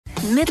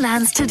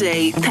Midlands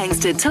today, thanks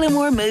to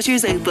Tullamore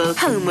Motors Opel,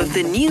 home of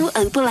the new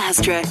Opel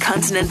Astra,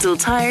 Continental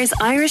Tire's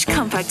Irish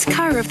Compact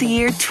Car of the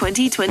Year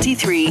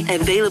 2023.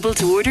 Available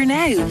to order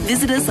now.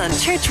 Visit us on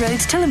Church Road,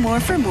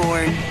 Tullamore for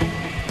more.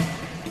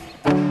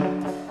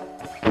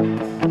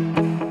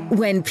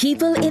 When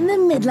people in the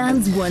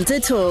Midlands want to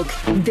talk,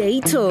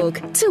 they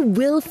talk to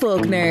Will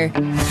Faulkner.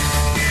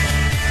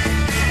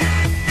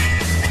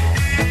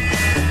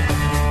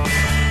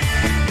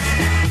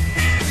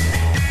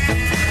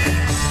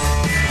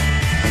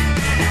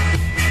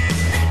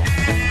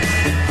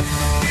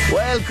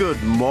 Well,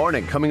 good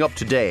morning. Coming up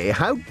today,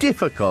 how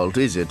difficult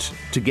is it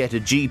to get a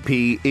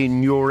GP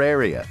in your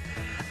area?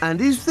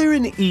 And is there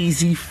an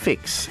easy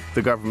fix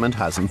the government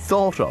hasn't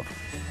thought of?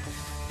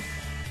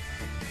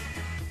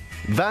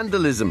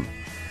 Vandalism,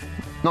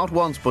 not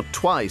once but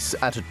twice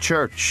at a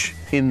church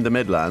in the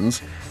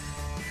Midlands.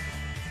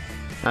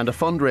 And a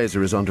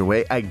fundraiser is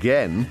underway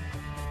again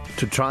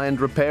to try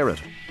and repair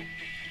it.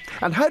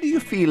 And how do you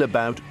feel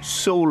about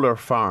solar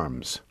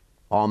farms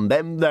on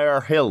them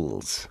there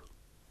hills?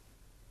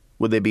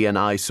 Would they be an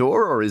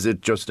eyesore, or is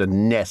it just a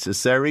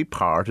necessary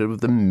part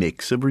of the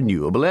mix of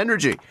renewable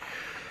energy?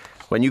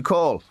 When you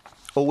call,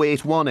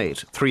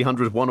 0818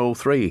 300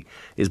 103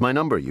 is my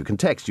number. You can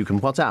text, you can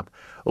WhatsApp,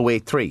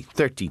 083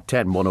 30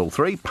 10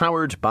 103,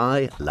 powered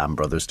by Lamb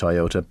Brothers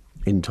Toyota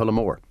in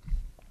Tullamore.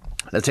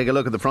 Let's take a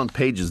look at the front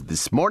pages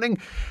this morning.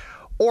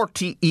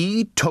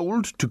 RTE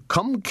told to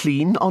come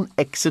clean on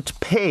exit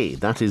pay.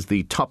 That is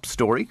the top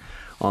story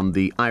on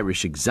the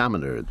Irish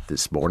Examiner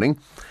this morning.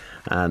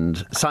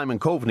 And Simon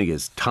Coveney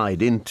is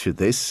tied into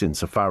this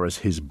insofar as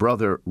his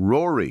brother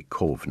Rory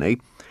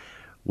Coveney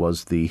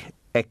was the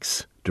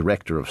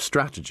ex-director of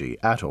strategy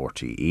at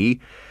RTE,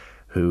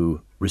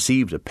 who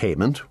received a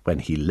payment when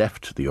he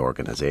left the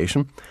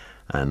organisation.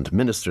 And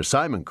Minister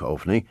Simon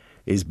Coveney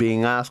is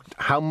being asked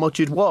how much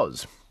it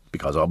was,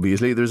 because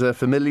obviously there's a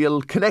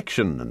familial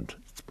connection, and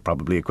it's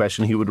probably a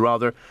question he would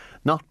rather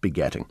not be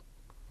getting.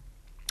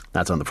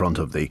 That's on the front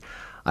of the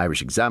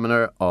Irish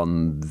Examiner.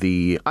 On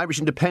the Irish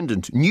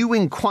Independent, new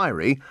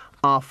inquiry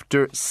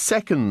after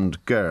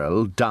second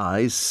girl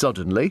dies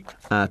suddenly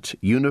at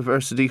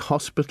University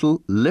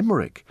Hospital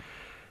Limerick.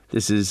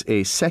 This is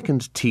a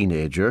second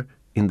teenager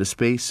in the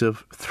space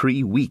of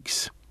 3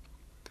 weeks.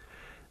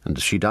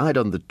 And she died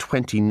on the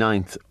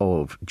 29th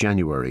of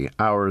January,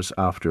 hours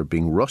after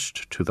being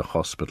rushed to the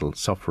hospital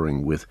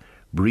suffering with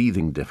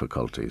breathing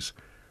difficulties.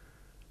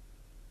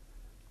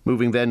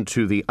 Moving then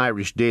to the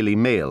Irish Daily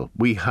Mail.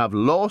 We have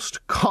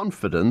lost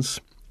confidence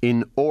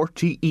in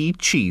RTE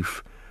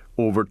chief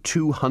over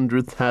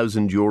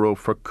 €200,000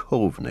 for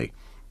Coveney.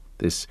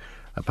 This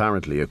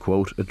apparently a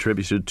quote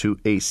attributed to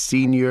a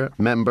senior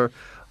member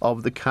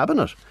of the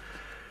cabinet.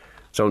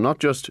 So not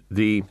just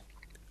the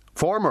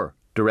former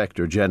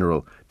Director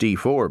General Dee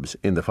Forbes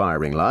in the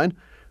firing line,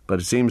 but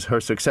it seems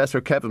her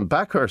successor Kevin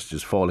Backhurst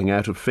is falling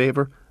out of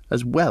favour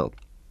as well.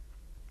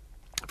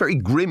 Very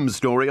grim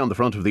story on the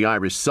front of the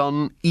Irish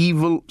Sun.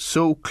 Evil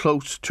so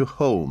close to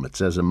home. It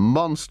says a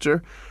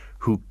monster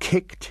who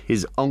kicked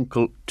his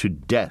uncle to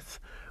death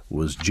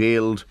was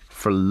jailed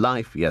for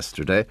life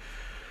yesterday,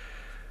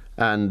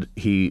 and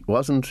he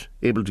wasn't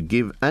able to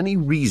give any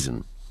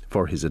reason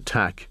for his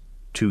attack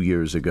 2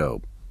 years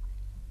ago.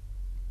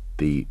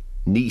 The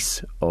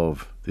niece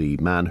of the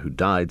man who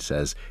died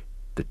says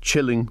the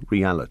chilling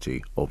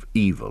reality of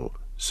evil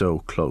so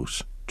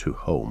close to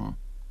home.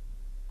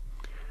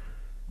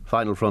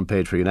 Final front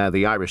page for you now.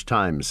 The Irish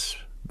Times,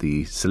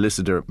 the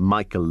solicitor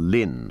Michael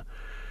Lynn,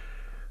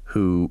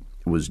 who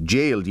was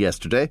jailed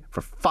yesterday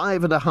for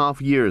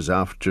 5.5 years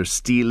after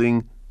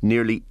stealing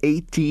nearly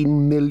 €18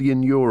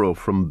 million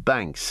from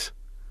banks.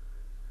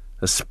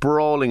 A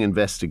sprawling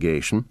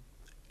investigation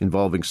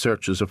involving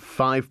searches of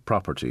 5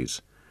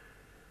 properties.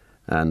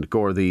 And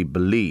Gardaí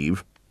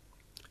believe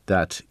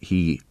that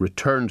he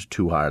returned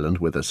to Ireland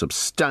with a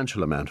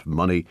substantial amount of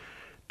money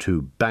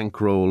to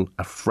bankroll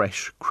a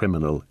fresh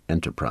criminal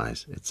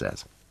enterprise, it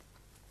says.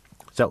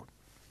 So,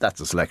 that's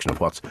a selection of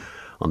what's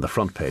on the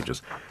front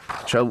pages.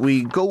 Shall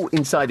we go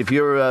inside? If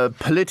you're a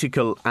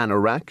political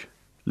anorak,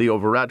 Leo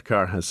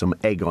Varadkar has some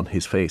egg on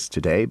his face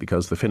today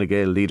because the Fine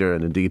Gael leader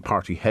and indeed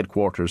party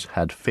headquarters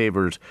had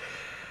favoured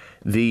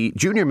the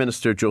junior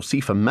minister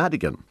Josepha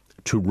Madigan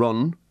to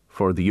run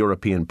for the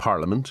European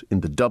Parliament in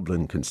the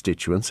Dublin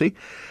constituency,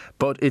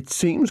 but it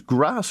seems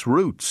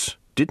grassroots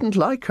didn't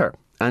like her,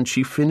 and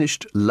she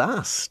finished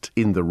last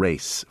in the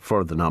race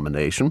for the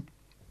nomination.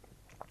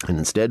 And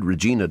instead,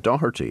 Regina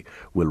Doherty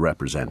will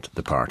represent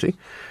the party.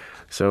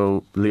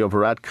 So Leo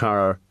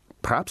Varadkar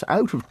perhaps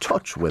out of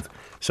touch with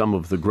some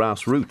of the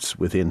grassroots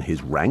within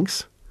his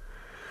ranks.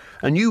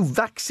 A new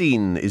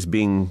vaccine is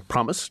being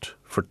promised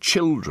for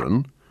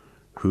children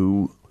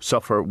who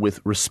suffer with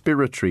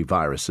respiratory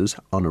viruses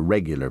on a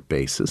regular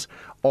basis.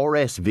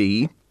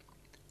 RSV,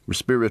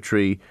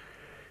 respiratory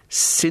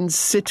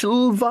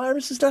syncytial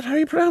virus, is that how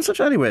you pronounce it?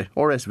 Anyway,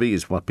 RSV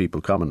is what people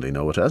commonly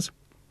know it as.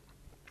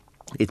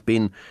 It's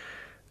been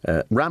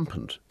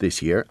rampant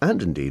this year,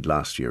 and indeed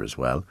last year as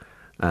well,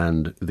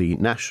 and the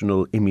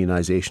National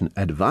Immunisation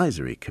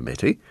Advisory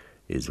Committee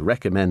is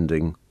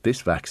recommending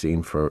this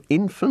vaccine for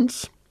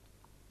infants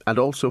and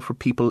also for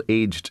people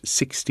aged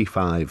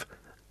 65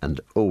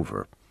 and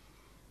over.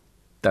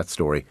 That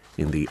story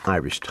in the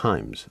Irish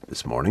Times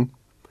this morning,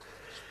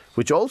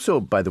 which also,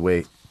 by the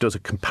way, does a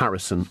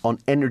comparison on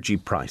energy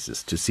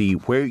prices to see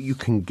where you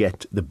can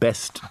get the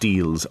best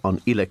deals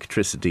on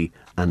electricity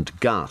and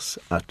gas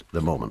at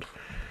the moment.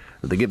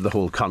 They give the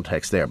whole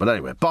context there. But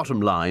anyway,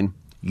 bottom line,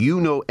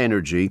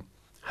 Energy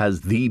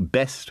has the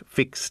best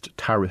fixed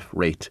tariff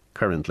rate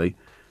currently,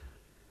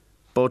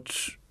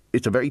 but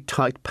it's a very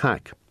tight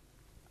pack.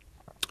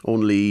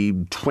 Only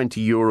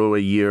 €20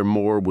 a year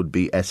more would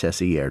be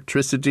SSE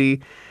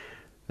Airtricity.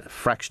 A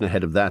fraction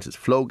ahead of that is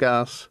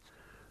Flowgas.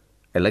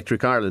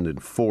 Electric Ireland in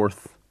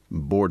fourth,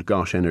 Bord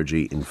Gáis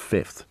Energy in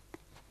fifth.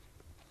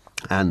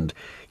 And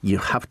you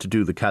have to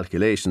do the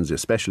calculations,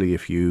 especially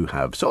if you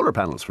have solar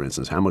panels, for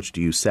instance. How much do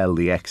you sell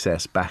the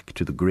excess back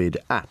to the grid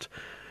at?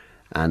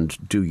 And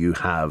do you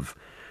have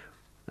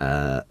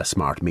a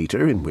smart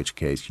meter, in which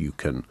case you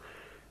can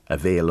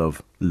avail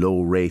of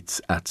low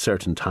rates at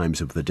certain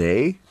times of the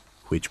day,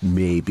 which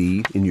may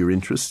be in your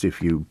interest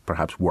if you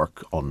perhaps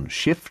work on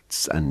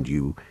shifts and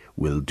you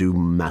will do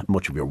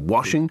much of your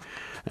washing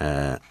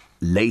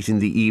late in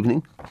the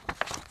evening.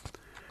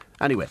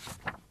 Anyway,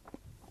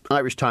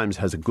 Irish Times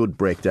has a good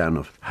breakdown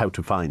of how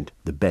to find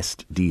the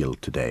best deal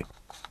today.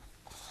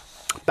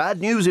 Bad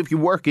news if you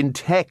work in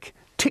tech.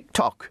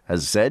 TikTok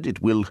has said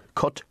it will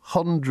cut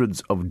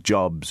hundreds of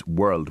jobs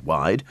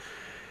worldwide.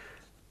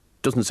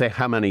 Doesn't say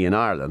how many in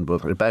Ireland,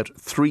 but about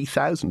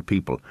 3,000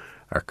 people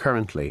are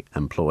currently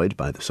employed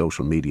by the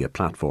social media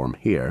platform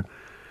here.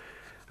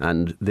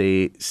 And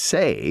they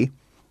say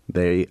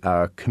they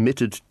are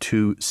committed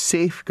to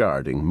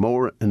safeguarding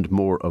more and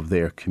more of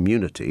their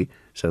community.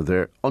 So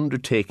they're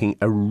undertaking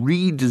a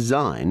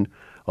redesign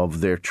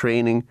of their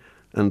training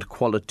and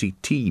quality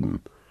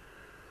team.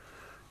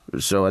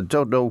 So I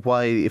don't know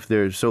why, if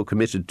they're so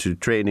committed to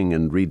training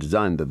and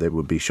redesign, that they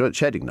would be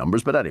shedding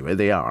numbers. But anyway,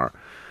 they are.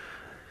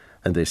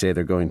 And they say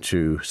they're going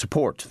to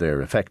support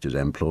their affected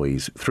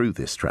employees through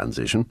this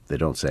transition. They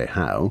don't say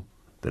how.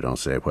 They don't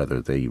say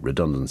whether the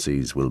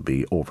redundancies will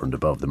be over and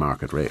above the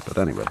market rate. But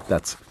anyway,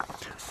 that's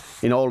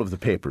in all of the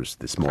papers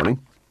this morning.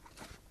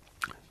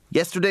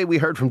 Yesterday we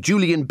heard from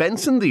Julian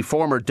Benson, the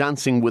former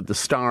Dancing with the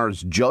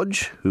Stars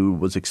judge, who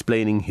was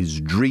explaining his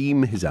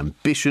dream, his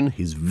ambition,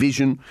 his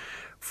vision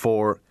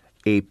for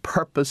a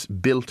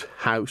purpose-built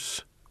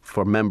house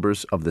for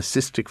members of the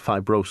cystic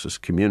fibrosis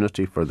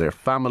community, for their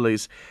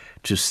families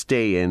to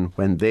stay in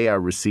when they are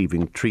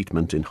receiving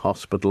treatment in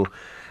hospital.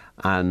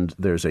 And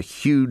there's a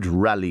huge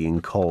rallying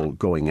call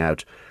going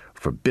out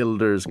for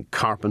builders and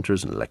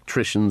carpenters and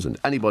electricians and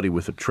anybody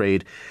with a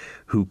trade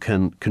who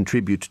can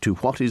contribute to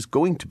what is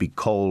going to be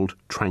called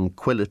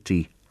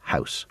Tranquility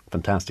House.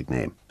 Fantastic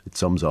name. It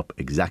sums up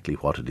exactly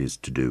what it is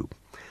to do.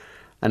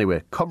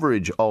 Anyway,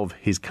 coverage of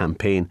his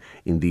campaign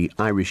in the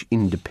Irish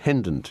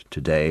Independent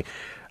today,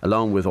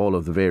 along with all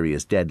of the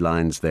various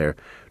deadlines there.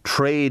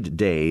 Trade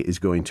Day is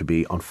going to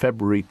be on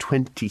February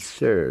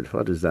 23rd.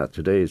 What is that?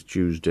 Today is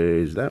Tuesday.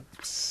 Is that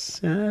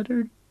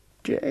Saturday?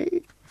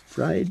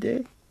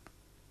 Friday?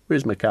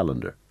 Where's my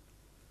calendar?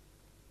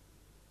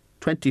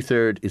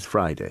 23rd is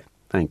Friday.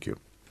 Thank you.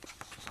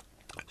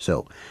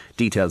 So,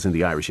 details in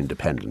the Irish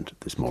Independent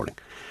this morning.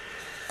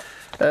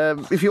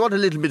 If you want a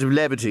little bit of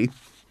levity,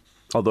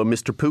 although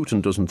Mr.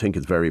 Putin doesn't think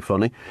it's very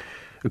funny,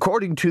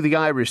 according to the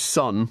Irish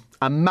Sun,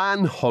 a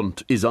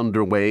manhunt is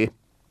underway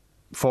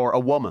for a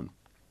woman,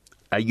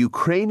 a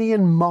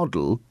Ukrainian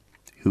model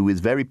who is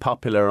very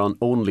popular on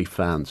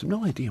OnlyFans.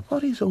 No idea.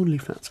 What is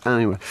OnlyFans?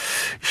 Anyway,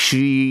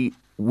 she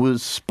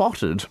was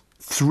spotted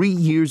 3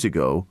 years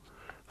ago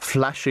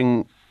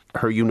flashing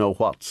her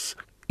you-know-whats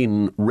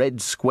in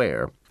Red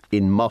Square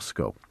in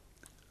Moscow,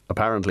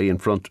 apparently in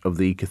front of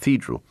the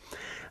cathedral.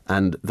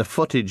 And the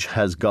footage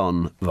has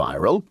gone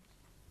viral.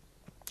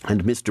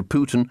 And Mr.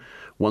 Putin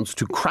wants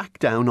to crack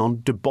down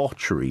on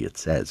debauchery, it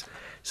says.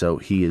 So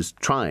he is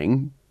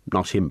trying,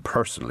 not him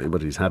personally,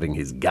 but he's having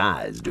his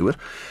guys do it,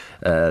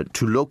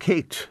 to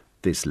locate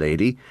this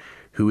lady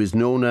who is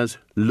known as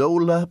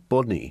Lola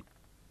Bunny.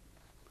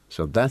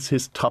 So that's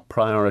his top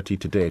priority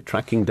today,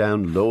 tracking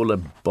down Lola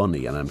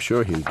Bunny. And I'm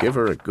sure he'll give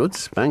her a good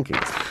spanking.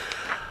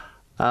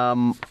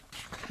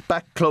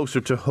 Back closer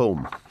to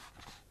home.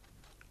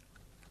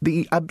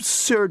 The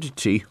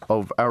absurdity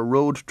of our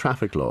road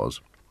traffic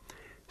laws.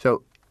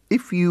 So,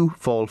 if you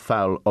fall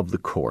foul of the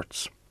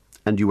courts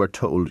and you are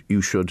told you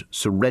should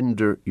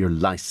surrender your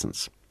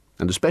licence,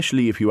 and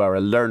especially if you are a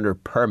learner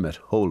permit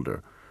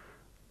holder,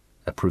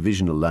 a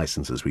provisional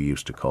licence as we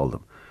used to call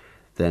them,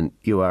 then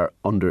you are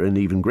under an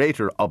even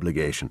greater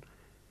obligation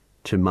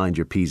to mind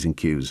your P's and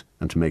Q's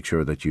and to make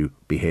sure that you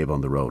behave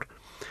on the road.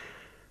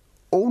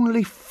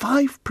 Only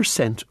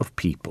 5% of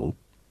people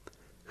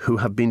who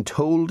have been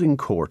told in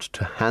court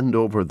to hand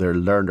over their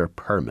learner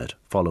permit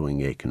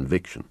following a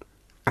conviction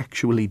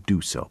actually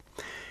do so.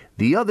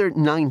 The other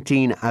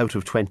 19 out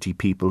of 20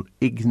 people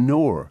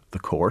ignore the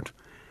court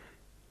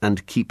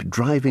and keep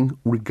driving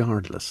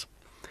regardless.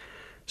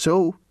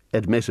 So,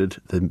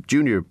 admitted the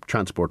Junior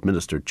Transport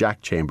Minister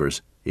Jack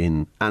Chambers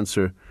in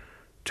answer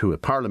to a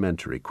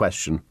parliamentary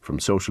question from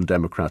Social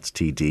Democrats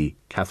TD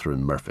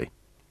Catherine Murphy.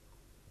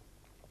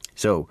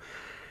 So,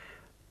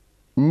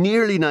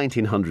 nearly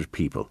 1,900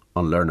 people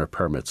on learner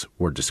permits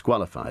were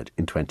disqualified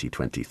in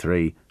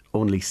 2023.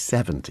 Only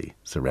 70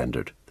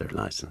 surrendered their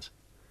licence.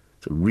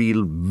 It's a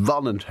real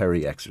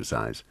voluntary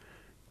exercise.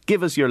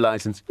 Give us your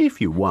licence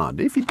if you want.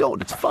 If you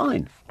don't, it's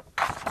fine.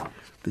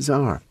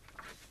 Bizarre.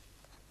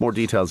 More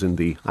details in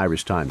the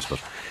Irish Times. But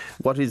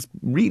what is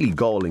really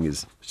galling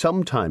is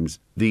sometimes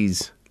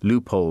these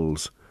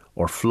loopholes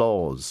or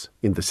flaws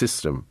in the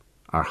system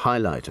are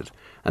highlighted,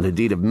 and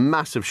indeed a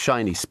massive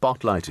shiny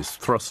spotlight is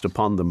thrust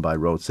upon them by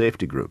road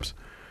safety groups.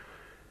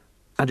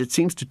 And it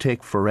seems to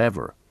take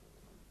forever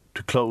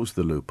to close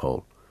the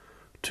loophole,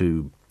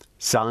 to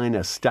sign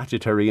a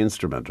statutory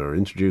instrument or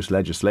introduce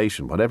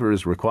legislation, whatever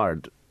is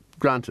required.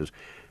 Granted,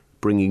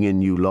 bringing in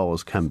new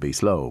laws can be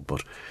slow,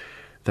 but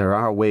there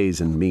are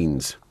ways and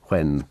means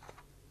when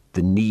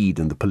the need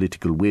and the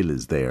political will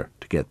is there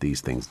to get these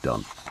things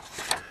done.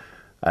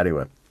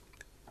 Anyway,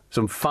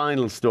 some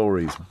final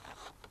stories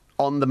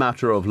on the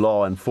matter of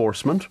law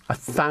enforcement.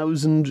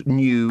 1,000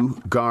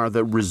 new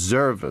Garda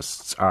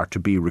reservists are to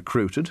be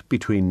recruited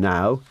between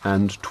now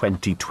and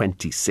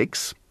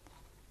 2026.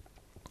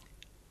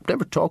 I've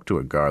never talked to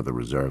a Garda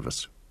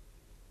reservist.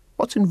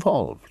 What's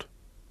involved?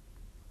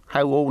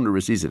 How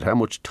onerous is it? How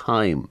much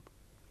time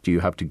do you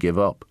have to give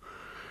up?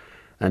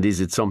 And is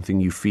it something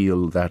you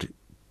feel that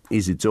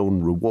is its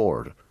own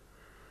reward?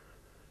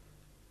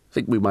 I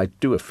think we might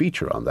do a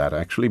feature on that,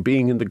 actually,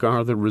 being in the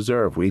Garda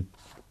Reserve. We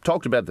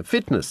talked about the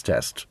fitness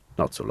test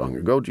not so long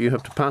ago. Do you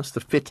have to pass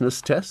the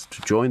fitness test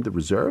to join the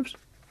reserves?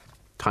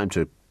 Time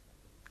to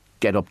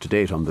get up to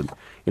date on the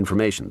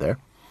information there.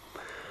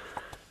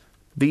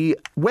 The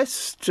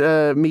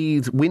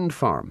Westmeath wind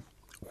farm,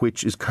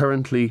 which is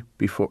currently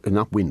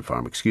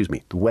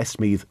the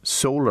Westmeath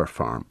solar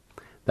farm,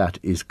 that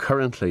is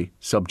currently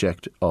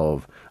subject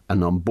of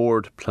an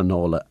onboard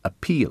Planola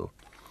appeal.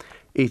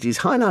 It is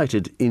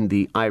highlighted in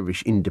the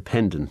Irish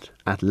Independent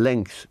at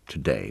length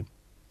today,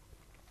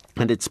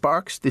 and it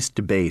sparks this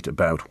debate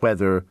about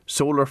whether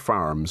solar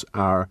farms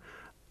are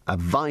a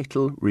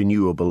vital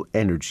renewable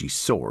energy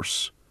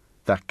source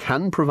that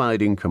can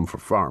provide income for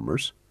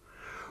farmers,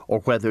 or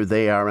whether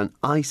they are an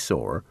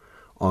eyesore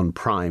on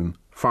prime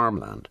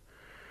farmland.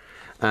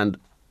 And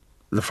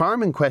the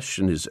farm in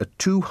question is a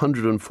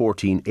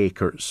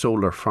 214-acre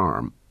solar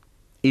farm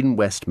in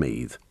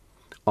Westmeath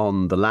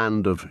on the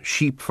land of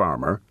sheep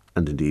farmer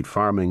and indeed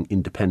farming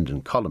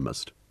independent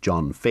columnist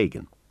John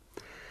Fagan.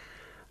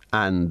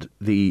 And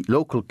the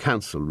local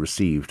council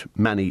received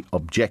many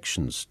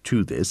objections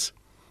to this,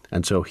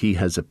 and so he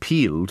has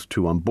appealed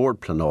to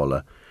Onboard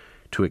Planola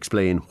to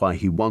explain why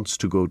he wants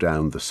to go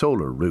down the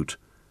solar route.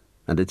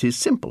 And it is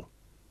simple.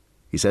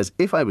 He says,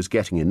 if I was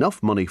getting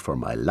enough money for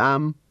my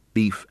lamb,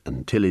 beef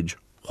and tillage,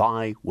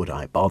 why would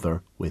I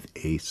bother with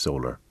a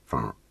solar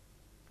farm?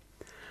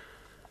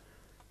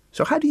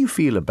 So how do you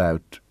feel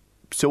about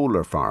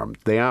solar farms?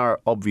 They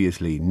are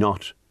obviously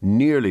not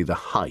nearly the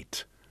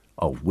height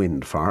of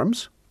wind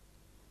farms,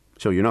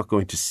 so you're not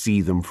going to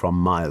see them from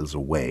miles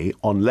away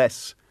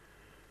unless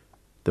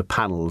the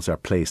panels are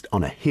placed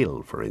on a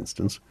hill, for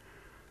instance.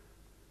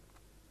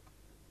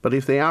 But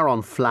if they are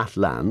on flat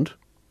land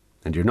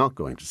and you're not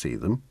going to see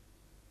them,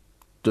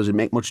 does it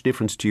make much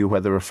difference to you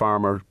whether a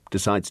farmer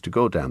decides to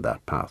go down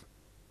that path?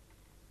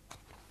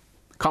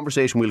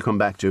 Conversation we'll come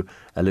back to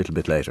a little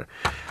bit later.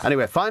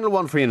 Anyway, final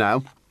one for you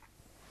now.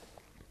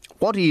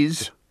 What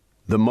is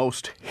the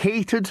most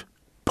hated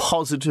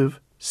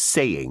positive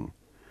saying?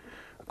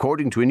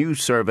 According to a new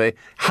survey,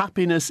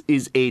 happiness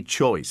is a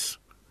choice.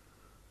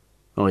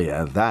 Oh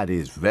yeah, that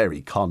is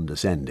very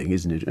condescending,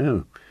 isn't it?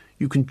 Oh,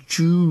 you can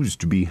choose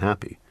to be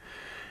happy.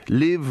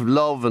 Live,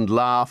 love and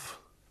laugh.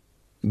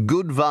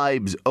 Good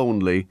vibes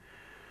only.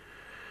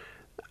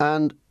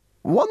 And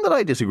one that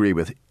I disagree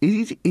with,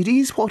 it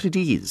is what it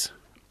is.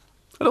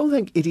 I don't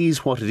think it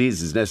is what it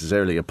is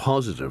necessarily a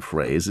positive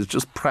phrase. It's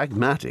just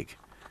pragmatic.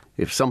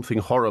 If something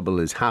horrible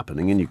is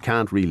happening and you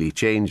can't really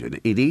change it,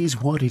 it is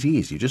what it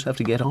is. You just have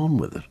to get on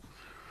with it.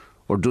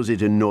 Or does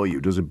it annoy you?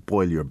 Does it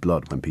boil your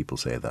blood when people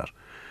say that?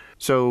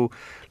 So,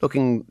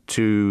 looking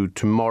to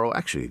tomorrow,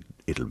 actually,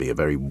 it'll be a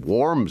very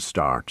warm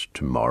start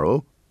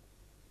tomorrow.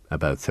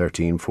 About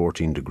 13,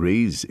 14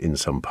 degrees in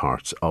some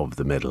parts of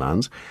the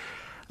Midlands.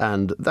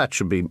 And that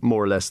should be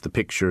more or less the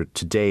picture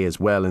today as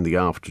well in the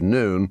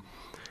afternoon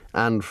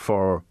and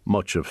for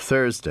much of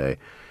Thursday.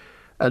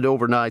 And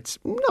overnights,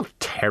 not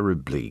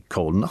terribly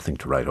cold, nothing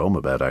to write home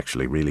about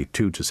actually, really,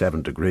 2 to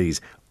 7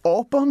 degrees,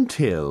 up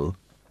until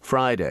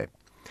Friday.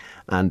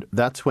 And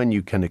that's when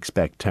you can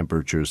expect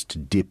temperatures to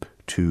dip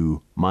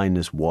to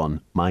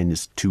 -1,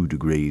 -2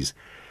 degrees.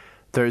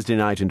 Thursday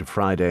night into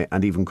Friday,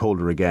 and even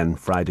colder again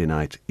Friday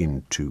night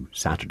into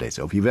Saturday.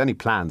 So if you have any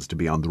plans to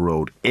be on the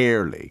road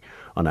early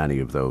on any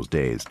of those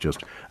days,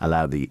 just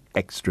allow the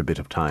extra bit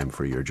of time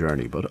for your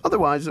journey. But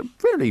otherwise, a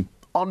fairly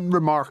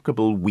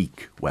unremarkable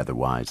week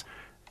weather-wise.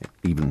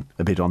 even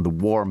a bit on the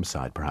warm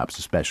side, perhaps,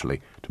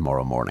 especially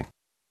tomorrow morning.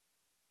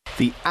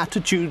 The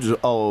attitudes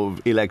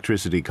of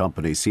electricity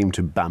companies seem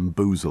to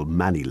bamboozle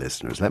many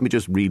listeners. Let me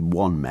just read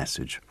one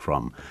message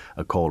from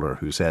a caller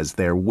who says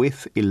they're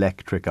with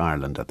Electric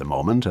Ireland at the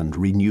moment and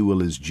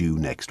renewal is due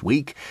next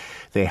week.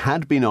 They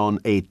had been on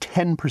a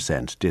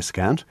 10%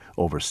 discount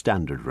over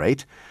standard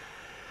rate,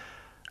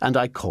 and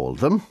I called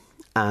them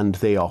and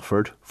they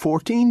offered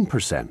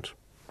 14%,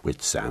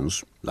 which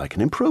sounds like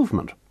an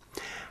improvement.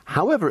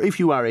 However, if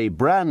you are a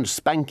brand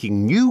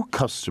spanking new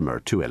customer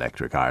to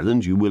Electric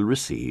Ireland, you will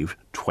receive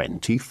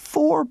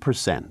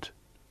 24%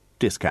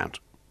 discount.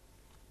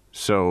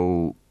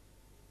 So,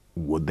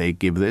 would they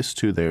give this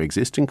to their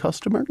existing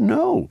customer?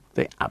 No,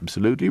 they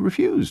absolutely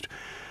refused.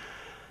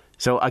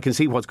 So I can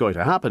see what's going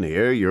to happen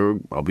here. You're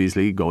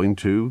obviously going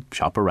to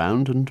shop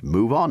around and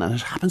move on. And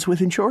it happens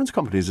with insurance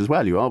companies as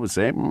well. You always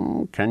say,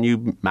 can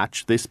you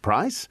match this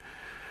price?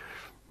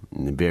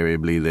 And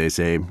invariably they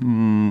say,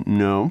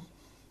 no.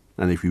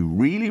 And if you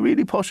really,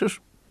 really push it,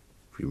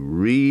 if you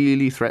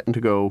really threaten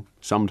to go,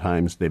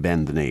 sometimes they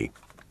bend the knee.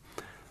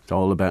 It's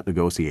all about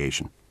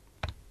negotiation.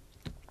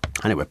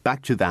 Anyway,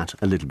 back to that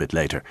a little bit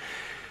later.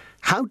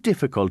 How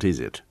difficult is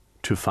it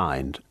to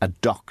find a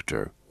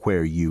doctor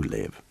where you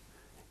live?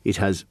 It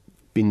has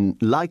been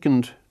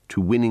likened to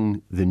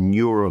winning the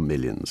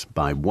Neuromillions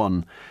by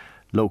one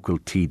local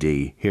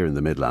TD here in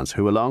the Midlands,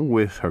 who, along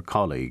with her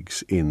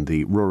colleagues in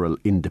the Rural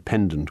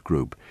Independent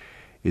Group,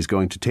 is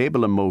going to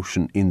table a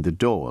motion in the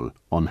Dáil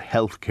on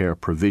healthcare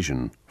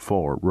provision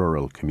for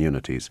rural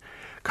communities.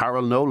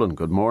 Carol Nolan,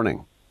 good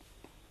morning.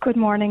 Good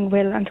morning,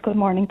 Will, and good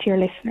morning to your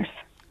listeners.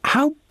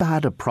 How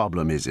bad a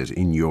problem is it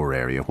in your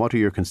area? What are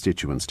your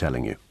constituents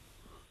telling you?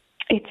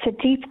 It's a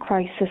deep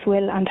crisis,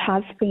 Will, and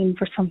has been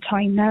for some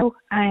time now.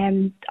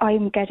 I'm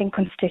getting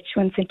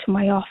constituents into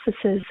my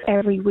offices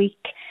every week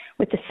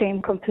with the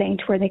same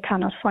complaint where they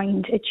cannot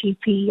find a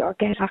GP or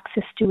get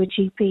access to a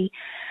GP.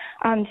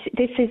 And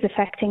this is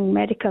affecting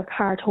medical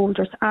card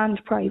holders and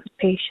private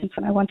patients,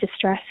 and I want to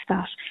stress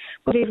that.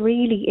 But it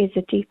really is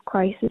a deep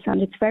crisis,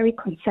 and it's very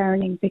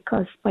concerning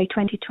because by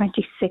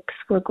 2026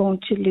 we're going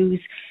to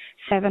lose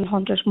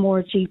 700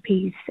 more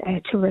GPs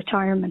to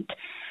retirement.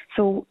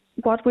 So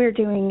what we're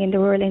doing in the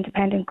Rural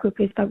Independent Group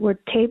is that we're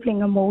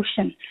tabling a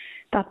motion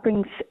that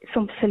brings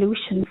some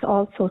solutions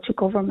also to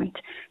government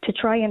to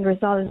try and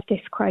resolve this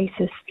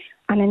crisis.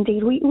 And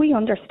indeed, we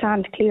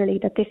understand clearly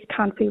that this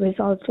can't be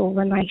resolved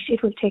overnight.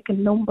 It will take a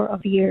number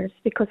of years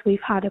because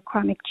we've had a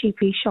chronic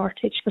GP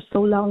shortage for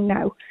so long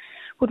now.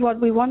 But what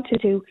we want to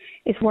do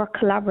is work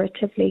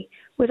collaboratively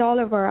with all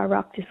of our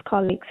Oireachtas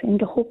colleagues in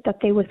the hope that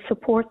they will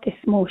support this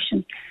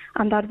motion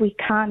and that we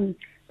can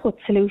put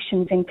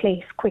solutions in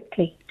place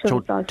quickly to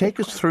resolve this. So take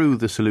us through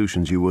the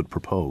solutions you would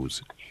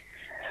propose.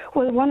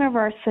 Well, one of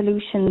our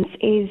solutions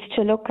is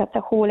to look at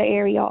the whole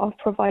area of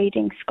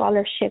providing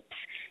scholarships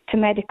to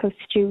medical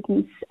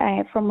students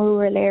from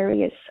rural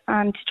areas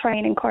and to try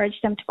and encourage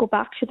them to go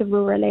back to the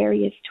rural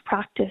areas to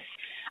practice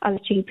as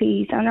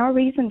GPs. And our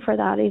reason for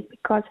that is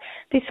because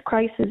this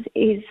crisis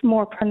is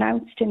more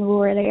pronounced in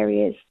rural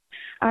areas.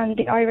 And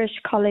the Irish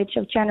College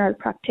of General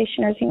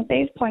Practitioners,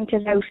 they've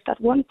pointed out that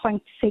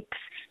 1.6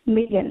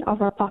 million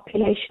of our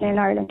population in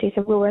Ireland is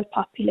a rural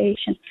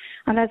population.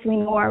 And as we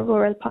know, our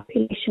rural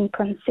population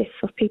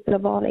consists of people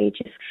of all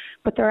ages.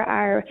 But there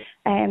are,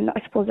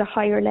 I suppose, a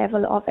higher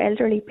level of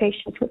elderly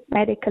patients with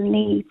medical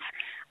needs.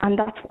 And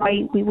that's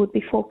why we would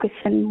be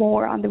focusing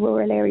more on the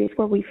rural areas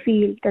where we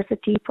feel there's a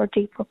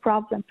deeper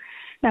problem.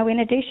 Now, in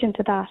addition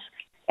to that,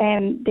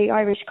 the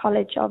Irish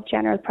College of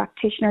General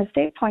Practitioners,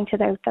 they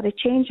pointed out that a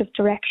change of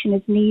direction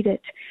is needed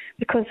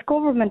because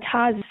government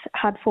has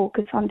had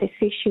focus on this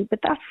issue, but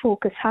that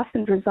focus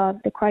hasn't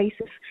resolved the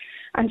crisis.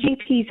 And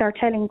GPs are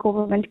telling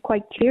government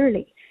quite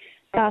clearly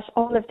that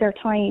all of their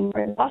time,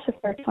 or a lot of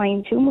their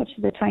time, too much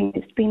of the time,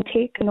 is being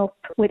taken up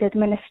with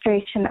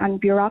administration and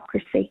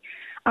bureaucracy.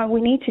 And we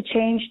need to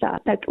change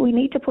that. Like, we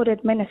need to put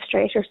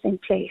administrators in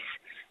place.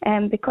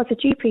 Because a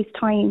GP's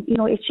time,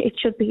 it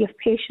should be a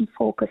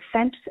patient-focused,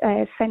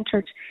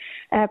 centred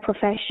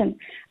profession,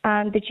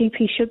 and the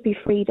GP should be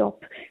freed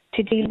up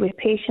to deal with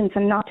patients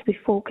and not to be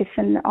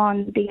focusing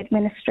on the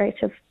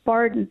administrative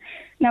burden.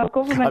 Now,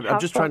 government. I'm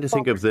just trying to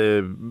think of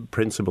the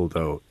principle,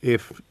 though.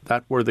 If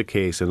that were the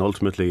case, and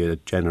ultimately a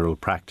general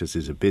practice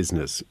is a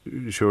business,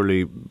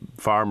 surely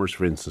farmers,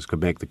 for instance,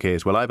 could make the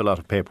case, well, I have a lot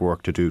of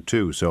paperwork to do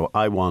too, so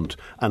I want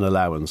an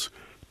allowance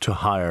to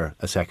hire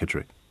a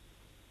secretary.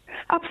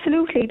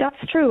 Absolutely, that's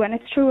true, and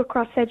it's true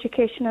across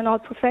education and all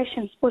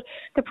professions. But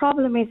the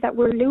problem is that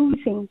we're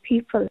losing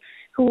people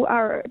who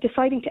are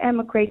deciding to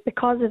emigrate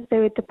because of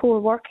the poor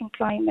working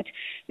climate,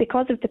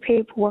 because of the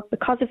paperwork,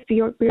 because of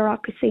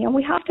bureaucracy, and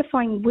we have to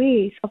find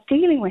ways of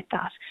dealing with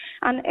that.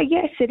 And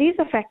yes, it is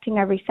affecting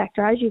every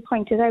sector, as you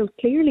pointed out,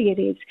 clearly it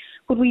is,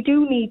 but we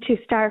do need to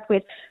start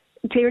with,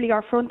 clearly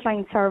our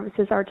frontline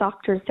services, our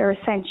doctors, they're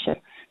essential.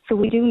 So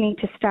we do need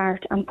to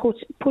start and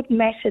put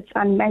methods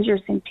and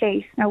measures in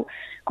place. Now,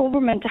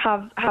 government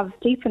have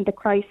deepened the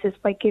crisis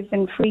by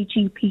giving free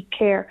GP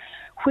care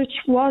which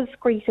was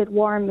greeted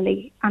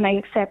warmly, and I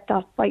accept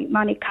that, by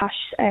many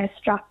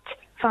cash-strapped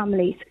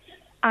families.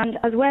 And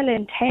as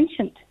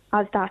well-intentioned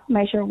as that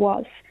measure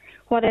was,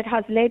 what it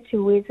has led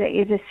to is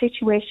a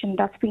situation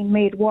that's been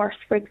made worse.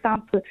 For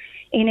example,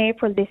 in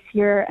April this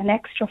year, an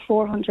extra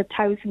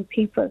 400,000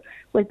 people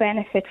will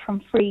benefit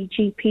from free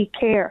GP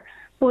care.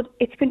 But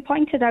it's been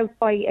pointed out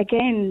by,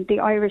 again, the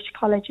Irish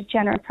College of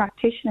General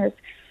Practitioners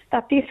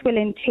that this will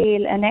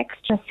entail an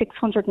extra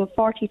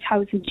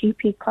 640,000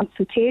 GP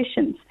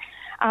consultations,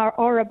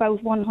 or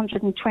about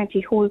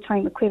 120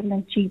 whole-time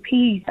equivalent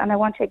GPs. And I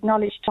want to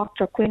acknowledge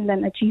Dr.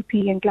 Quinlan, a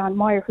GP in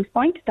Glanmire, who's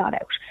pointed that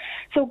out.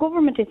 So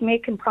government is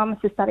making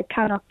promises that it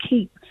cannot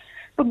keep.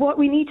 But what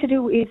we need to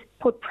do is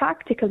put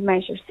practical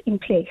measures in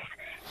place.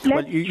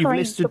 Well, you've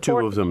listed two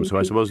of them, so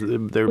I suppose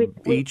they're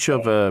each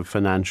of a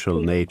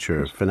financial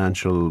nature,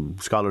 financial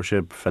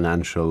scholarship,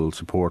 financial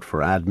support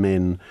for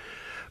admin.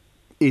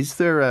 Is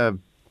there a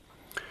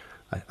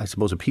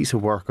piece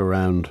of work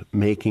around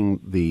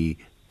making the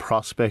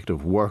prospect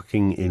of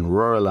working in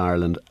rural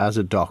Ireland as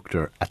a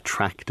doctor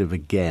attractive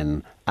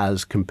again,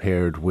 as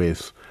compared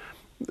with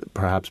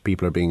perhaps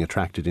people are being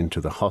attracted into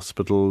the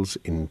hospitals,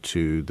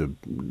 into the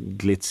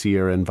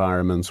glitzier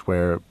environments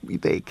where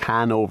they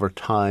can over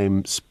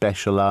time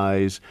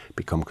specialise,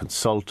 become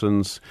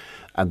consultants,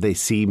 and they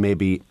see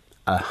maybe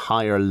a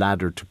higher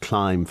ladder to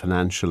climb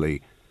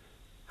financially?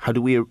 How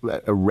do we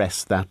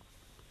arrest that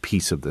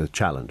piece of the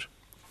challenge?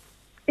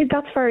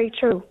 That's very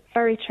true,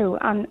 very true.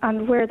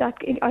 And where that,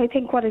 I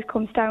think what it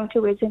comes down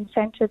to is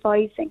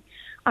incentivising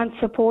and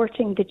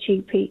supporting the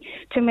GP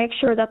to make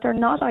sure that they're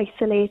not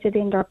isolated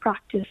in their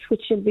practice,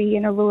 which should be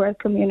in a rural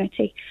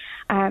community.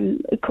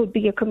 It could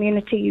be a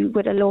community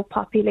with a low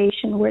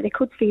population where they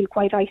could feel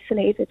quite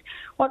isolated.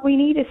 What we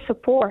need is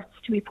supports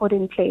to be put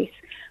in place.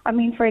 I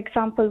mean, for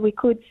example, we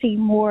could see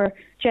more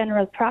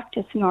general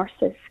practice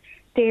nurses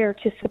there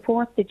to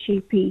support the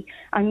GP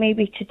and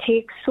maybe to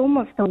take some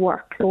of the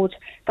workload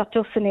that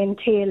doesn't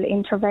entail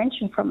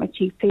intervention from a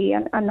GP.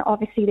 And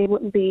obviously they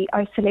wouldn't be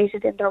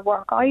isolated in their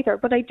work either.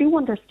 But I do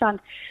understand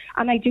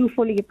and I do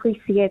fully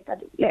appreciate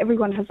that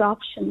everyone has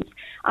options.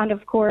 And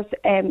of course,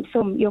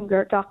 some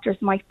younger doctors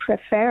might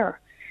prefer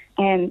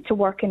to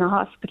work in a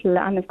hospital,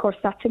 and of course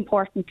that's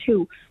important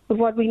too. But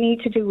what we need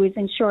to do is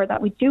ensure that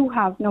we do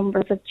have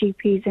numbers of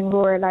GPs in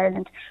rural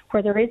Ireland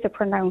where there is a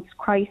pronounced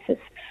crisis,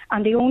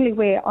 and the only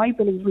way I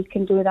believe we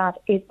can do that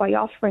is by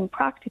offering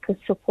practical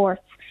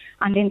supports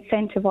and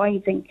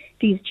incentivising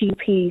these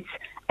GPs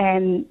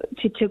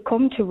to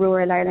come to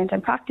rural Ireland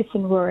and practice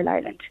in rural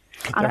Ireland.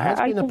 There has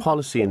been a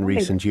policy in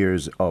recent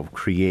years of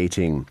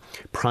creating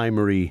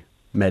primary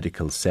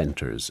medical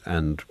centres,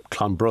 and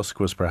Clonbrusque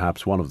was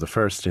perhaps one of the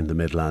first in the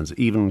Midlands,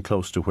 even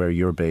close to where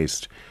you're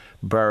based.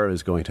 Burr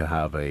is going to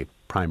have a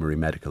primary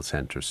medical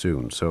centre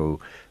soon.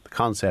 So the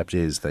concept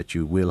is that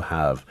you will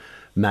have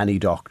many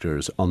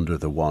doctors under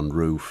the one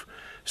roof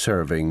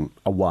serving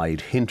a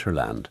wide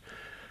hinterland.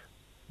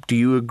 Do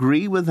you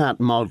agree with that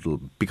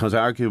model? Because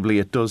arguably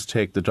it does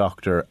take the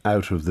doctor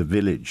out of the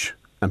village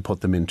and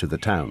put them into the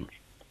town.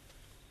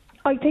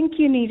 I think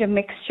you need a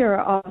mixture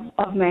of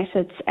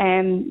methods.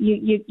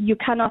 You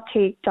cannot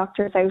take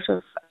doctors out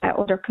of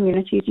other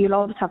communities. You'll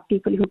always have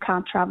people who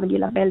can't travel.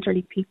 You'll have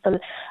elderly people.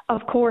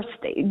 Of course,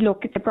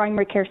 look, the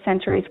primary care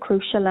centre is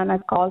crucial, and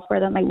I've called for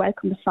it, and I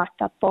welcome the fact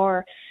that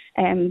for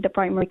the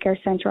primary care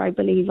centre, I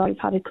believe I've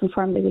had it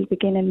confirmed they will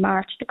begin in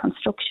March, the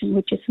construction,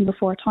 which isn't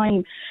before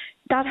time.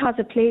 That has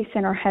a place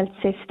in our health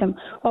system.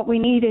 What we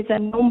need is a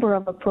number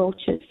of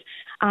approaches.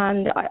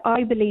 And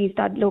I believe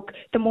that, look,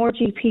 the more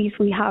GPs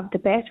we have, the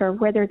better,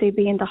 whether they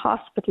be in the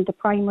hospital, the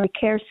primary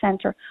care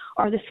centre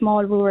or the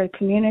small rural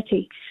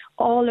community.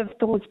 All of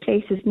those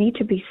places need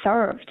to be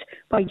served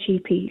by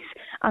GPs.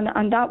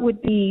 And that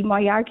would be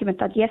my argument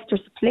that, yes,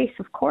 there's a place,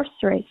 of course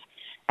there is,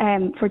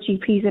 for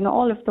GPs in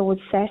all of those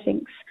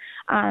settings.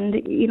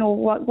 And, you know,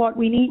 what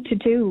we need to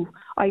do,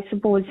 I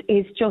suppose,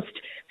 is just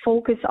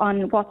focus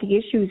on what the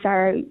issues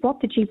are, what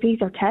the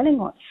GPs are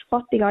telling us,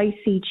 what the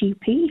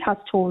ICGP has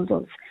told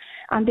us.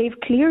 And they've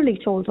clearly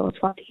told us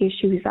what the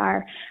issues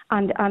are,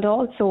 and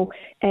also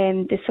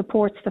the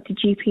supports that the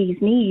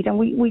GPs need. And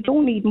we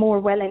don't need more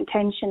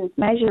well-intentioned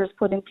measures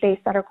put in place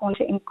that are going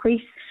to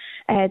increase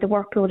the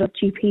workload of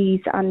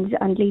GPs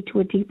and lead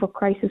to a deeper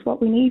crisis.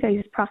 What we need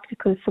is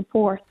practical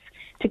supports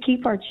to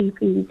keep our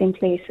GPs in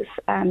places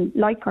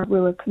like our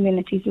rural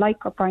communities,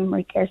 like our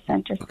primary care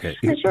centres. Okay.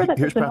 Here's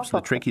perhaps the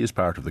trickiest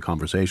part of the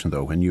conversation,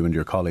 though, when you and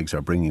your colleagues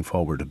are bringing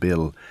forward a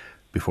bill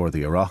before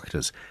the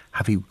Oireachtas.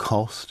 Have you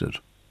costed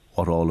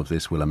what all of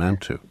this will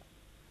amount to?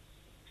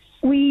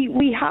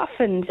 We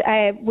haven't,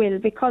 Will,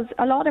 because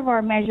a lot of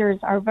our measures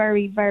are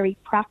very, very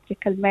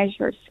practical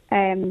measures.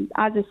 As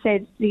I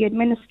said, the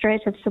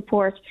administrative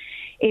support,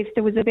 if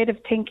there was a bit of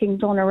thinking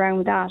done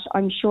around that,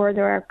 I'm sure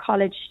there are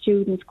college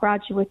students,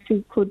 graduates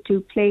who could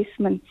do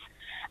placements,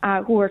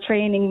 who are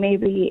training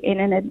maybe in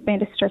an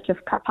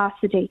administrative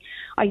capacity.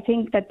 I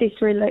think that this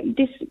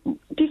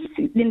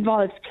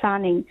involves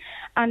planning,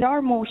 and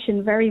our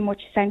motion very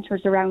much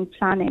centres around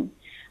planning.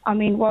 I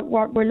mean, what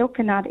we're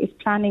looking at is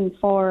planning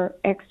for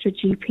extra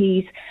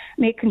GPs,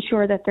 making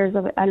sure that there's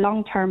a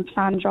long-term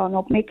plan drawn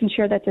up, making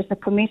sure that there's a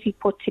committee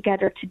put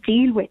together to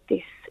deal with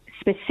this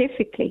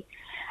specifically.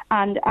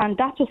 And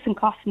that doesn't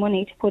cost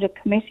money to put a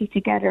committee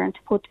together and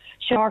to put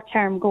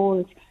short-term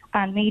goals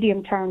and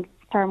medium-term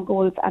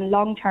goals and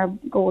long-term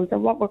goals.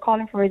 And what we're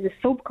calling for is a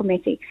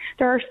subcommittee.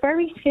 There are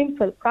very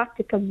simple,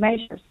 practical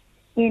measures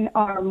in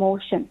our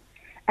motion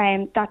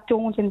that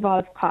don't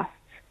involve costs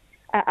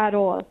at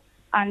all.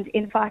 And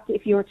in fact,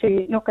 if you were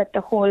to look at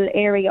the whole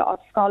area of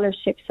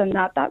scholarships and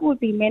that would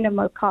be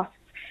minimal costs.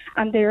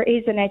 And there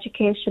is an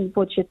education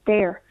budget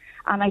there.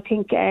 And I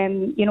think,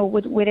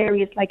 with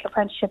areas like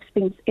apprenticeships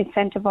being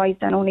incentivised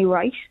and only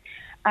right,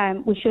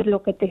 we should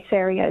look at this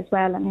area as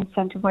well and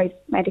incentivise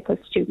medical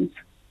students.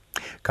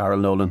 Carol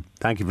Nolan,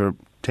 thank you for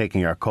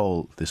taking our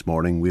call this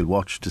morning. We'll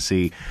watch to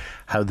see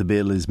how the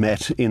bill is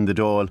met in the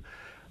Dáil.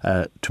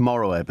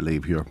 Tomorrow, I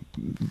believe, you're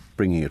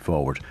bringing it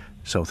forward.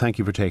 So thank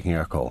you for taking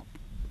our call.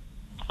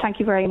 Thank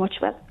you very much,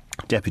 Will.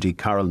 Deputy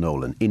Carol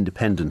Nolan,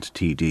 Independent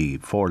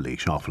TD for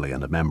Laois Offaly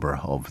and a member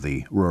of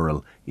the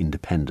Rural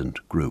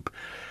Independent Group.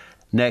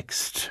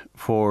 Next,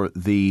 for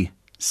the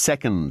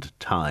second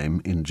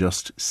time in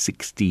just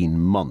 16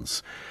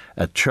 months,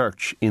 a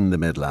church in the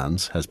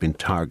Midlands has been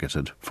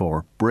targeted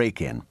for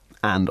break-in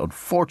and,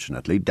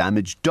 unfortunately,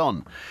 damage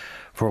done,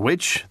 for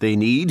which they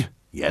need,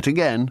 yet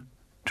again,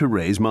 to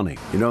raise money.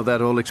 You know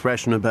that old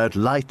expression about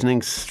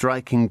lightning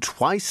striking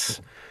twice?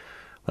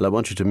 Well, I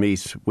want you to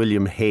meet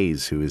William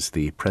Hayes, who is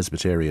the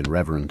Presbyterian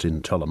Reverend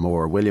in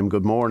Tullamore. William,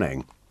 good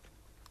morning.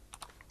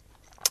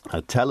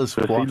 Tell us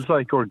what... It feels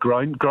like our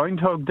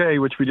Groundhog Day,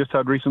 which we just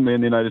had recently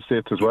in the United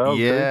States as well.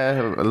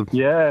 Yeah, well,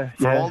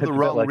 for all the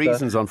wrong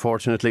reasons,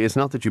 unfortunately. It's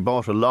not that you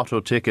bought a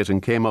lotto ticket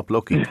and came up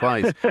lucky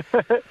twice.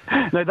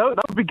 Now,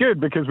 that would be good,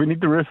 because we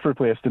need the roof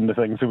replaced in the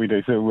things that we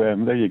do. So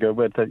there you go.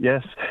 But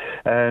yes,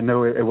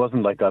 no, it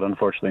wasn't like that,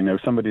 unfortunately. No,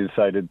 somebody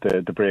decided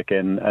to break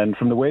in. And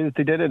from the way that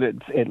they did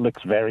it, it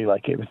looks very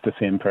like it was the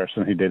same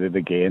person who did it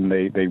again.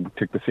 They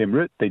took the same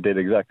route. They did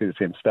exactly the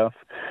same stuff.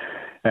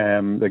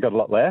 They got a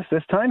lot less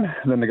this time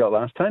than they got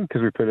last time,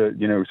 because we put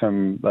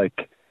some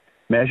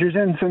measures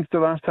in since the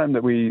last time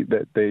that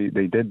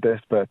they did this.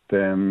 But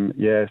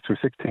so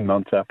 16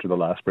 months after the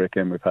last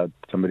break-in, we've had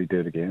somebody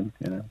do it again.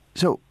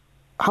 So,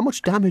 how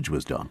much damage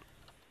was done?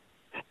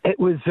 It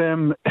was.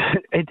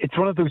 It's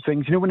one of those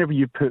things. Whenever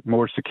you put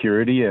more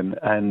security in,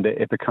 and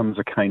it becomes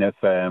a kind of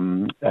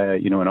an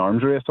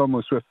arms race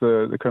almost with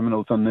the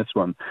criminals on this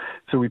one.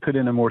 So we put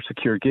in a more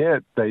secure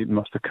gate. They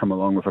must have come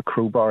along with a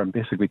crowbar and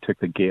basically took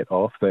the gate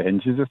off the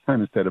hinges this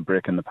time instead of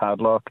breaking the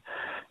padlock.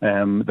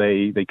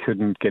 They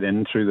couldn't get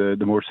in through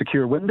the more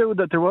secure window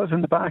that there was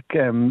in the back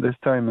this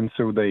time, and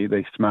so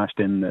they smashed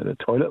in the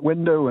toilet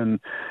window and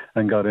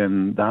got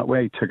in that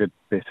way. Took it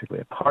basically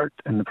apart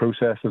in the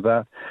process of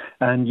that.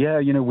 And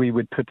we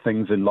would put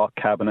things in lock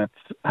cabinets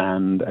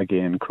and,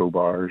 again,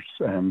 crowbars,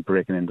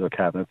 breaking into the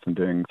cabinets and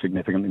doing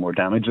significantly more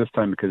damage this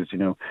time because,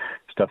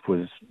 stuff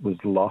was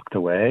locked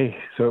away.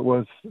 So it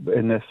was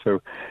in this.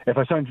 So if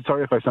I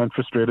sound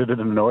frustrated and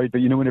annoyed,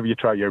 but, whenever you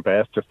try your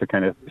best just to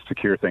kind of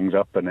secure things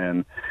up and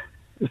then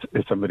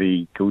if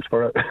somebody goes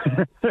for it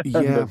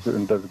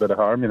and does a bit of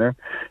harm, Yeah,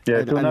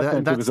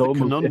 and that's the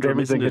conundrum,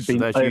 isn't it?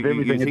 That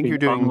you think you're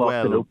doing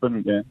well.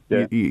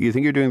 You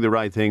think you're doing the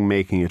right thing,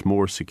 making it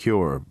more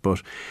secure,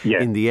 but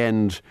in the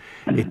end,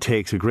 it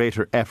takes a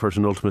greater effort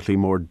and ultimately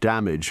more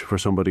damage for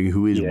somebody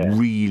who is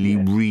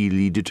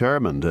really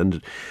determined.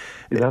 And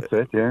that's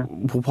it. Yeah.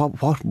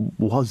 What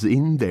was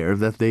in there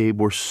that they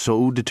were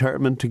so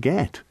determined to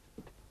get?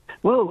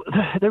 Well,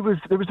 there was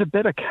a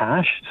bit of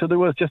cash, so there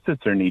was, just as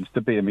there needs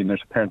to be. I mean,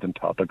 there's a parent and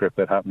toddler group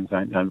that happens,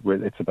 and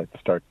it's about to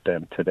start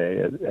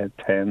today at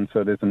 10. So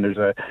it is, and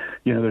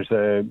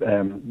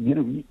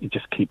you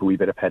just keep a wee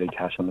bit of petty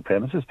cash on the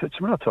premises. But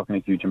we're not talking a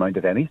huge amount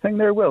of anything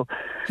there, Will.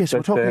 Yes,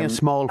 we're talking a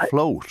small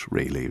float,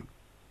 really.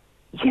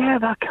 Yeah,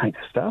 that kind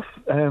of stuff.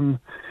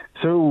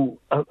 So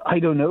I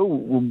don't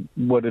know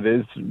what it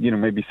is.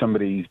 Maybe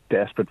somebody's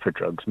desperate for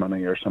drugs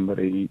money, or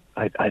somebody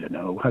I don't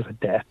know has a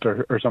debt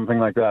or something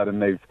like that.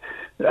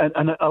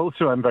 And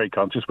also I'm very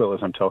conscious, Will,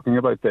 as I'm talking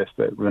about this,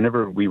 that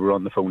whenever we were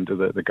on the phone to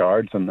the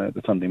guards on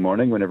the Sunday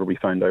morning, whenever we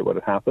found out what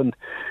had happened,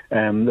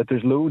 that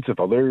there's loads of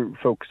other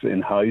folks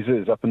in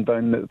houses up and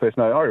down the place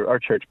now. Our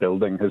church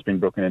building has been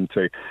broken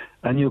into,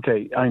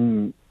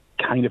 and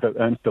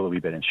I'm still a wee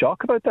bit in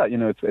shock about that.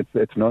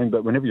 It's annoying,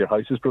 but whenever your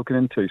house is broken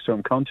into, so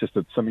I'm conscious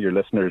that some of your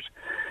listeners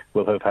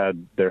will have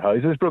had their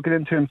houses broken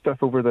into and stuff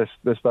over this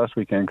last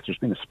weekend, because there's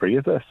been a spree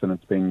of this and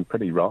it's been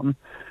pretty rotten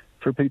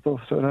for people.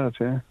 So it has,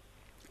 yeah.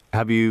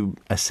 Have you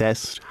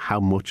assessed how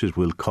much it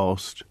will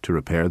cost to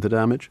repair the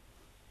damage?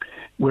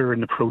 We're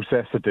in the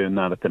process of doing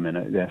that at the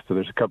minute, yes. So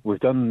there's a couple. We've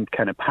done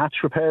kind of patch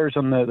repairs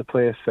on the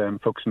place.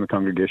 Folks in the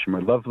congregation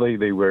were lovely.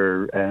 They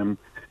were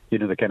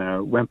they kind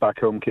of went back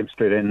home, came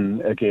straight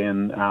in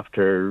again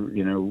after,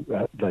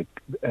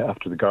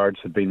 after the guards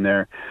had been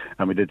there,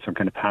 and we did some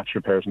kind of patch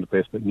repairs in the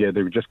place. But yeah,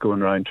 they were just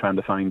going around trying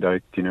to find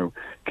out, can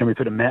we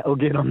put a metal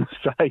gate on the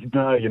side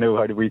now?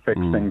 How do we fix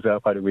things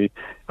up? How do we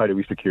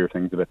secure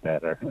things a bit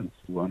better and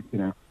so on?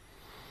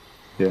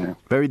 Yeah.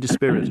 Very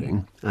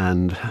dispiriting.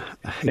 And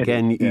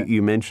again,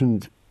 you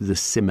mentioned the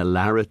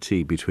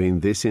similarity between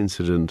this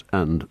incident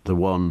and the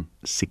one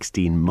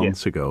 16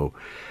 months ago.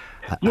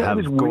 Yeah, Have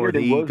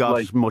Gardaí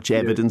got much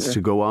evidence to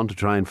go on to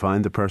try and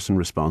find the person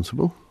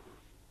responsible?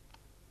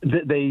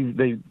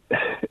 They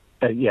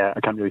I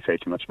can't really say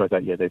too much about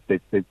that. Yeah,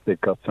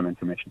 they've got some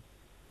information.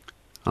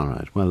 All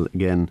right. Well,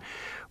 again,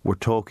 we're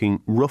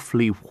talking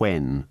roughly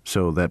when,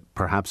 so that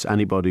perhaps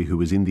anybody who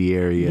was in the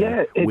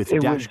area with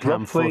dash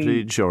cam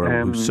footage or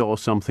who saw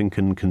something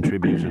can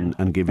contribute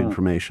and give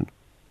information.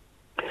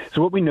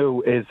 So what we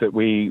know is that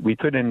we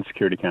put in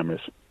security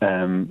cameras,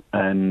 and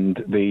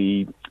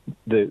the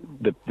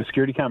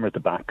security camera at the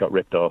back got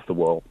ripped off the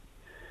wall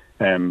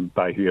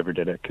by whoever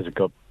did it, because it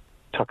got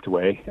tucked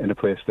away in a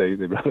place. They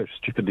rather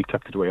stupidly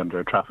tucked it away under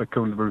a traffic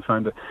cone where we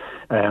found it.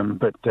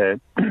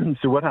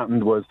 So what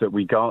happened was that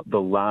we got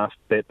the last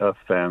bit of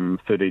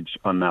footage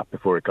on that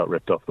before it got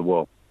ripped off the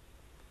wall,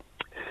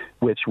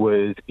 which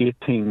was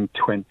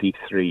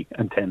 18:23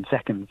 and 10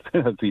 seconds.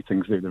 As these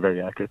things do, they're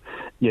very accurate.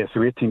 Yeah,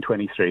 so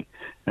 18:23.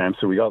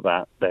 So we got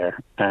that there.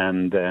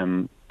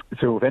 And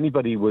so if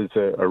anybody was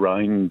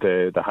around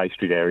the High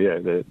Street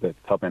area, the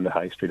top end of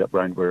High Street, up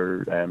around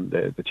where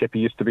the Chippy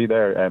used to be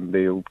there,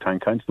 the old Town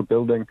Council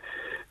building,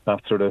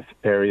 that sort of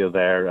area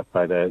there up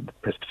by the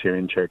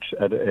Presbyterian Church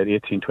at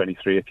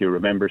 18:23, if you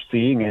remember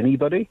seeing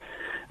anybody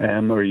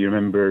or you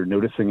remember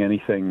noticing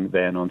anything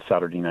then on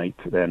Saturday night,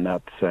 then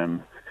that's...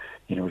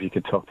 if you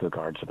could talk to the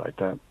guards about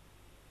that.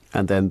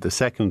 And then the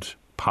second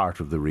part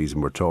of the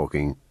reason we're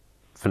talking,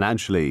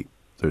 financially,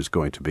 there's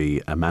going to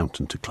be a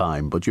mountain to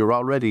climb, but you're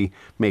already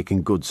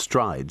making good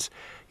strides.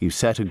 You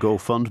set a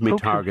GoFundMe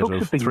target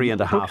of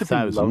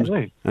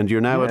 3,500, and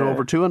you're now at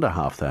over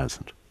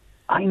 2,500.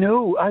 I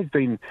know.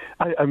 I'm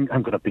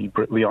going to be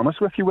brutally honest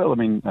with you, Will. I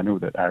mean, I know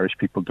that Irish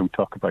people don't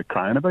talk about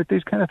crying about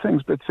these kind of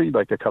things, but see,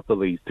 like a couple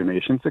of these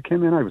donations that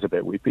came in, I was a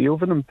bit weepy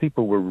over them.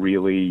 People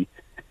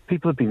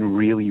have been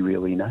really,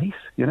 really nice,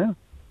 Yeah.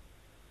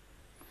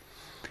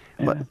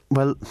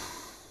 Well,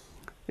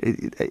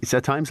 it's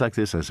at times like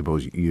this, I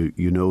suppose,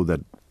 you know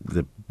that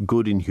the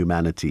good in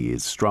humanity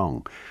is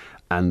strong.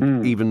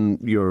 And even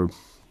your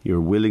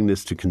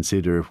willingness to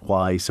consider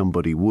why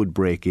somebody would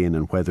break in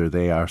and whether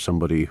they are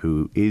somebody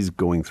who is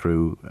going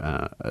through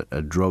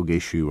a drug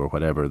issue or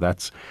whatever,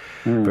 that's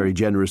very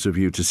generous of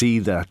you to see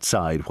that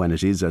side when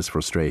it is as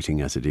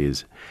frustrating as it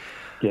is.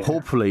 Yeah.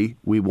 Hopefully,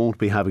 we won't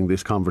be having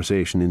this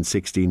conversation in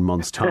 16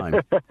 months'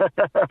 time.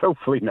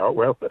 Hopefully not.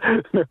 Well,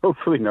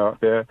 hopefully not.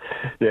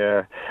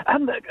 Yeah.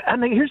 And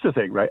here's the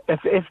thing, right?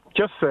 If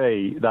just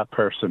say that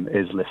person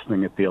is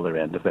listening at the other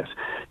end of this,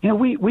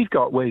 we've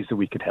got ways that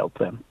we could help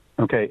them.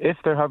 Okay, if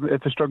they're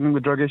struggling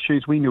with drug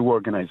issues, we know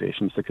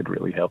organisations that could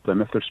really help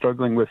them. If they're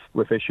struggling with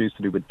issues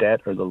to do with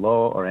debt or the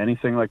law or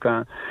anything like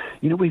that,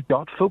 we've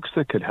got folks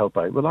that could help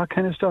out with that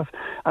kind of stuff.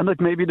 And look,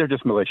 maybe they're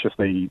just malicious.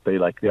 They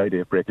like the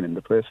idea of breaking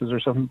into places or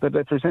something. But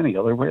if there's any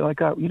other way like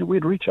that,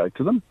 we'd reach out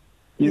to them.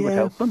 You would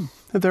help them.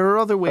 There are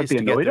other ways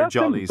to get their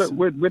jollies. But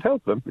we'd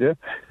help them.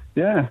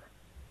 Yeah.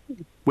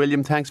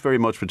 William, thanks very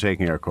much for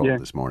taking our call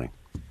this morning.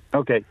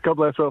 Okay, God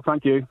bless. Well,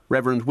 thank you.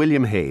 Reverend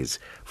William Hayes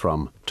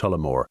from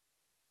Tullamore.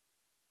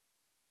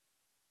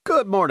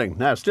 Good morning.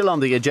 Now, still on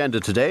the agenda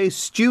today,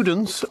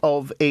 students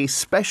of a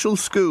special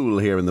school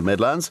here in the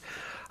Midlands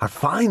are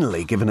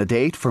finally given a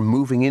date for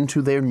moving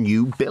into their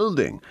new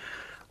building.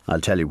 I'll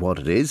tell you what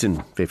it is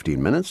in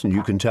 15 minutes, and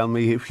you can tell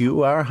me if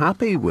you are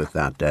happy with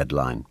that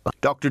deadline.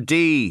 Dr.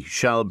 D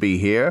shall be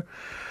here.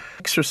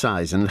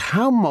 Exercise and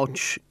how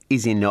much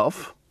is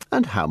enough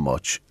and how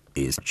much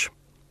is.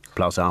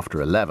 Plus,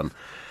 after 11...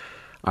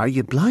 Are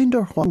You Blind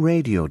or What?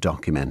 Radio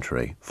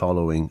documentary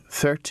following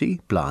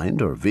 30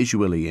 blind or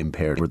visually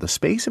impaired for the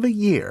space of a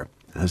year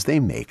as they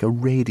make a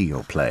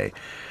radio play.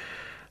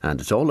 And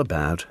it's all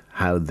about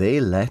how they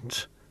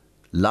let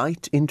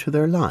light into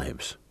their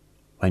lives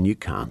when you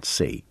can't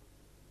see.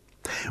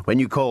 When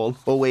you call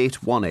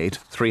 0818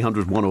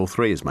 300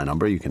 103 is my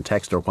number. You can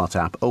text or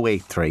WhatsApp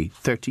 083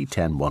 30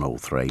 10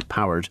 103,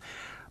 powered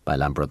by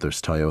Lamb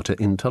Brothers Toyota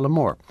in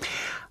Tullamore.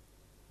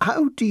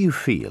 How do you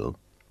feel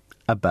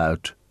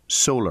about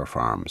solar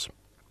farms?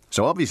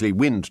 So obviously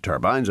wind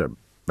turbines are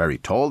very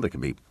tall. They can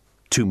be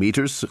 2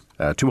 metres,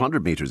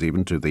 200 metres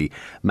even to the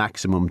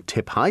maximum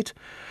tip height.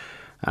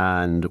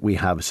 And we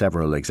have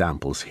several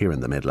examples here in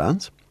the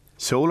Midlands.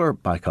 Solar,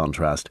 by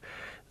contrast,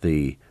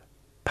 the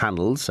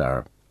panels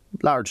are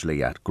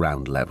largely at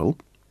ground level.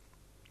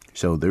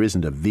 So there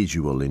isn't a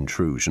visual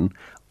intrusion,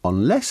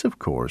 unless, of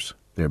course,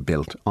 they're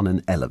built on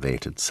an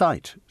elevated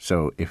site.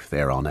 So if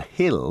they're on a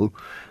hill,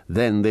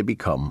 then they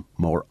become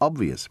more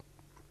obvious.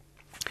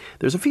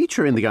 There's a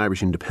feature in the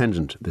Irish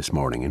Independent this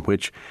morning in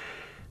which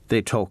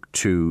they talked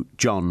to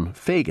John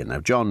Fagan. Now,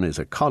 John is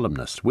a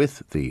columnist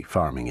with the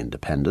Farming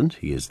Independent.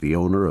 He is the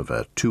owner of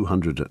a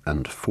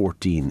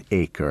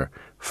 214-acre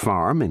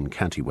farm in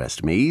County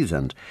Westmeath,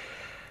 and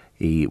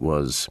he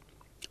was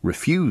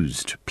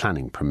refused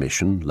planning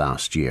permission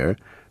last year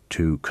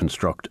to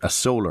construct a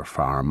solar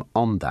farm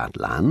on that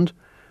land,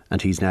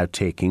 and he's now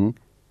taking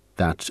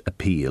that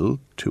appeal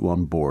to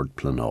On Board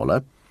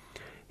Planola.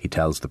 He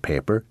tells the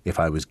paper, "If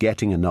I was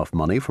getting enough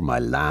money for my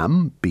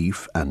lamb,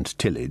 beef and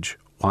tillage,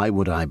 why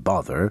would I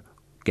bother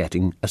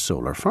getting a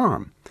solar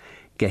farm?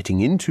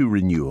 Getting into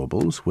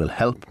renewables will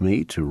help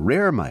me to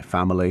rear my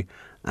family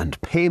and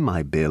pay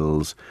my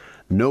bills.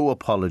 No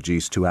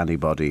apologies to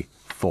anybody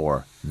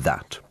for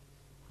that."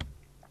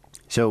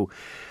 So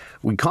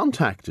we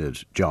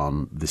contacted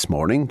John this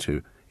morning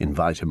to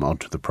invite him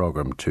onto the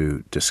programme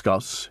to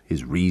discuss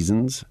his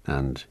reasons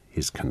and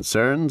his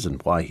concerns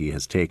and why he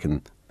has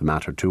taken the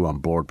matter to On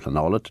Board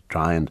Planola to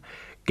try and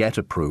get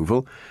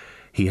approval.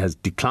 He has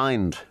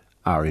declined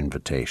our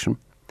invitation.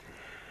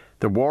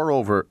 There were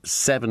over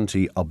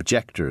 70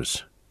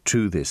 objectors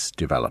to this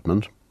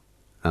development,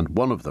 and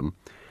one of them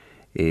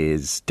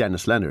is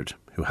Dennis Leonard,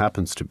 who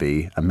happens to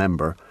be a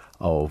member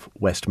of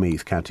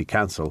Westmeath County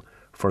Council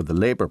for the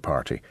Labour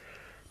Party.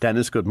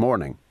 Dennis, good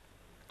morning.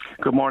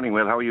 Good morning,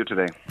 Will. How are you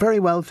today? Very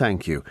well,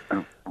 thank you.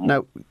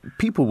 Now,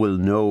 people will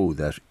know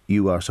that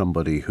you are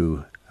somebody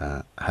who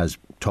has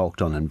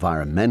talked on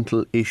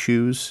environmental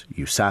issues.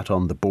 You sat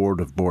on the board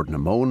of Bord na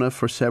Móna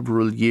for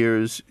several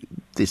years.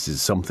 This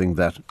is something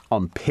that,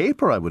 on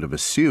paper, I would have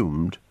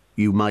assumed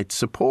you might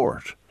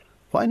support.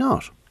 Why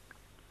not?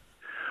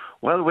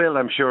 Well, Will,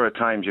 I'm sure at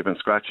times you've been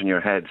scratching your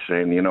head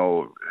saying,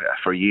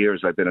 for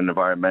years I've been an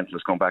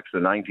environmentalist. Going back to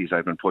the 90s,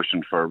 I've been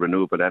pushing for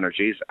renewable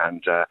energies,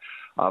 and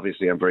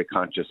obviously I'm very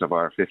conscious of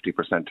our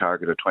 50%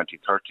 target of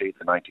 2030,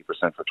 the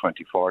 90% for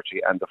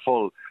 2040, and the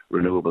full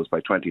renewables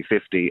by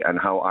 2050, and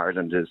how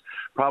Ireland is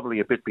probably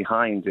a bit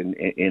behind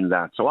in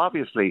that. So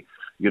obviously,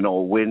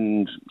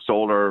 wind,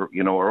 solar,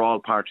 are all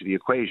part of the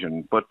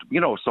equation. But,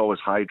 so is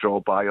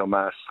hydro,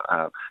 biomass,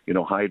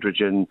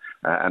 hydrogen,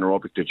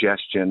 anaerobic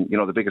digestion.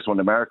 The biggest one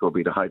in America will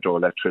be the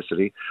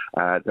hydroelectricity.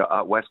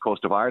 The west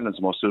coast of Ireland is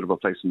the most suitable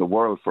place in the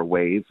world for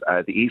wave.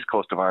 The east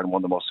coast of Ireland,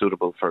 one of the most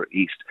suitable for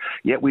east.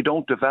 Yet we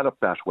don't develop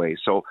that way.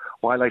 So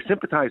while I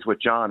sympathise with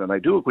John, and I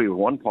do agree with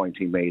one point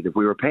he made, if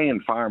we were paying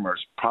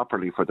farmers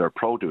properly for their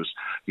produce,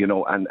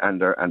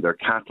 and their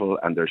cattle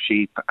and their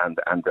sheep and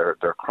their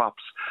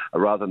crops,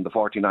 rather than the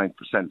 49%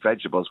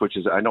 vegetables, which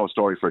is, I know, a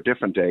story for a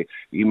different day,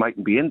 you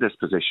mightn't be in this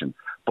position.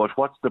 But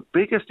what's the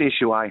biggest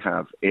issue I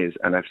have is,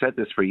 and I've said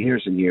this for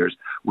years and years,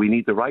 we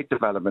need the right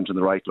development in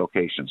the right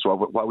location. So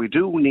while we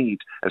do need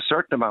a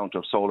certain amount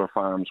of solar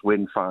farms,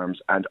 wind farms,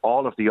 and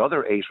all of the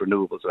other 8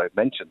 renewables that I've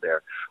mentioned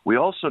there, we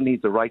also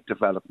need the right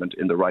development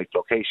in the right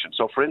location.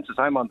 So, for instance,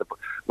 I'm on the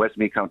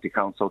Westmeath County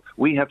Council.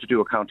 We have to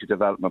do a county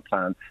development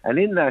plan, and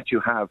in that you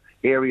have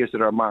areas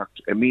that are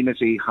marked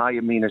amenity, high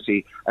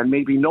amenity, and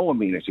maybe no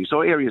amenity.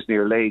 So areas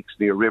near lakes,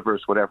 near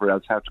rivers, whatever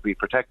else, have to be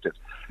protected.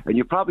 And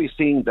you've probably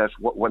seen that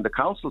when the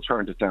council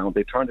turned it down,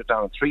 they turned it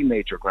down on 3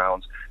 major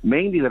grounds,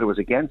 mainly that it was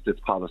against its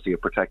policy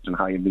of protecting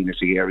high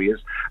amenity areas,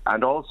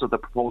 and also the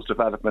proposed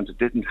development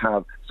didn't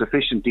have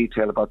sufficient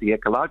detail about the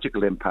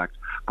ecological impact,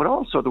 but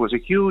also there was a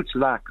huge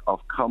lack of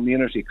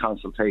community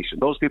consultation.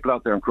 Those people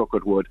out there in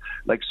Crookedwood,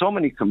 like so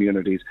many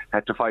communities,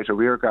 had to fight a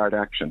rearguard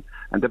action.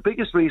 And the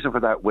biggest reason for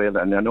that, Will,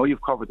 and I know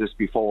you've covered this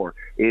before,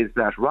 is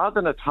that rather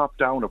than a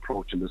top-down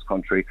approach in this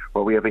country,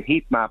 where we have a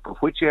heat map of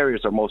which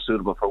areas are most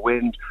suitable for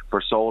wind,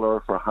 for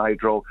solar, for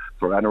hydro,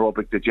 for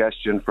anaerobic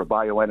digestion, for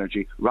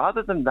bioenergy,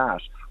 rather than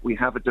that, we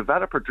have a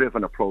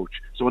developer-driven approach.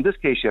 So in this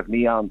case, you have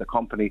Neon, the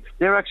company.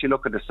 They're actually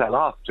looking to sell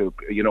off to,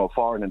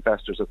 foreign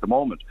investors at the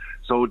moment.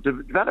 So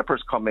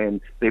developers come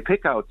in, they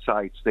pick out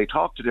sites, they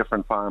talk to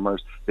different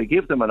farmers, they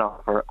give them an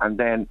offer, and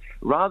then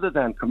rather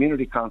than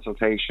community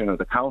consultation or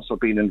the council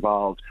being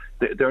involved,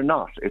 they're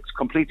not. It's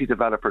completely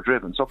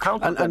developer-driven. So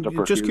council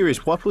and just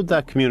curious, what would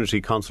that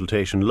community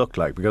consultation look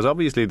like? Because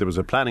obviously there was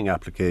a planning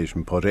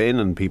application put in,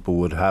 and people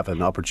would have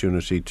an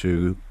opportunity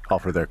to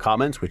offer their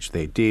comments, which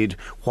they did.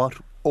 What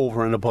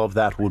over and above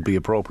that would be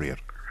appropriate?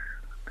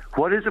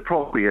 What is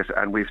appropriate,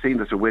 and we've seen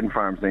this with wind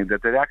farms,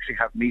 that they actually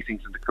have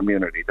meetings in the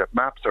community, that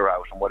maps are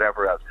out and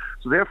whatever else.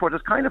 So therefore,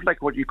 there's kind of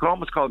like what you could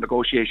almost call a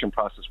negotiation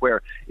process,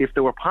 where if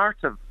there were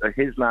parts of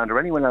his land or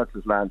anyone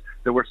else's land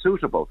that were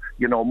suitable,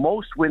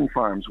 most wind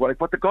farms,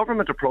 what the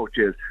government approach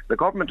is, the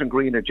government and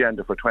green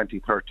agenda for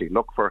 2030,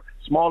 look for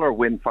smaller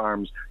wind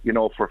farms,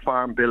 for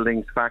farm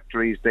buildings,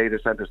 factories, data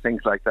centres,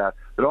 things like that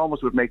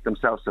almost would make them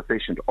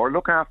self-sufficient, or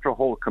look after a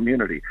whole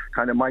community,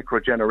 kind of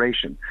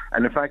micro-generation.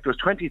 And in fact, there was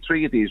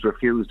 23 of these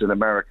refused in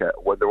America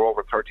when they were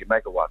over 30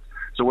 megawatts.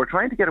 So we're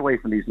trying to get away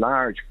from these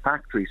large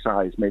factory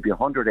size, maybe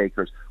 100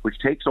 acres, which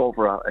takes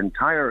over an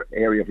entire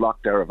area of Lough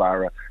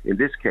Derrivara. In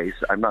this case,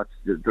 I'm not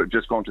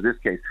just going to this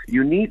case.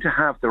 You need to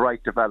have the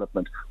right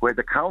development where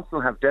the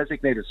council have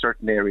designated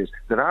certain areas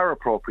that are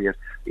appropriate.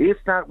 If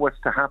that was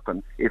to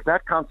happen, if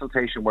that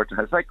consultation were to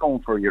happen, it's like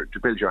going to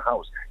build your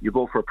house. You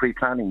go for a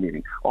pre-planning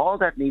meeting. All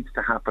that needs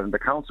to happen. The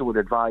council would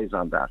advise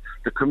on that.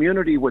 The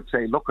community would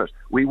say, look,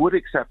 we would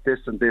accept this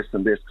and this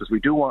and this because we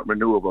do want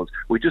renewables.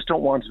 We just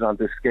don't want it on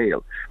this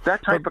scale.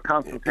 That type of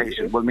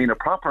consultation will mean a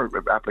proper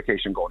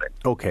application going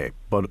in. Okay,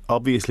 but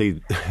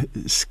obviously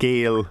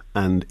scale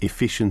and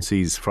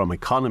efficiencies from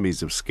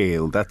economies of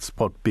scale, that's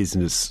what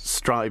business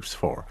strives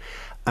for.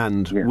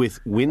 And with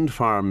wind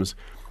farms,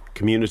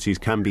 communities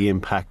can be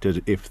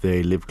impacted if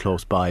they live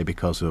close by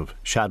because of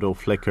shadow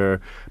flicker,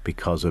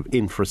 because of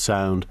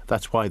infrasound.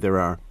 That's why there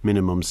are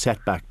minimum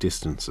setback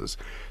distances.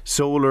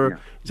 Solar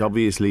is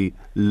obviously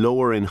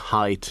lower in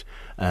height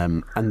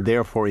and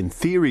therefore, in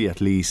theory at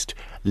least,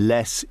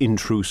 less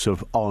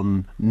intrusive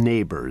on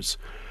neighbours.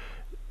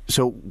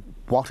 So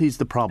what is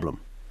the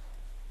problem?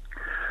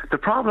 The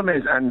problem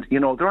is, and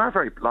there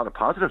are a lot of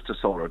positives to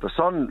solar. The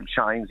sun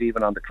shines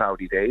even on the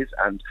cloudy days,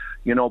 and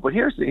but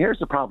here's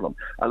the problem.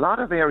 A lot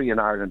of area in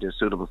Ireland is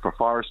suitable for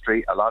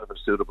forestry. A lot of it is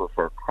suitable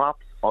for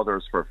crops.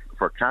 Others for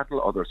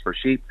cattle. Others for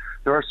sheep.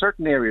 There are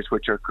certain areas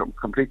which are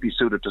completely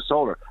suited to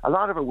solar. A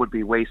lot of it would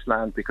be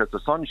wasteland because the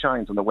sun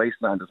shines on the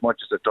wasteland as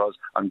much as it does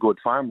on good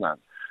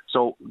farmland.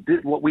 So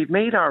what we've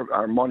made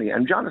our money,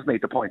 and John has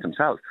made the point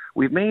himself,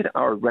 we've made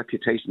our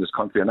reputation in this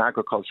country on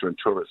agriculture and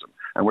tourism.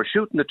 And we're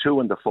shooting the two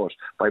in the foot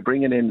by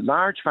bringing in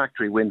large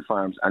factory wind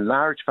farms and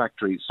large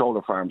factory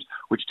solar farms,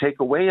 which take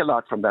away a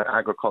lot from that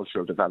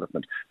agricultural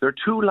development. They're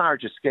too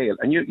large a scale.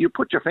 And you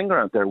put your finger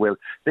out there, Will.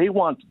 They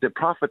want the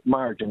profit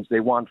margins they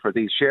want for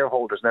these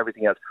shareholders and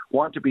everything else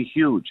want to be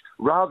huge,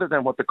 rather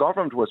than what the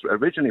government was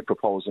originally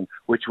proposing,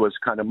 which was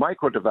kind of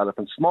micro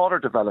development, smaller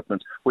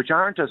developments, which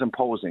aren't as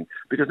imposing.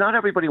 Because not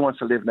everybody wants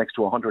to live next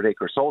to a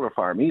 100-acre solar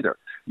farm either,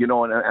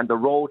 and the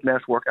road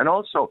network. And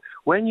also,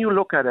 when you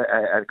look at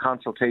a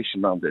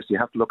consultation on this, you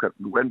have to look at,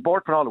 and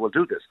Bord Pleanála will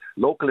do this,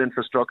 local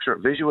infrastructure,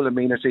 visual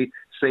amenity,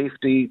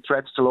 safety,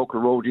 threats to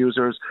local road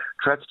users,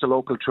 threats to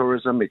local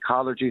tourism,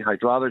 ecology,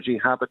 hydrology,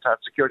 habitat,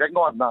 security. I can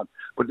go on and on.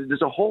 But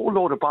there's a whole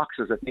load of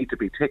boxes that need to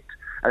be ticked.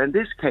 And in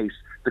this case,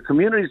 the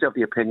communities of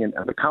the opinion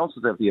and the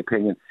councils of the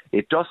opinion,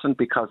 it doesn't,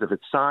 because of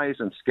its size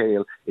and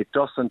scale, it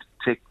doesn't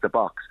tick the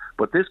box.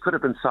 But this could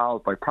have been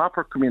solved by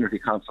proper community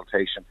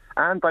consultation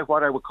and by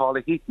what I would call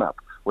a heat map,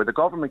 where the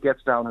government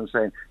gets down and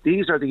saying,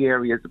 these are the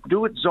areas,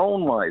 do it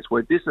zone-wise,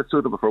 where this is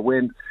suitable for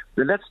wind,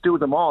 then let's do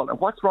them all. And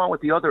what's wrong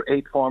with the other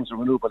 8 forms of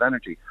renewable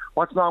energy?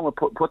 What's wrong with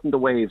putting the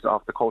waves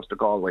off the coast of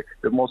Galway,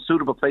 the most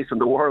suitable place in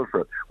the world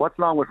for it? What's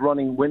wrong with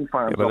running wind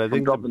farms but I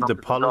think the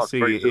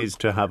policy is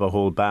to have a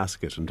whole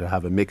basket and to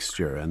have a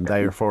mixture, and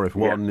therefore if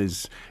one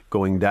is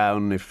going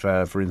down, if,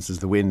 for instance,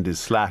 the wind is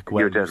slack,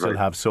 well, you still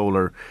have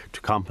solar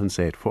to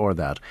compensate for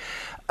that.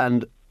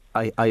 And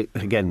I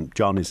again,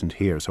 John isn't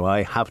here, so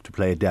I have to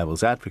play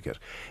devil's advocate.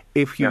 I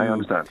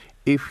understand.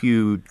 If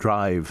you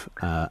drive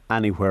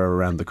anywhere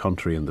around the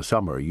country in the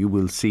summer, you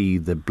will see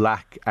the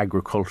black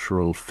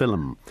agricultural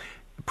film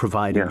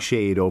providing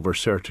shade over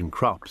certain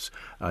crops.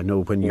 I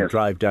know when you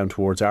drive down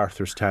towards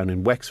Arthurstown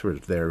in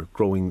Wexford, they're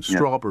growing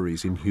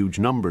strawberries in huge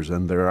numbers,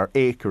 and there are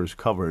acres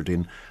covered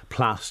in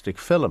plastic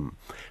film.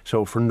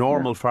 So for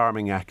normal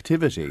farming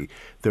activity,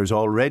 there's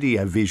already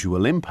a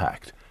visual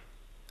impact.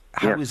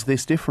 How is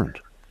this different?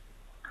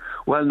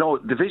 Well, no,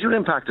 the visual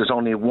impact is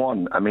only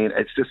one. I mean,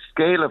 it's the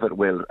scale of it,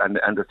 Will, and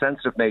the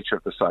sensitive nature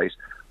of the site.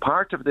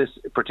 Part of this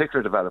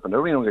particular development, I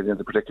don't really get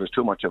into particulars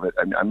too much of it,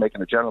 I'm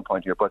making a general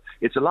point here, but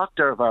it's a Lough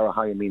Derrivara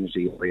high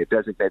amenity area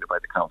designated by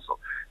the council.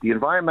 The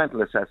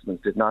environmental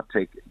assessments did not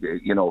take,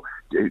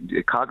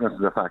 cognizance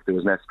of the fact there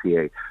was an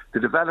SPA. The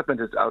development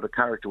is out of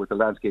character with the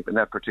landscape in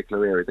that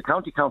particular area. The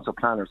county council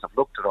planners have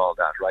looked at all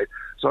that, right?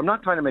 So I'm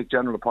not trying to make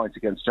general points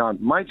against John.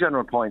 My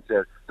general point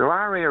is there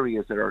are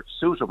areas that are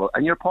suitable,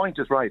 and your point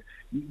is right.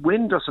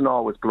 Wind doesn't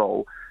always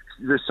blow.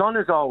 The sun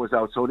is always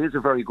out, so it is a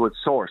very good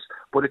source.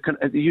 But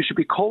you should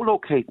be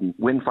co-locating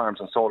wind farms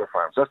and solar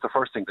farms. That's the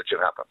first thing that should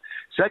happen.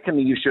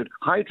 Secondly,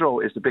 hydro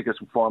is the biggest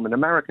form in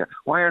America.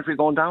 Why aren't we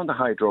going down the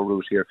hydro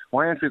route here?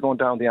 Why aren't we going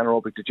down the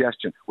anaerobic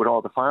digestion with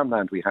all the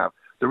farmland we have?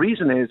 The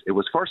reason is it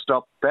was first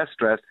up, best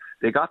dressed.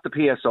 They got the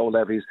PSO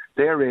levies.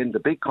 They're in, the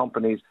big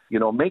companies,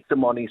 make the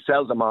money,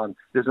 sell them on.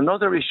 There's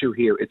another issue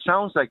here. It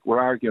sounds like we're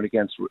arguing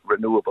against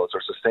renewables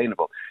or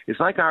sustainable. It's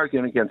like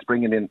arguing against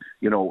bringing in,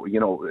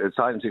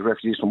 asylum seeker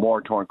refugees from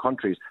war-torn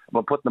countries,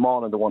 but putting them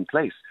all into one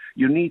place.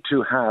 You need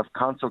to have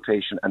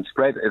consultation and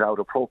spread it out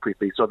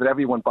appropriately so that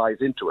everyone buys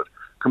into it.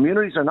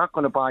 Communities are not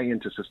going to buy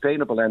into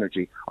sustainable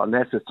energy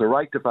unless it's the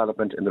right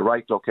development in the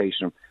right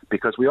location,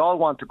 because we all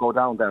want to go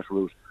down that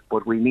route,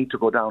 but we need to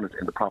go down it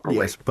in the proper way.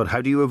 Yes, but how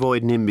do you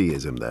avoid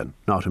NIMBYism then?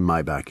 Not in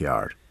my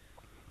backyard.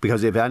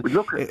 Because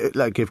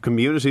if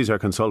communities are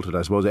consulted,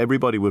 I suppose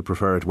everybody would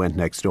prefer it went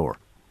next door.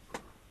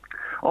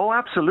 Oh,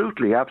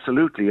 absolutely. I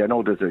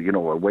know there's a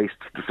waste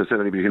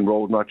facility between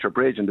Road and Nutcher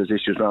Bridge, and there's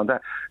issues around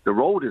that. The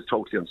road is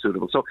totally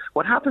unsuitable. So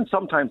what happens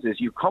sometimes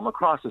is you come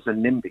across as a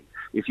NIMBY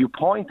if you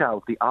point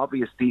out the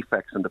obvious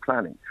defects in the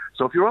planning.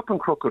 So if you're up in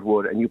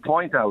Crookedwood and you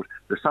point out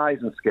the size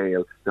and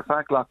scale, the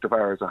fact Loch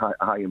Devar is a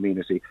high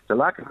amenity, the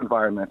lack of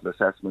environmental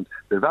assessment,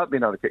 the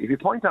development allocation, if you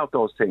point out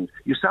those things,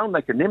 you sound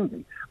like a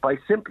NIMBY by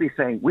simply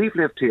saying, we've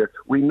lived here,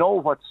 we know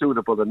what's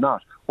suitable and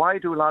not. Why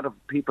do a lot of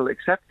people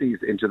accept these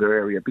into their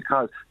area?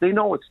 Because they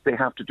know they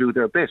have to do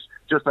their bit,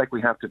 just like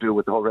we have to do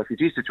with the whole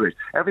refugee situation.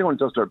 Everyone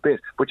does their bit,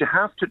 but you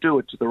have to do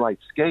it to the right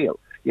scale.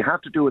 You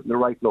have to do it in the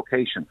right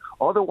location.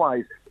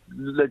 Otherwise,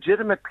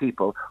 legitimate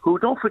people who,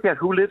 don't forget,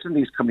 who lives in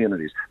these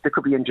communities. There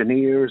could be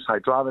engineers,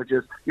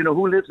 hydrologists,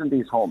 who lives in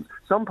these homes.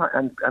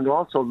 And there are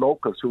also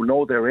locals who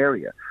know their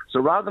area. So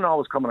rather than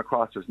always coming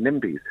across as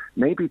NIMBYs,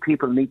 maybe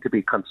people need to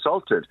be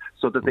consulted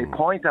so that they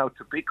point out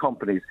to big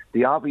companies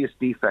the obvious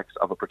defects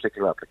of a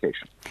particular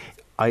application.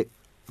 I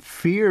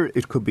fear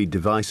it could be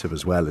divisive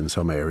as well in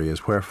some areas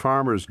where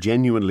farmers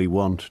genuinely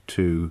want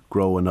to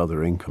grow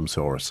another income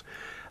source.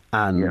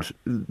 And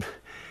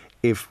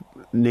if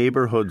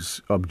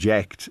neighbourhoods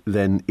object,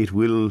 then it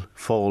will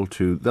fall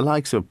to the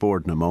likes of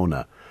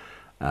Bordnamona,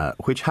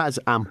 which has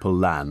ample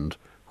land,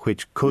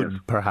 which could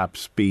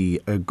perhaps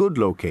be a good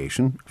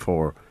location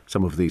for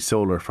some of these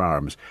solar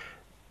farms.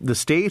 The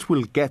state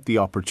will get the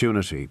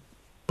opportunity,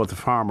 but the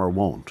farmer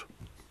won't.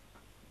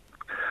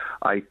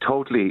 I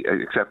totally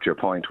accept your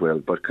point, Will,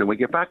 but can we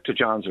get back to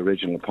John's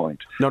original point?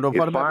 No,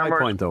 what about my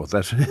point, though?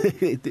 That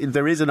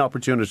there is an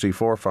opportunity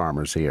for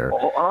farmers here.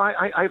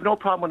 I have no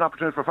problem with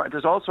opportunity for farmers.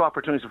 There's also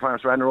opportunities for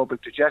farmers for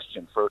anaerobic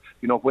digestion, for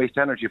waste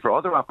energy, for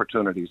other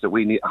opportunities that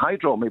we need.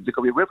 Hydro, maybe there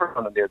could be a river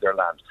running near their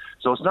land.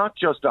 So it's not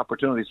just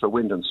opportunities for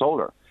wind and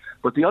solar.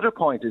 But the other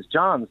point is,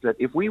 John's, that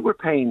if we were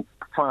paying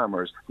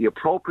farmers the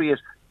appropriate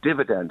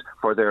dividend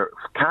for their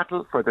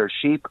cattle, for their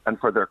sheep and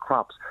for their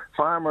crops,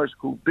 farmers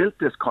who built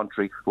this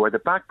country, who are the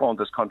backbone of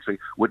this country,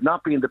 would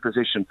not be in the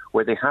position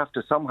where they have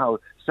to somehow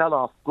sell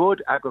off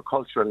good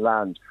agricultural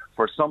land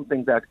for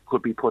something that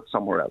could be put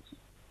somewhere else.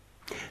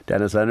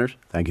 Dennis Leonard,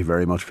 thank you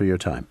very much for your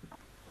time.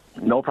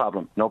 No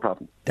problem.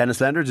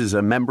 Dennis Leonard is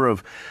a member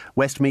of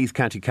Westmeath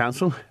County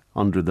Council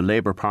under the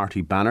Labour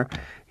Party banner.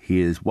 He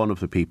is one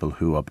of the people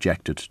who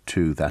objected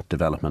to that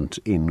development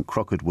in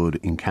Crookedwood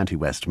in County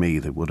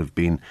Westmeath. It would have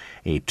been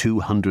a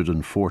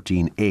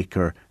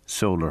 214-acre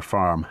solar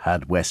farm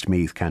had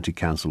Westmeath County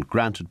Council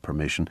granted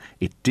permission.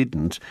 It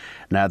didn't.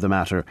 Now the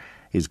matter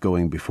is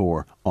going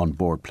before An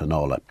Bord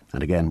Pleanála.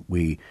 And again,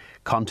 we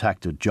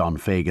contacted John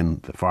Fagan,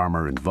 the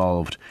farmer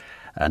involved,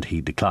 and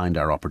he declined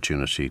our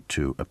opportunity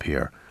to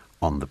appear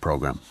on the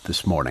programme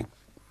this morning.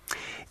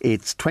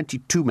 It's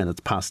 22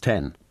 minutes past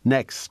 10.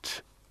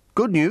 Next,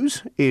 good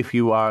news if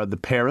you are the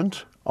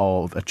parent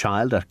of a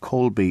child at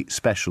Colby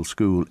Special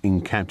School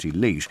in County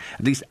Laois.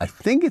 At least I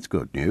think it's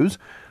good news.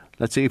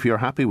 Let's see if you're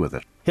happy with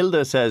it.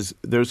 Hilda says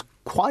there's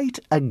quite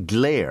a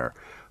glare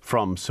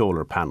from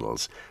solar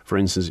panels. For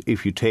instance,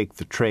 if you take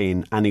the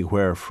train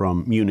anywhere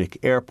from Munich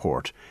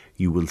Airport,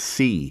 you will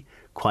see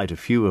quite a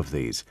few of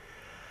these.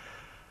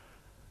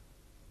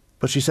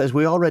 But she says,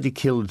 we already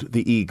killed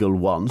the eagle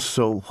once,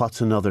 so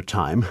what's another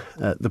time?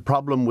 The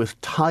problem with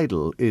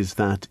tidal is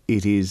that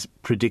it is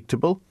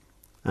predictable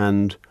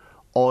and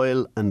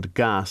oil and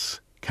gas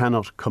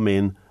cannot come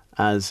in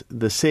as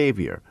the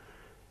saviour.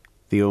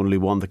 The only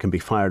one that can be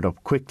fired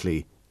up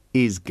quickly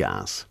is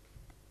gas.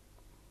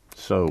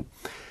 So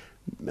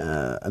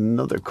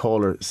another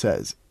caller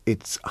says,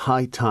 it's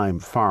high time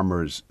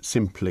farmers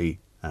simply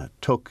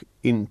took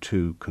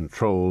into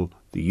control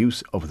the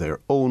use of their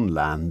own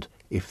land.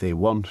 If they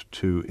want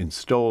to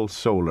install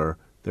solar,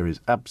 there is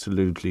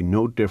absolutely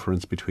no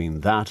difference between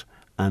that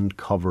and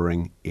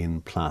covering in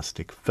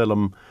plastic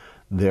film.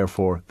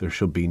 Therefore, there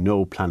should be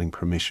no planning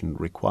permission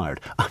required.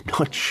 I'm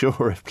not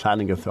sure if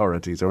planning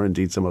authorities or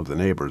indeed some of the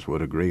neighbours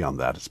would agree on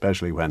that,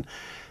 especially when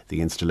the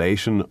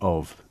installation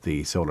of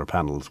the solar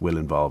panels will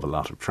involve a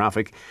lot of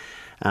traffic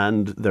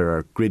and there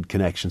are grid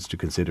connections to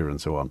consider and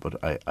so on. But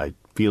I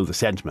feel the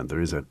sentiment.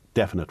 There is a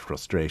definite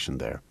frustration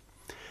there.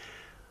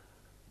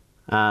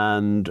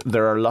 And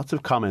there are lots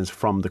of comments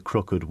from the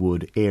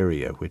Crookedwood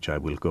area, which I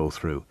will go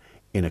through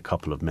in a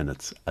couple of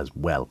minutes as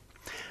well.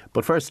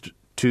 But first,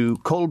 to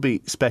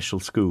Colby Special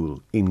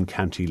School in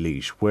County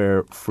Laois,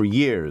 where for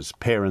years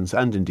parents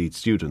and indeed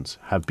students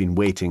have been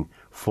waiting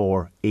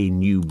for a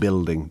new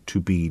building to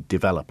be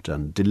developed,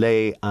 and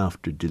delay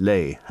after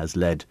delay has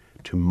led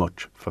to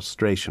much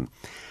frustration.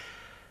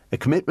 A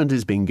commitment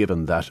is being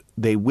given that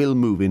they will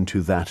move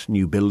into that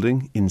new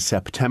building in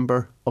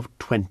September of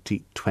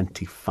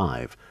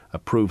 2025.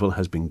 Approval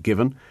has been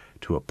given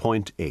to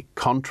appoint a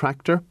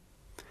contractor,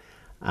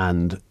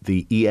 and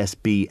the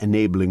ESB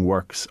enabling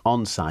works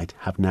on site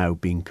have now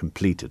been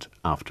completed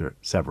after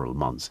several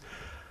months.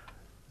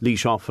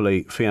 Laois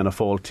Offaly Fianna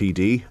Fáil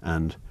TD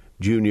and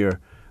Junior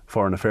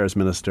Foreign Affairs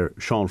Minister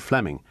Sean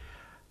Fleming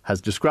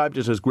has described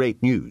it as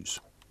great news.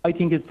 I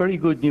think it's very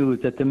good news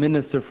that the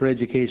Minister for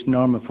Education,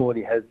 Norma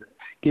Foley, has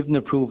given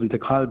approval to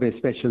Colby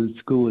Special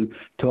School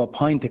to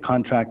appoint a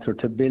contractor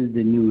to build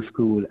a new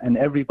school. And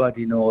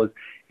everybody knows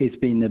it's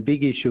been a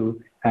big issue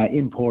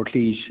in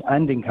Portlaoise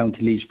and in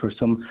County Laois for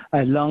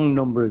a long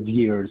number of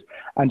years.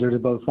 And there's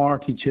about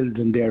 40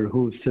 children there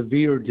who have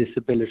severe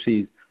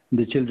disabilities,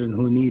 the children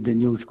who need a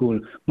new school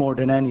more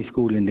than any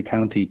school in the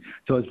county.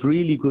 So it's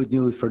really good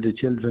news for the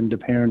children, the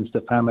parents,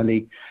 the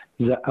family,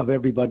 of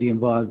everybody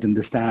involved in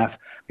the staff,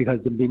 because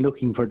they've been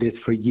looking for this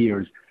for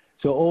years.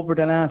 So over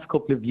the last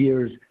couple of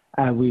years,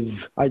 I've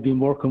been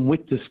working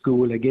with the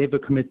school. I gave a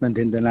commitment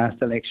in the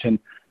last election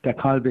that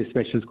Colby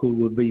Special School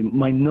would be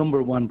my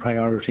number one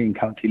priority in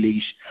County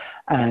Laois.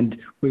 And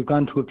we've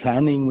gone to a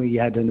planning. We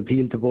had an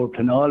appeal to Board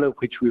Planala,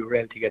 which we were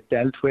able to get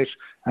dealt with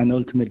and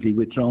ultimately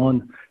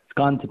withdrawn. It's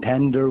gone to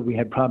tender. We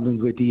had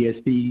problems with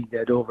ESB, they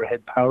had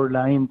overhead power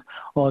lines,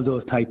 all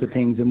those type of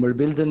things. And we're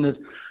building it.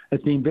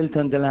 It's been built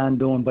on the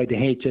land owned by the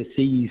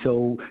HSE,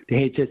 so the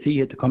HSE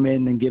had to come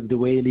in and give the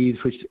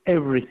wayleaves, which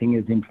everything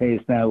is in place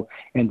now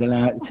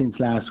since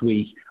last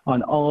week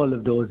on all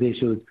of those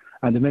issues.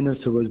 And the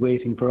Minister was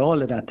waiting for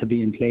all of that to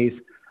be in place.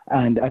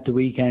 And at the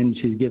weekend,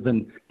 she's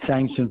given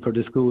sanction for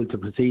the school to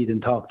proceed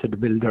and talk to the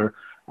builder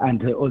and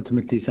to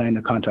ultimately sign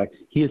a contract.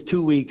 He has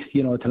 2 weeks,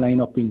 to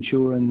line up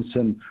insurance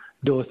and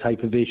those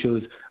type of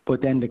issues,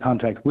 but then the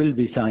contract will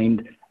be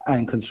signed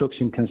and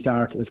construction can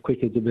start as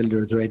quick as the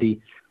builder is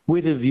ready,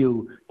 with a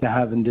view to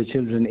having the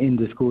children in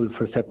the school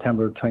for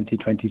September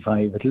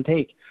 2025. It'll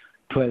take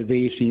 12,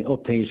 18,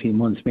 up to 18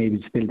 months maybe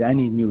to build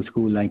any new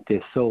school like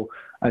this. So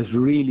it's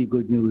really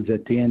good news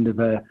at the end of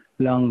a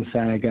long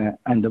saga,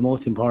 and the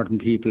most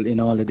important people in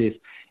all of this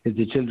is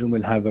the children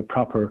will have a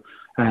proper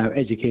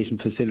education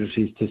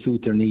facilities to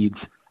suit their needs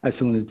as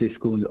soon as this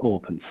school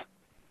opens.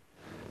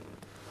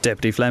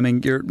 Deputy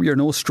Fleming, you're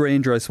no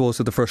stranger, I suppose,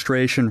 to the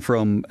frustration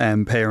from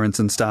parents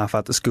and staff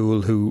at the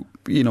school who,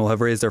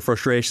 have raised their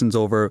frustrations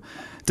over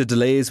the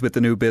delays with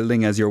the new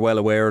building. As you're well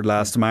aware,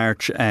 last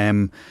March,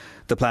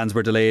 the plans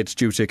were delayed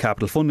due to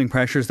capital funding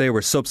pressures. They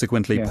were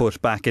subsequently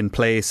put back in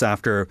place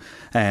after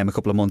a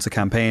couple of months of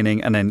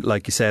campaigning. And then,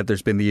 like you said,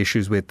 there's been the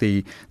issues with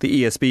the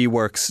ESB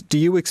works. Do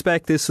you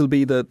expect this will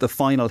be the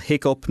final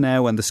hiccup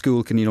now and the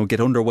school can,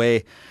 get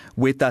underway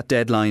with that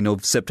deadline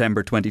of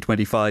September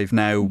 2025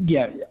 now?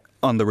 Yeah.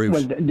 On the route?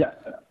 Well,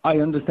 I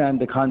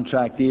understand the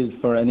contract is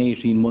for an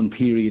 18-month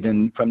period,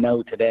 and from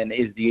now to then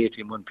is the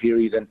 18-month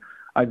period. And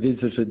I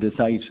visited the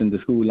site in the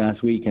school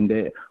last week, and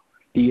the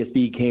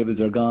ESB cables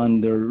are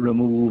gone, they're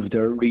removed,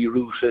 they're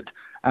rerouted,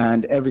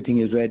 and everything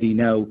is ready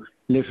now,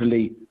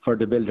 literally, for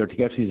the builder to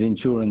get his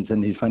insurance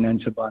and his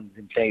financial bonds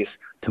in place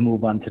to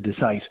move on to the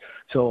site.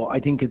 So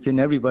I think it's in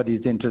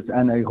everybody's interest,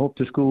 and I hope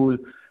the school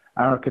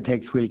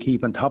architects will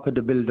keep on top of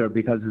the builder,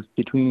 because it's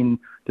between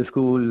the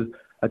school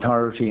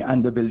authority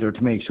and the builder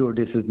to make sure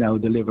this is now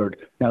delivered,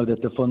 now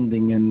that the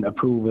funding and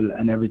approval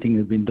and everything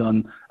has been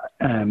done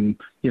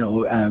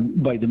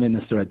by the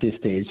Minister at this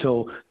stage.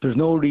 So there's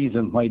no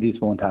reason why this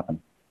won't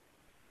happen.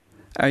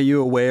 Are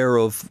you aware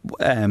of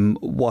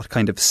what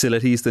kind of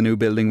facilities the new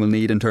building will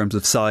need in terms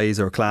of size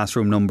or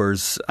classroom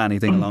numbers,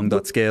 anything along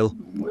that scale?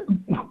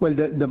 Well,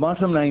 the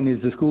bottom line is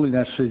the school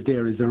that is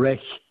there is a wreck,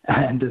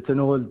 and it's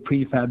an old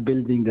prefab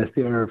building that's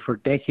there for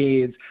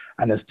decades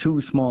and it's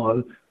too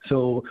small.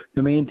 So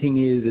the main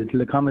thing is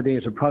it'll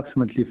accommodate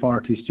approximately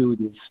 40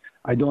 students.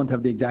 I don't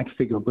have the exact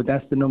figure, but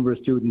that's the number of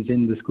students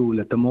in the school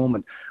at the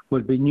moment.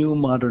 Will be new,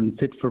 modern,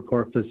 fit for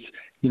purpose.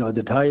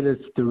 The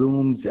toilets, the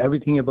rooms,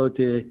 everything about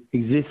the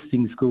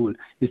existing school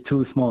is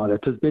too small.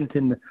 It was built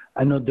in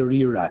another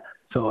era,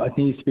 so it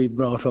needs to be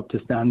brought up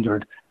to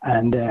standard.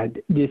 And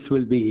this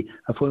will be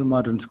a full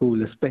modern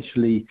school,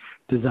 especially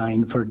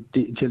designed for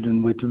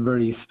children with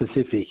very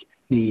specific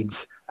needs.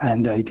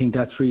 And I think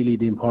that's really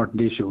the important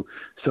issue.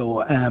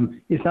 So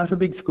it's not a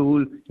big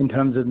school in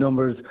terms of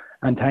numbers,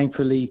 and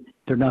thankfully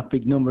they're not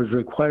big numbers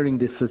requiring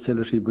this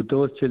facility, but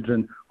those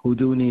children who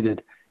do need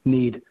it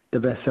need the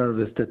best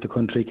service that the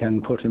country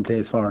can put in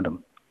place for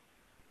them.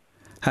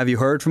 Have you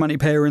heard from any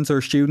parents or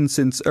students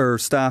since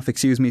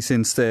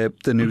the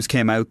news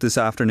came out this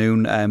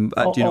afternoon?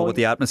 Do you know what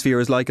the atmosphere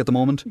is like at the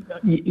moment?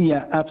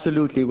 Yeah,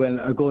 absolutely. Well,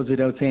 it goes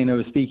without saying, I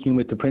was speaking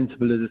with the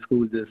principal of the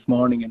school this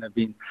morning, and I've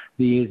been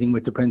liaising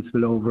with the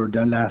principal over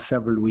the last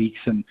several weeks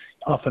and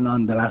off and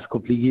on the last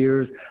couple of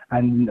years.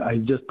 And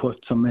I've just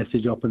put some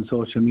message up on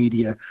social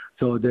media.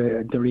 So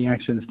the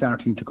reaction is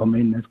starting to come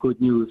in as good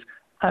news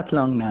at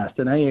long last.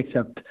 And I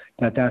accept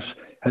that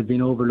has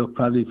been overlooked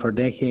probably for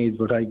decades,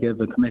 but I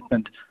gave a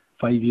commitment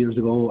 5 years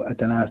ago at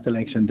the last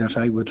election that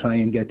I would try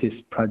and get this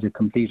project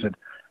completed.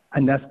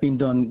 And that's been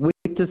done with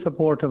the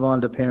support of all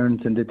the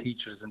parents and the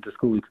teachers and the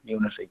school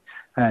community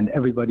and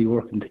everybody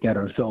working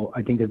together. So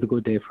I think it's a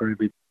good day for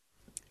everybody.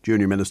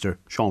 Junior Minister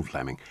Sean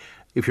Fleming.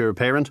 If you're a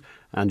parent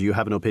and you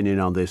have an opinion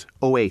on this,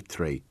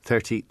 083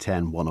 30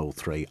 10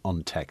 103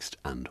 on text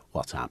and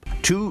WhatsApp.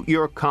 To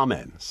your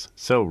comments.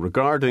 So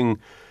regarding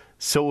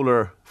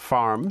solar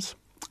farms,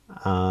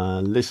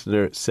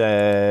 listener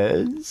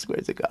says,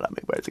 where's it got on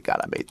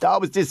me? Oh,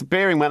 it's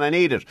disappearing when I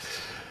need it.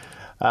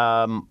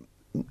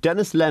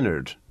 Dennis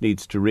Leonard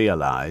needs to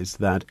realise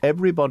that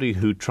everybody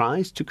who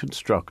tries to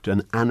construct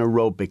an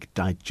anaerobic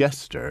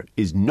digester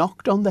is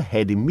knocked on the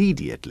head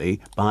immediately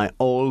by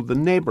all the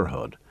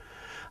neighbourhood.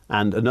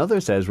 And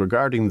another says,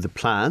 regarding the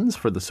plans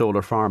for the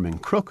solar farm in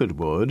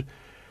Crookedwood,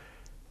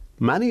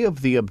 many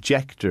of the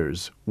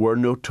objectors were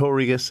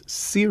notorious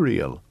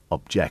serial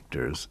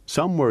objectors.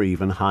 Some were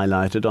even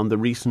highlighted on the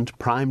recent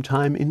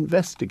Primetime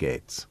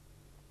Investigates.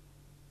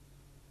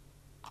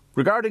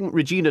 Regarding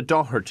Regina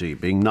Doherty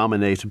being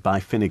nominated by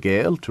Fine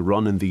Gael to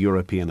run in the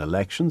European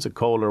elections, a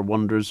caller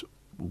wonders,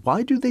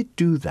 why do they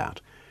do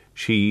that?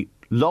 She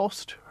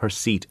lost her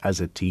seat as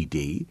a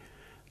TD.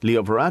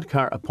 Leo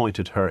Varadkar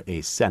appointed her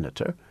a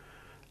senator.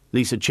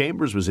 Lisa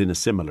Chambers was in a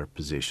similar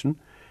position.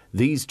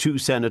 These two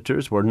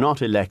senators were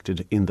not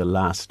elected in the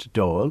last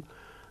Dáil,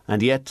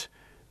 and yet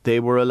they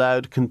were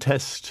allowed to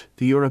contest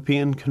the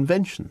European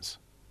conventions.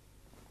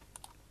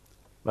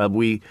 Well,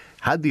 we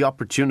had the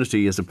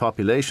opportunity as a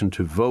population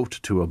to vote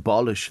to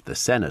abolish the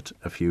Senate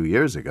a few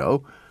years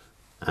ago,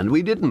 and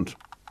we didn't,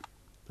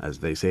 as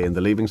they say in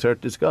the Leaving Cert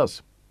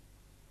discuss.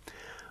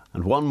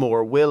 And one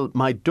more, Will,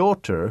 my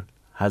daughter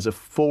has a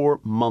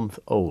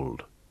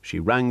 4-month-old. She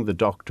rang the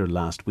doctor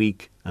last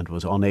week and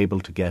was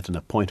unable to get an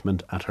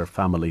appointment at her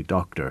family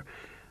doctor.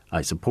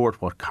 I support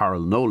what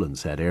Carol Nolan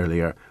said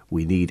earlier.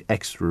 We need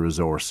extra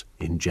resource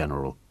in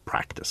general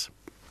practice.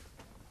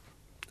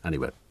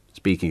 Anyway,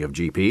 speaking of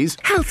GPs,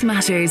 Health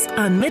Matters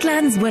on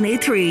Midlands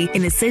 103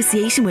 in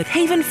association with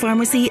Haven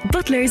Pharmacy,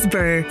 Butlers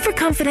Burr. For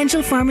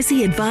confidential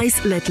pharmacy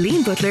advice, let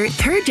Lean Butler,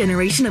 third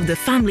generation of the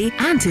family,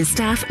 and his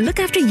staff look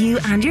after you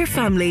and your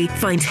family.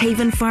 Find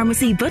Haven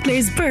Pharmacy,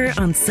 Butlers Burr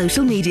on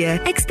social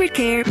media. Expert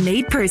care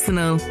made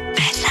personal.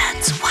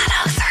 Midlands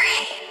 103.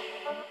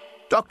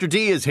 Dr.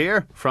 D is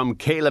here from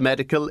Kayla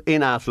Medical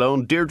in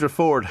Athlone. Deirdre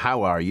Ford,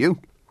 how are you?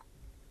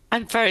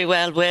 I'm very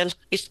well, Will.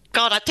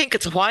 God, I think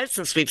it's a while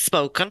since we've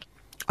spoken.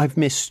 I've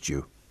missed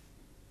you.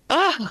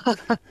 Oh,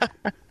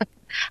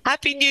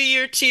 Happy New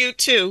Year to you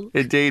too.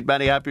 Indeed,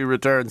 many happy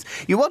returns.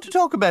 You want to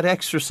talk about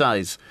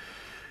exercise,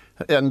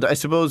 and I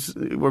suppose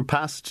we're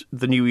past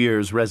the New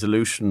Year's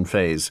resolution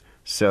phase,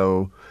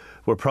 so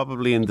we're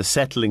probably in the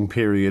settling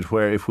period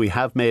where if we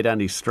have made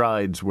any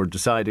strides, we're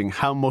deciding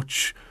how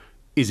much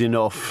is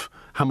enough,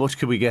 how much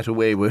can we get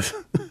away with,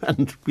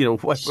 and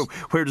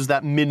where does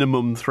that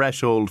minimum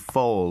threshold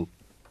fall?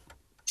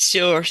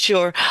 Sure.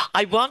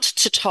 I want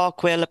to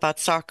talk, Will, about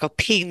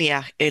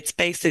sarcopenia. It's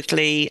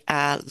basically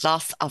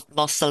loss of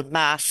muscle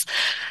mass.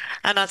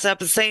 And as I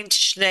was saying to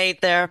Sinead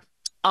there,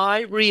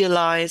 I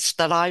realised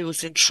that I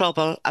was in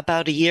trouble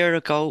about a year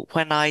ago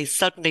when I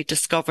suddenly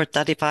discovered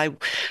that if I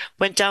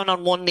went down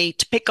on one knee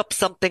to pick up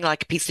something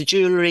like a piece of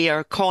jewellery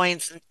or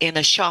coins in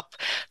a shop,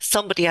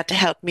 somebody had to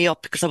help me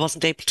up because I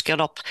wasn't able to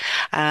get up.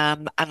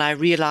 And I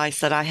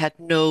realised that I had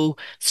no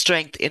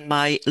strength in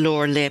my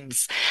lower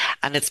limbs.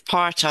 And it's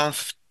part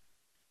of,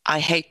 I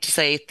hate to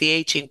say it, the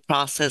aging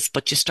process,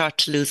 but you start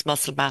to lose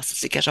muscle mass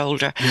as you get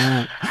older.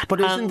 Yeah.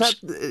 But isn't that,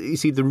 you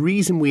see, the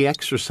reason we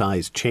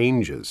exercise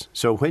changes.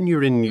 So when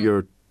you're in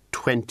your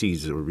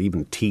 20s or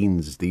even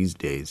teens these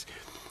days,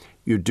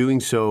 you're doing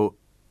so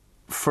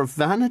for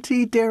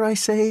vanity, dare I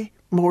say,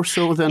 more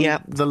so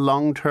than the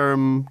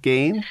long-term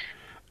gain.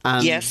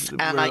 And yes,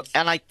 and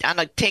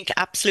I think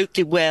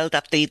absolutely well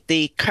that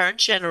the current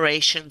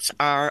generations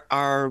are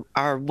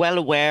well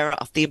aware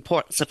of the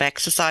importance of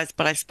exercise.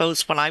 But I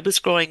suppose when I was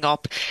growing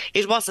up,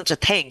 it wasn't a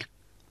thing.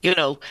 You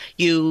know,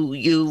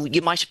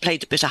 you might have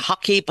played a bit of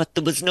hockey, but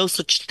there was no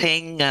such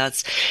thing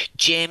as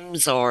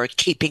gyms or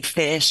keeping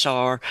fit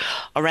or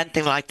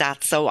anything like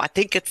that. So I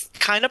think it's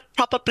kind of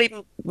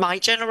probably my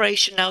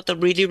generation now that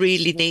really,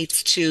 really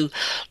needs to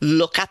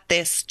look at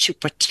this to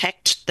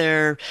protect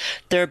their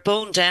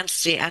bone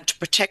density and to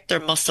protect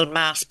their muscle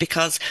mass,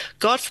 because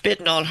God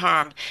forbid all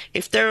harm,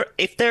 if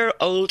they're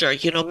older,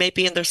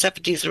 maybe in their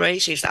 70s or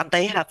 80s, and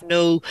they have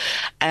no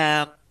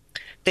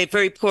they have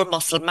very poor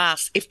muscle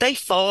mass. If they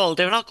fall,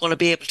 they're not going to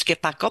be able to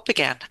get back up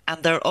again.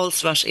 And they're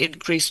also at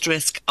increased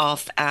risk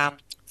of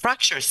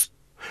fractures.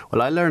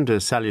 Well, I learned a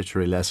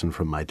salutary lesson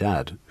from my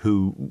dad,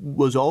 who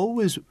was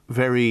always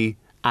very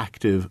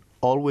active,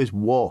 always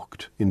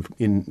walked,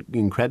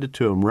 in credit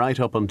to him, right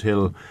up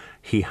until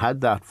he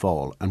had that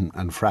fall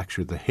and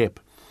fractured the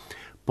hip.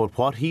 But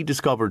what he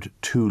discovered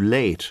too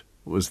late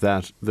was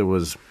that there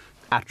was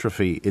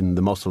atrophy in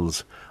the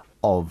muscles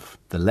of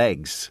the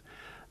legs.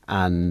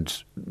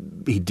 And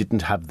he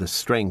didn't have the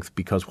strength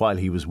because while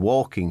he was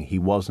walking, he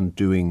wasn't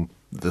doing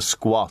the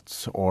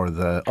squats or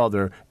the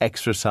other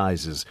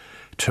exercises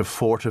to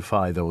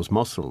fortify those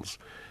muscles.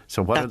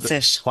 So what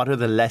are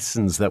the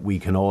lessons that we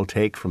can all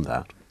take from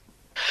that?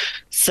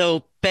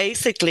 So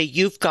basically,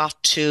 you've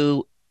got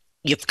to,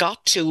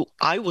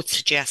 I would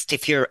suggest,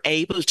 if you're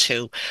able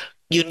to,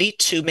 you need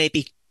to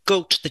maybe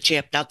go to the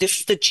gym. Now, this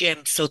is the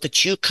gym so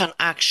that you can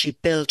actually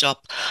build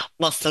up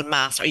muscle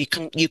mass, or you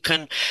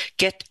can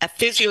get a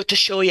physio to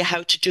show you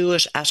how to do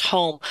it at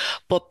home.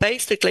 But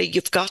basically,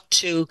 you've got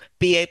to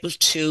be able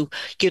to,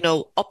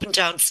 up and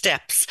down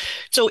steps.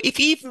 So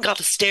if you even got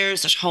a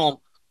stairs at home,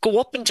 go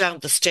up and down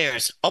the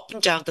stairs, up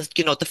and down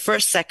the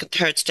first, second,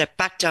 third step,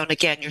 back down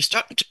again. You're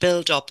starting to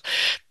build up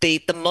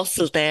the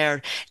muscle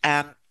there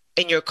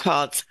in your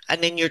quads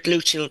and in your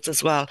gluteals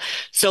as well.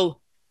 So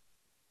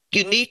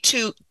you need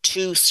to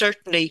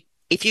certainly,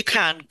 if you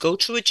can, go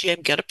to a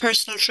gym, get a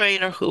personal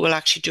trainer who will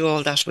actually do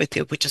all that with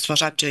you, which is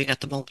what I'm doing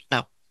at the moment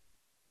now.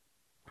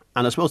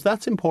 And I suppose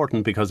that's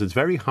important because it's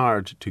very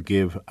hard to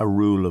give a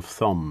rule of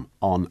thumb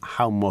on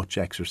how much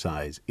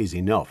exercise is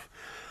enough.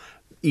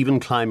 Even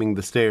climbing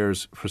the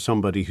stairs for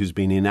somebody who's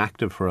been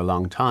inactive for a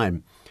long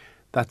time,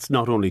 that's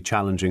not only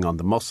challenging on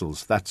the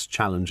muscles, that's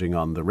challenging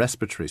on the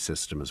respiratory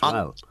system as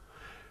well.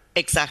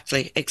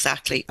 Exactly.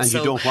 And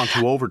you don't want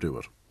to overdo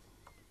it.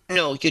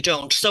 No, you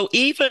don't. So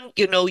even,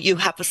 you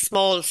have a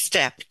small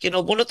step,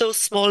 one of those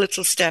small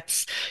little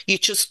steps, you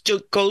just do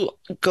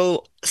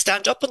go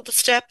stand up on the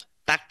step,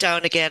 back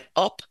down again,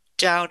 up,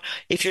 down.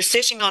 If you're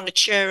sitting on a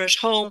chair at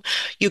home,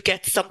 you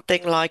get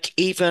something like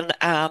even,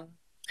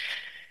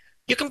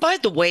 you can buy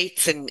the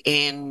weights in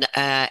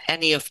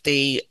any of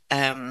the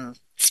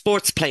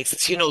sports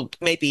places,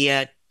 maybe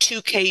a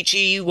 2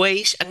 kg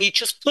weight, and you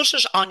just put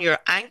it on your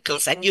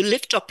ankles and you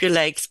lift up your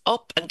legs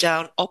up and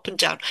down, up and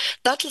down.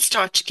 That'll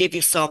start to give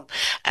you some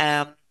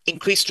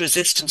increased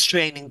resistance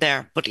training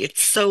there, but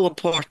it's so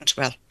important,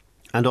 well.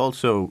 And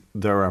also,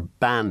 there are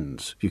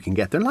bands you can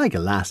get. They're like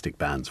elastic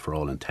bands for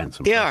all intents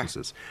and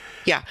purposes.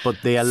 Yeah. But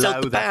they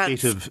allow that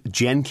bit of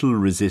gentle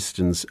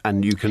resistance,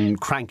 and you can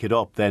crank it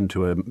up then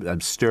to a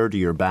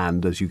sturdier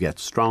band as you get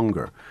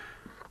stronger.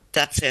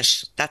 That's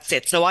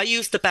it. So I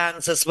use the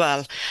bands as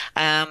well.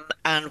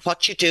 And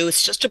what you do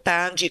is just a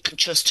band. You can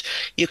just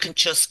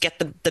get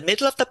the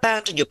middle of the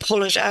band and you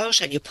pull it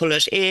out and you pull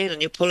it in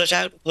and you pull it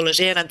out and pull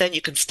it in. And then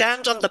you can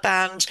stand on the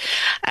band,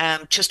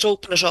 just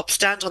open it up,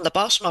 stand on the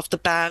bottom of the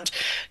band,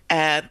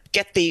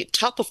 get the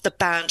top of the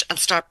band and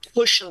start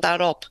pushing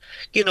that up,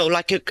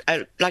 like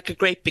a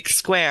great big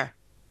square.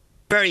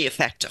 Very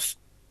effective.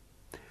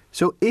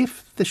 So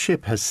if the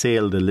ship has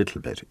sailed a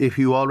little bit, if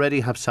you already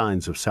have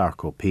signs of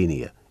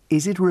sarcopenia,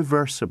 is it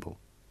reversible?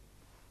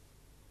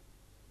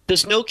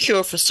 There's no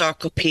cure for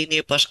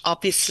sarcopenia, but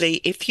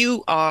obviously if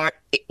you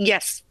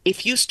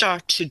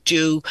start to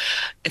do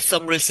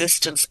some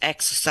resistance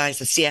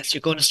exercises, yes,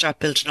 you're going to start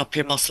building up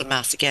your muscle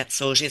mass again.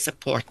 So it is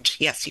important.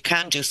 Yes, you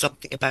can do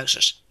something about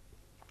it.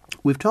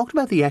 We've talked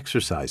about the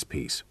exercise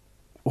piece.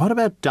 What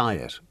about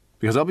diet?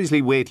 Because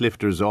obviously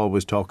weightlifters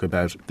always talk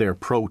about their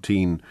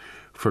protein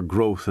for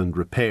growth and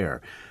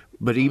repair.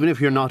 But even if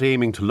you're not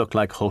aiming to look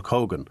like Hulk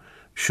Hogan,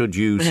 should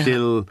you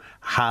still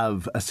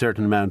have a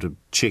certain amount of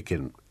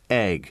chicken,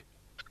 egg,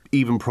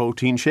 even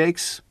protein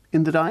shakes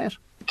in the diet?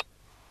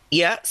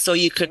 Yeah, so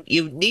you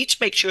need to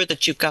make sure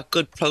that you've got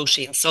good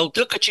protein. So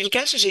you'll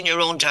get it in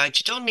your own diet.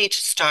 You don't need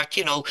to start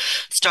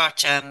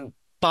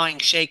buying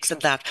shakes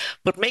and that,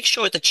 but make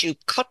sure that you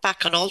cut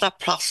back on all that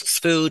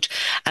processed food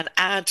and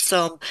add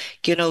some,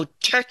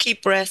 turkey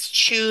breast,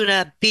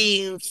 tuna,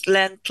 beans,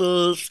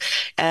 lentils,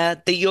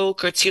 the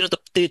yogurts,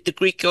 the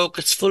Greek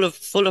yogurts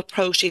full of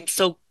protein.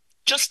 So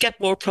just get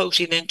more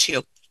protein into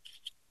you.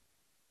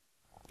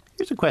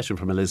 Here's a question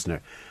from a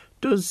listener.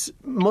 Does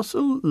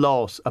muscle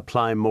loss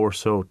apply more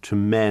so to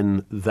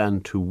men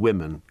than to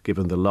women,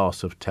 given the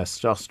loss of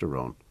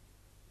testosterone?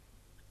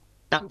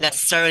 Not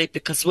necessarily,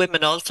 because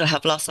women also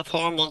have loss of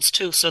hormones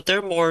too. So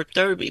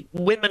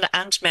women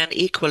and men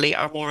equally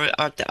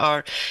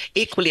are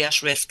equally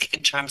at risk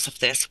in terms of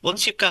this.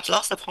 Once you've got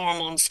loss of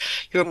hormones,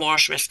 you're more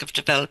at risk of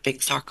developing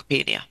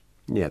sarcopenia.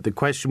 Yeah, the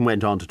question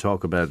went on to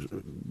talk about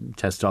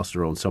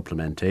testosterone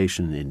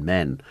supplementation in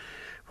men.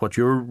 What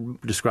you're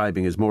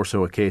describing is more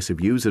so a case of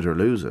use it or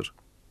lose it.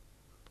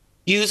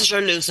 Use it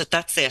or lose it,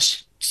 that's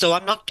it. So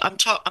I'm not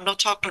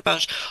talking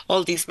about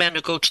all these men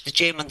who go to the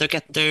gym and they're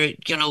getting their,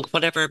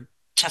 whatever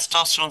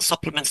testosterone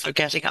supplements they're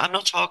getting. I'm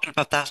not talking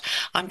about that.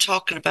 I'm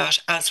talking about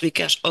as we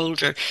get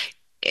older.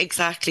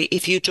 Exactly.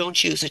 If you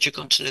don't use it, you're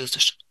going to lose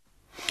it.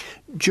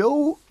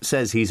 Joe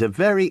says he's a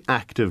very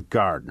active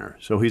gardener,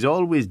 so he's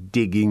always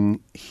digging.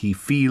 He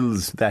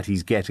feels that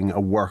he's getting a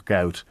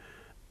workout,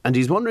 and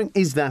he's wondering,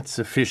 is that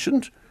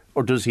sufficient,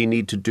 or does he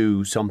need to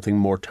do something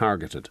more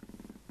targeted?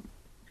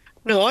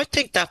 No, I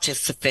think that is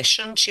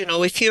sufficient.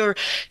 If you're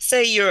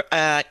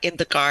in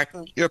the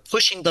garden, you're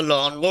pushing the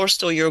lawn more,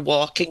 so you're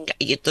walking.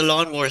 The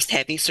lawnmower is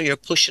heavy, so you're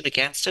pushing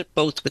against it,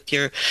 both with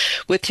your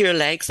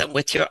legs and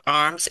with your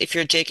arms. If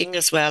you're digging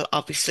as well,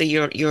 obviously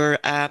you're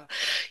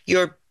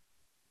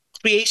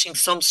creating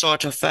some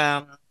sort of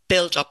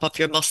build up of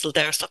your muscle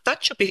there. So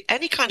that should be,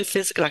 any kind of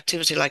physical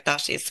activity like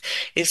that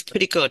is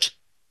pretty good.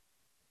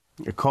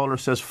 A caller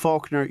says,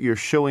 Faulkner, you're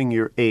showing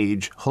your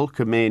age.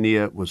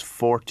 Hulkamania was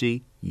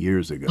 40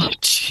 years ago. Oh,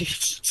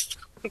 Jesus.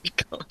 Oh,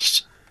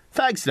 gosh.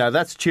 Thanks now.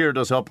 That's cheered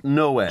us up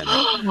no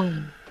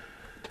end.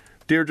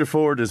 Deirdre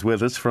Ford is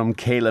with us from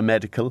Kayla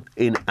Medical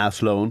in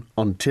Athlone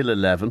until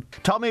 11.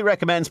 Tommy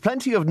recommends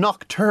plenty of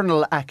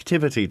nocturnal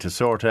activity to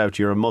sort out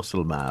your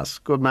muscle mass.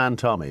 Good man,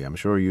 Tommy. I'm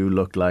sure you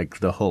look like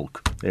the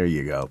Hulk. There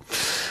you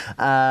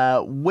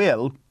go.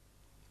 Will,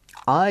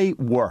 I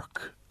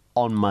work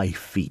on my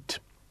feet.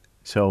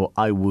 So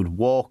I would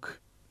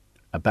walk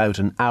about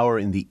an hour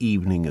in the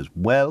evening as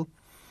well.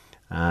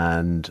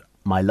 And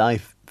my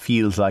life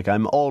feels like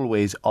I'm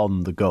always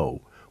on the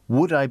go.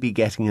 Would I be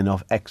getting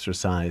enough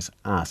exercise?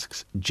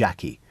 Asks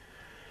Jackie.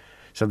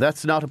 So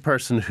that's not a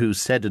person who's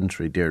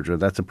sedentary, Deirdre.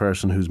 That's a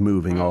person who's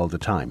moving all the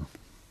time.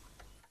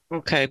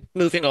 Okay,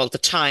 moving all the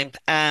time.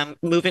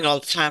 Moving all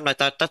the time like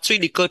that. That's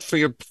really good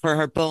for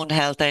her bone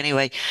health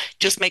anyway.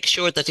 Just make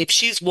sure that if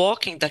she's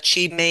walking, that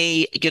she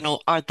may,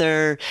 are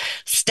there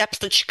steps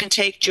that she can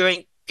take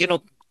during, a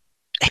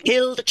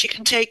hill that she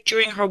can take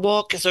during her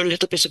walk? Is there a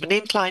little bit of an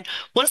incline?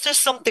 Once there's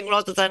something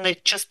rather than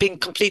it just being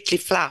completely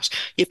flat,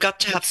 you've got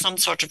to have some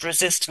sort of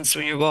resistance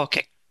when you're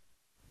walking.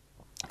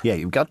 Yeah,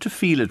 you've got to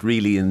feel it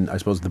really in, I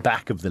suppose, the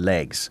back of the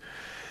legs.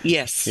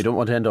 Yes. You don't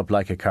want to end up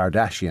like a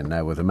Kardashian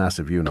now with a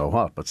massive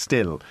you-know-what, but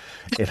still,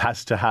 it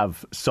has to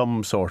have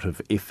some sort of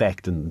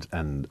effect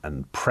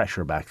and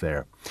pressure back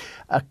there.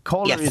 A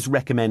caller is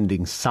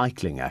recommending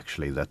cycling,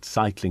 actually, that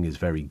cycling is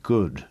very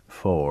good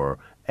for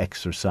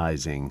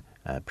exercising,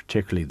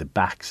 particularly the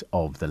backs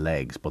of the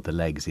legs, but the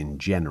legs in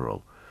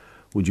general.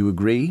 Would you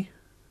agree?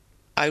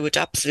 I would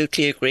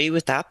absolutely agree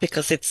with that,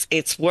 because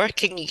it's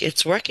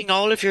working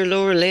all of your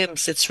lower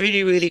limbs. It's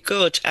really, really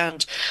good.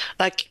 And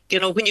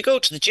when you go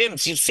to the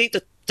gyms, you see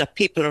that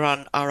people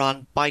are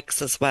on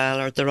bikes as well,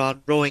 or they're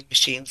on rowing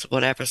machines or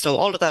whatever. So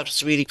all of that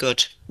is really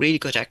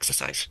good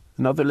exercise.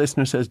 Another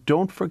listener says,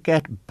 don't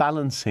forget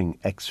balancing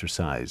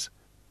exercise,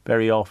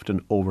 very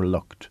often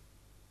overlooked.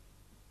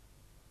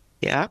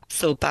 Yeah,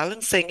 so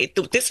balancing,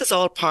 this is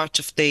all part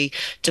of the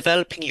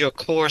developing your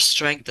core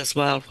strength as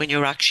well when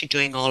you're actually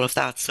doing all of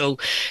that. So,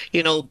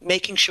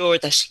 making sure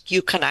that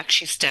you can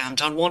actually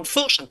stand on one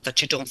foot and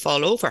that you don't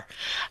fall over.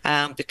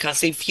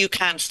 Because if you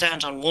can't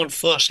stand on one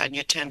foot and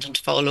you're tending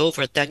to fall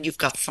over, then you've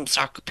got some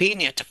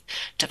sarcopenia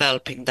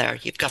developing there.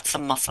 You've got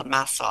some muscle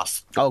mass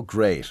loss. Oh,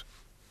 great.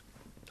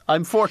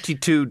 I'm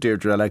 42,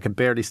 Deirdre, and I can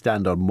barely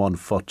stand on one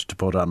foot to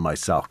put on my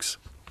socks.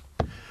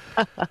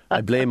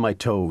 I blame my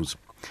toes.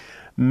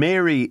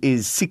 Mary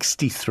is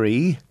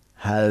 63,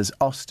 has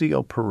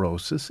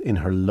osteoporosis in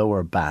her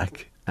lower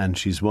back, and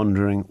she's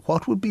wondering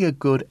what would be a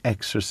good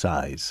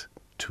exercise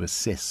to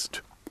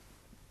assist.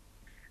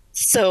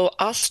 So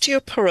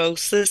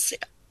osteoporosis,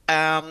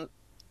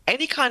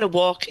 any kind of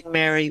walking,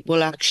 Mary,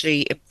 will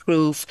actually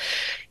improve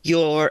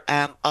your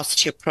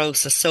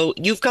osteoporosis. So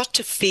you've got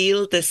to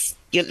feel this,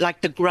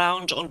 like the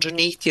ground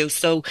underneath you.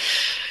 So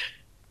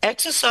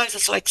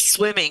exercises like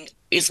swimming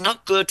is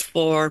not good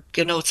for,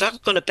 it's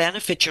not going to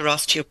benefit your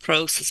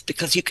osteoporosis,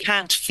 because you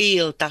can't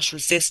feel that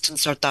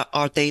resistance or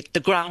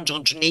the ground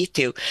underneath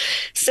you.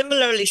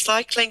 Similarly,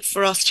 cycling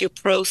for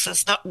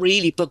osteoporosis, not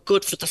really, but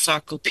good for the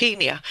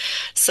sarcopenia.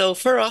 So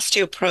for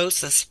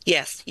osteoporosis,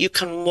 yes, you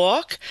can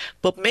walk,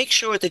 but make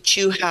sure that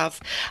you have,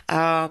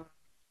 what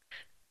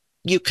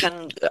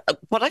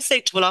I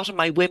say to a lot of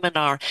my women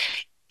are,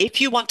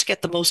 if you want to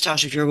get the most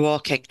out of your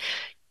walking,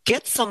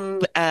 get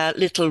some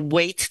little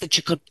weights that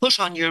you could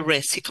put on your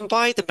wrists. You can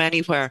buy them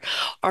anywhere,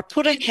 or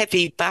put a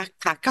heavy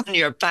backpack on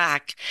your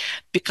back,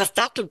 because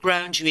that will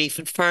ground you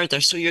even further.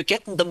 So you're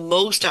getting the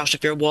most out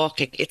of your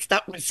walking. It's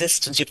that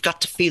resistance. You've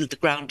got to feel the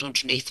ground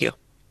underneath you.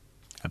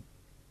 A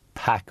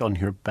pack on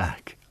your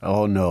back.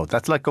 Oh, no.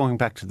 That's like going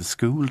back to the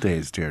school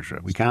days,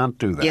 Deirdre. We can't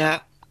do that. Yeah.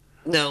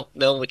 No,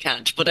 we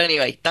can't. But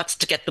anyway, that's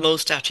to get the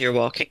most out of your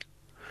walking.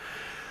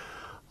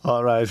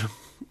 All right.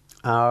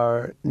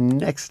 Our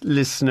next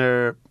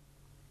listener,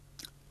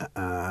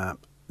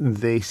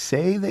 they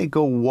say they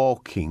go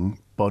walking,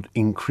 but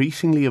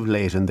increasingly of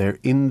late, and they're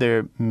in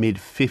their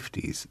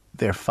mid-50s,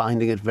 they're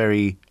finding it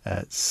very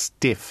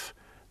stiff.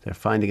 They're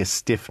finding a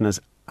stiffness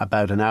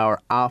about an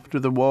hour after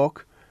the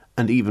walk,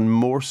 and even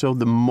more so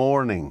the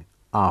morning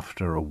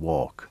after a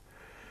walk.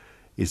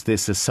 Is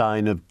this a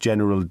sign of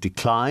general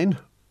decline,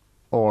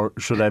 or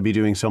should I be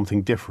doing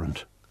something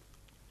different?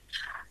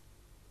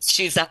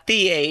 She's at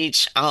the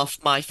age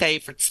of my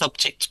favourite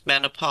subject,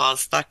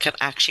 menopause. That can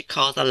actually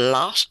cause a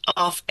lot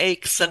of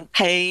aches and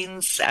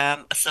pains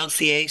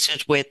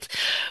associated with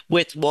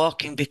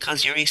walking,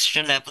 because your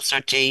estrogen levels are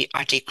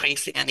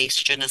decreasing, and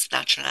estrogen is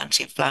natural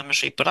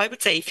anti-inflammatory. But I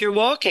would say if you're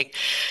walking,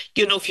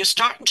 if you're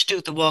starting to do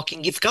the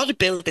walking, you've got to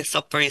build this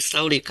up very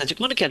slowly, because you're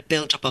going to get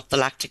build up of the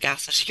lactic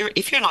acid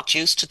if you're not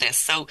used to this.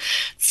 So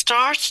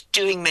start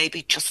doing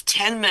maybe just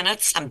 10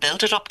 minutes and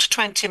build it up to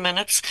 20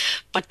 minutes,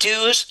 but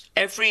do it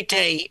every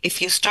day.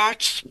 If you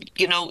start,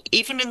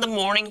 even in the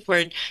morning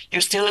where you're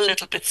still a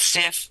little bit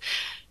stiff,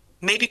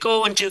 maybe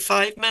go and do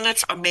 5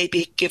 minutes, or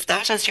maybe give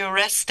that as your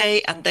rest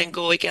day and then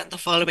go again the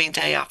following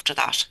day after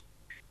that.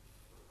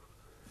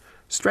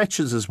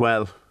 Stretches as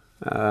well.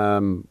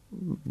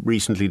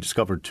 Recently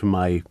discovered to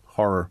my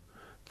horror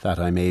that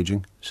I'm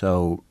aging.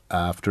 So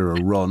after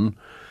a run,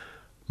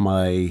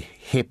 my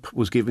hip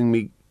was giving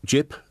me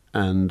jip,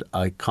 and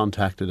I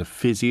contacted a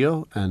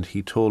physio, and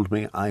he told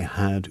me I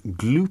had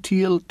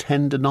gluteal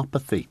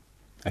tendinopathy,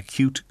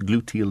 acute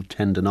gluteal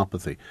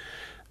tendinopathy.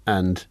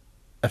 And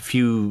a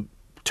few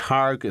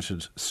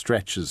targeted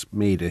stretches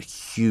made a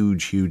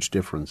huge, huge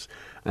difference.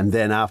 And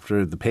then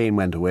after the pain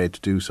went away, to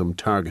do some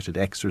targeted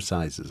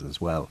exercises as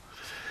well.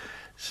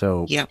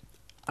 So yeah.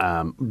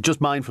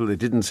 Just mindful, they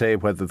didn't say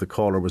whether the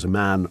caller was a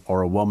man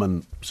or a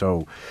woman.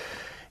 So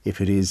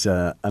if it is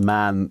a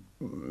man,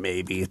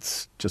 maybe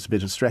it's just a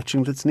bit of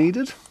stretching that's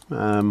needed.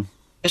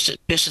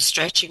 Bit of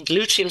stretching.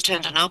 Luteal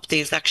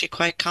tendinopathy is actually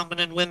quite common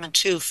in women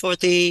too, for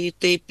the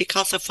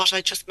because of what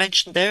I just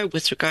mentioned there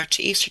with regard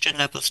to estrogen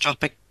levels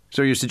dropping.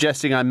 So you're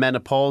suggesting I'm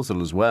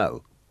menopausal as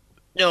well?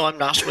 No, I'm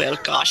not. Well,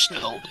 gosh,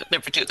 no, I'd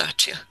never do that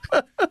to you.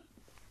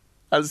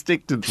 I'll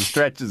stick to the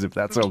stretches if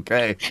that's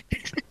okay.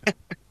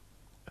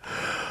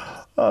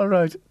 All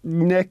right.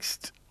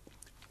 Next,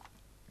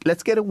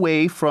 let's get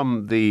away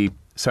from the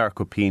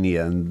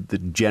sarcopenia and the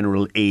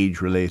general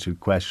age-related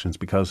questions,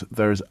 because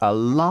there's a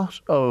lot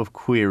of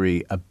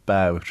query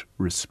about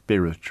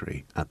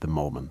respiratory at the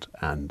moment,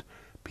 and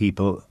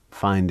people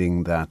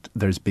finding that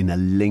there's been a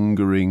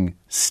lingering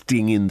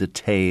sting in the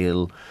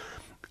tail,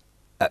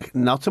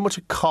 not so much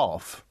a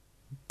cough,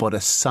 but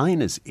a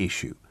sinus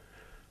issue.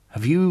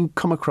 Have you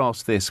come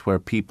across this where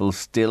people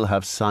still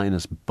have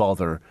sinus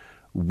bother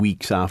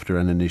weeks after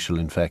an initial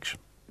infection?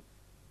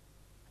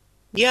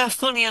 Yeah,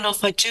 funny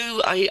enough, I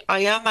do. I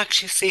am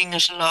actually seeing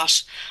it a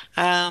lot.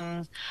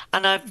 And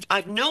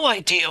I've no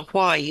idea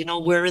why. You know,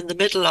 we're in the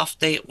middle of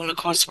of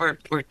course,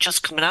 we're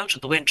just coming out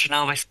of the winter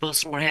now, I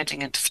suppose, and we're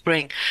heading into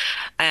spring.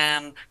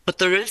 But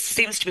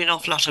seems to be an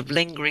awful lot of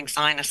lingering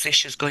sinus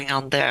issues going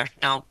on there.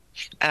 Now,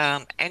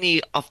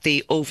 any of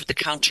the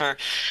over-the-counter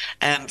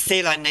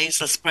saline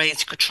nasal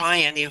sprays, you could try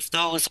any of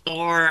those,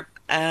 or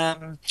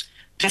the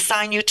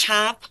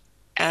Sinutab,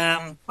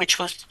 which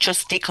was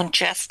just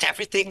decongest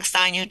everything,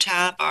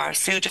 Sinutab or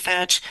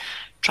Sudafed,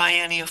 try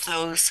any of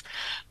those.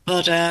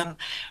 But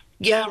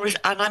yeah,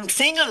 and I'm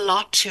seeing a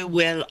lot too,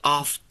 Will,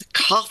 of the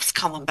coughs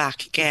coming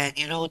back again.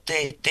 You know,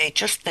 they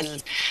just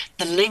the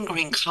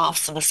lingering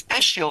coughs, and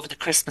especially over the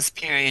Christmas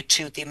period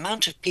too, the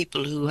amount of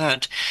people who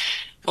had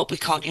what we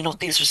call, you know,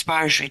 these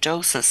respiratory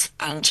doses.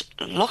 And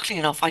luckily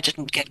enough, I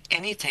didn't get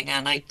anything.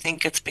 And I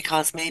think it's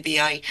because maybe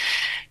I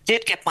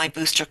did get my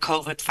booster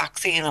COVID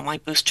vaccine and my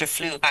booster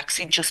flu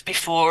vaccine just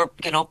before,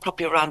 you know,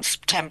 probably around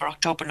September,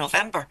 October,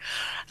 November.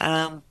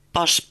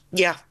 But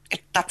yeah,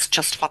 that's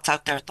just what's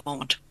out there at the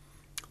moment.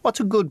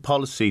 What's a good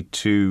policy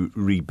to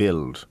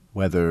rebuild?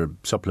 Whether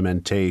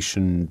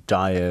supplementation,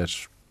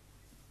 diet,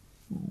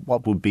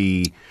 what would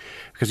be...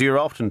 Because you're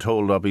often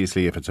told,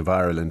 obviously, if it's a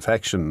viral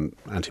infection,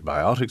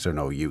 antibiotics are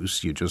no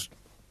use. You just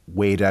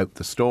wait out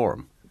the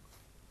storm.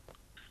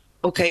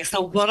 Okay,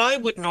 so what I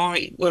would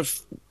normally... Well,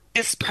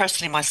 this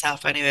personally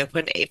myself anyway,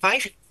 if I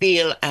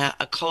feel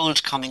a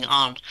cold coming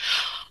on,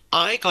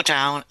 I go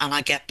down and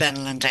I get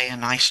Benylin day and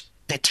night,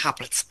 the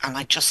tablets, and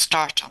I just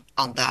start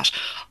on that.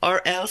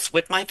 Or else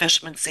with my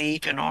vitamin C,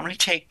 if you normally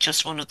take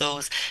just one of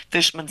those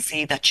vitamin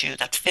C that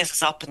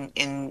fizzes up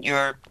in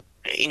your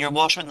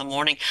water in the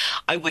morning,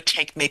 I would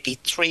take maybe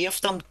 3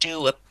 of them,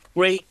 do a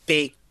great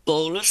big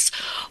bolus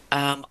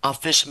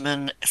of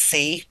vitamin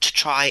C to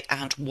try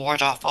and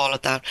ward off all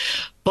of that.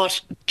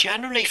 But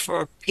generally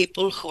for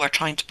people who are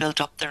trying to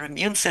build up their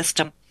immune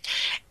system,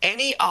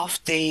 any of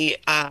the,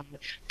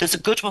 there's a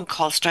good one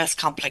called Stress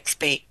Complex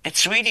B.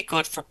 It's really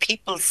good for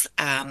people's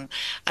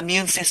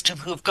immune system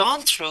who've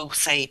gone through,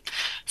 say,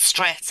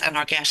 stress and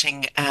are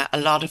getting a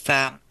lot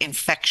of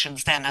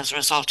infections then as a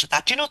result of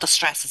that. You know, the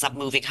stresses of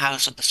moving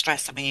house or the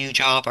stress of a new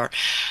job or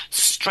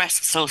stress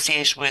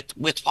associated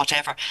with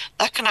whatever.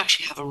 That can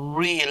actually have a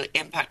real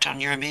impact on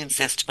your immune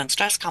system. And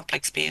Stress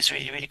Complex B is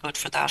really, really good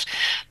for that.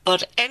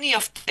 But any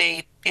of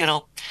the, you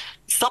know,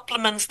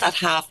 supplements that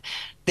have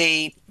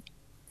the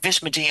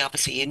vitamin D,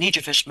 obviously, you need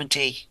your vitamin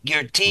D,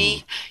 your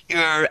D,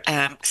 your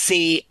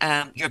C,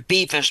 your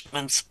B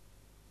vitamins,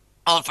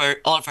 all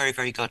very,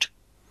 very good.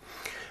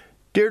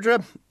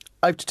 Deirdre,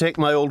 I have to take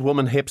my old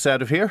woman hips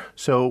out of here,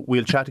 so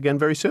we'll chat again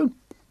very soon.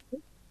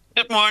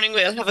 Good morning,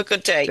 Will. Have a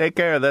good day. Take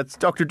care. That's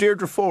Dr.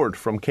 Deirdre Ford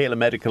from Kayla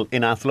Medical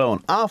in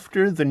Athlone.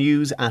 After the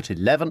news at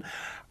 11,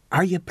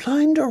 Are You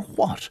Blind or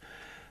What?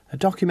 A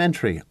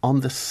documentary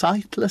on the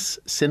sightless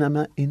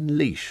cinema in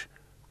Laois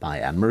by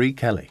Anne-Marie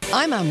Kelly.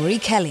 I'm Anne-Marie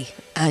Kelly,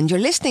 and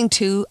you're listening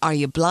to Are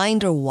You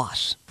Blind or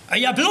What? Are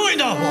you blind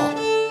or what?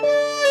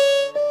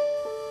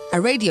 A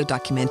radio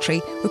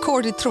documentary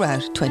recorded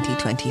throughout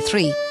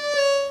 2023.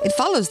 It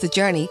follows the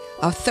journey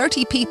of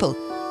 30 people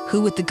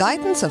who, with the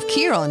guidance of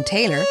Ciarán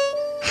Taylor,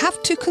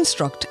 have to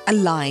construct a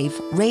live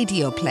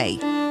radio play.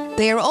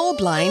 They are all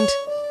blind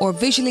or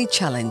visually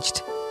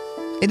challenged.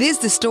 It is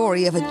the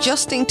story of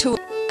adjusting to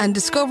and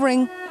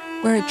discovering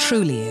where it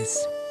truly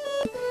is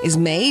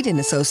made in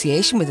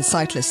association with the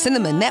Sightless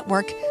Cinema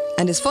Network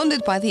and is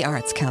funded by the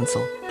Arts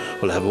Council.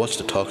 Well, have a watch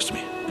that talks to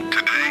me.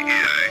 Today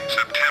is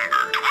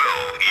September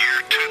 12,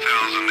 year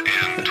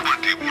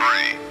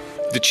 2023.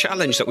 The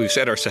challenge that we've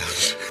set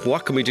ourselves,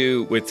 what can we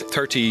do with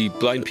 30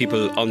 blind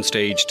people on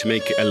stage to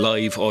make a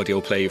live audio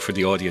play for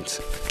the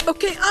audience?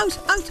 Okay, out,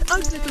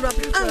 little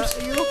rabbit, out.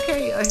 Are you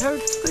okay? I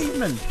heard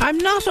screaming. I'm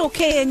not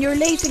okay and you're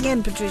late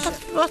again, Patricia.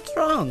 What's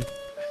wrong?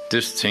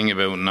 This thing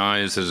about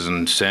noises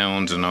and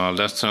sounds and all,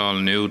 that's all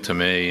new to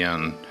me,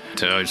 and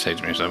I'd say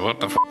to myself, what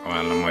the f***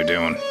 am I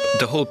doing?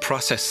 The whole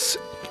process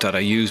that I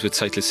use with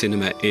Sightless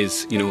Cinema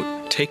is,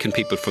 taking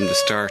people from the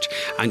start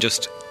and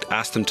just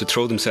ask them to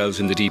throw themselves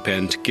in the deep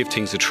end, give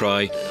things a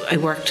try. I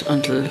worked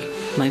until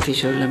my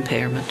visual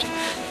impairment,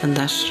 and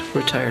that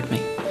retired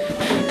me.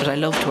 But I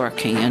loved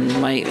working, and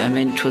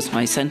it was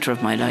my centre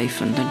of my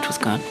life, and then it was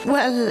gone.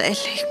 Well,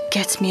 it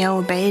gets me out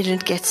of bed,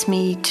 and gives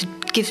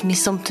me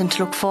something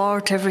to look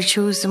forward to every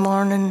Tuesday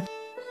morning.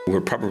 We're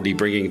probably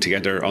bringing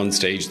together on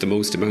stage the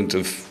most amount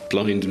of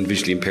blind and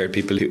visually impaired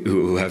people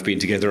who have been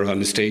together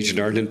on a stage in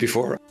Ireland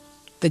before.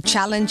 The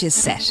challenge is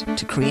set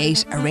to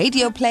create a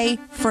radio play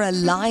for a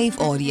live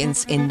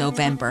audience in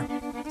November.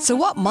 So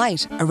what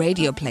might a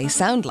radio play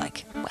sound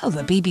like? Well,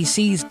 the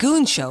BBC's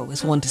Goon Show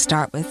is one to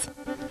start with.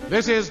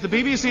 This is the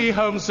BBC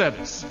Home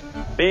Service.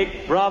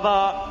 Big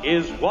Brother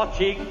is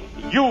watching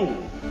you.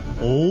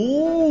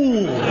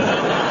 Oh.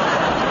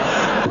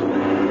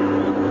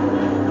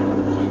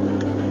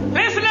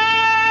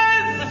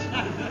 Listeners,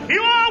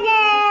 you are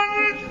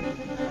warned.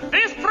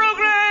 This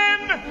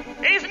program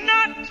is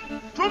not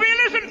to be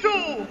listened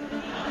to.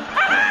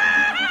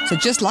 So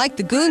just like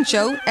the Goon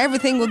Show,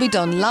 everything will be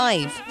done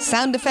live.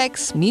 Sound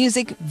effects,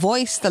 music,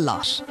 voice, the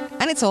lot.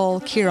 And it's all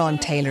Ciarán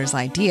Taylor's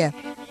idea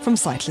from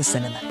Sightless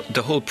Cinema.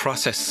 The whole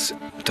process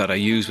that I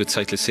use with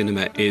Sightless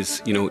Cinema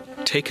is,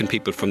 taking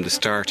people from the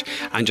start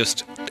and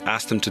just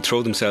ask them to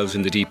throw themselves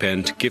in the deep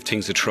end, give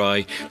things a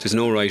try. There's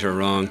no right or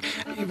wrong.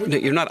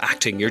 You're not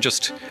acting, you're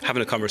just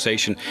having a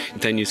conversation.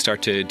 Then you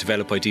start to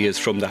develop ideas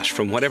from that,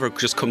 from whatever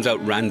just comes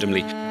out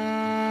randomly.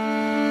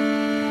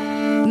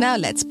 Now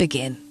let's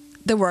begin.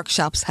 The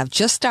workshops have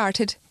just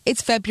started.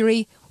 It's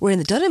February. We're in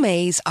the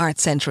Dunamaze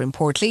Arts Centre in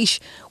Portlaoise,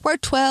 where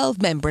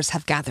 12 members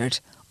have gathered.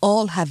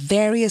 All have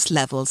various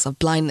levels of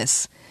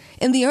blindness.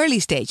 In the early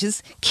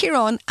stages,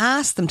 Ciarán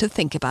asked them to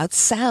think about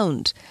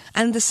sound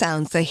and the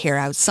sounds they hear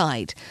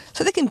outside,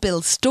 so they can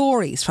build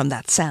stories from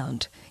that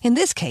sound. In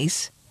this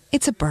case,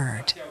 it's a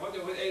bird.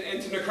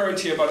 Anything occurring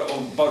to you about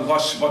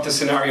what the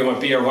scenario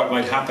might be or what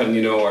might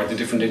happen, or the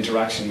different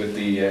interaction with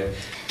the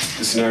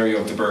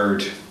scenario of the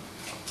bird?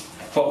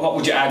 What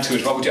would you add to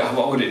it?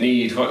 What would it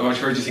need? Where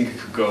do you think it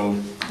could go?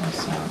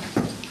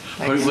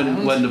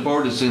 When the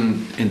bird is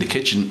in the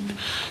kitchen,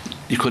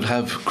 you could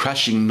have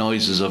crashing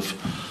noises of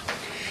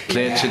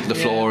plates hitting the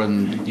floor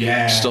and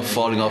stuff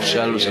falling off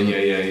shelves.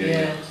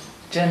 Yeah.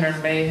 General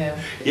mayhem.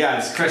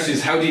 Yeah, the question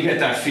is, how do you get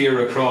that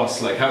fear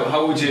across? Like,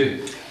 how would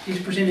you...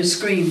 You'd put in a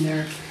scream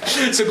there.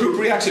 It's a group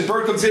reaction.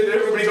 Bird comes in and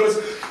everybody goes...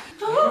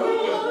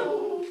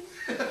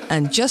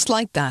 And just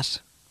like that,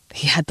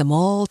 he had them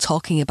all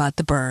talking about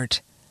the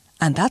bird.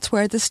 And that's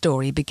where the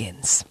story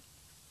begins.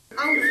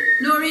 Oh,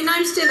 Noreen,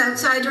 I'm still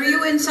outside. Are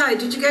you inside?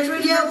 Did you get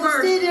rid of that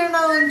bird? Stay there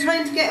now. I'm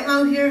trying to get him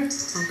out here.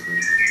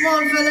 Okay. Come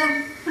on,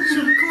 fella.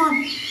 Come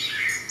on.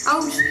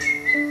 Out.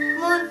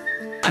 Come on.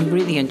 I'm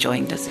really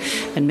enjoying this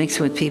and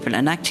mixing with people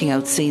and acting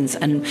out scenes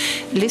and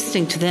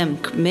listening to them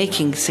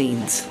making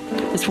scenes.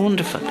 It's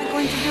wonderful. What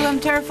are you going to do? I'm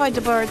terrified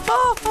of the bird.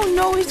 Oh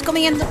no, he's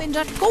coming in the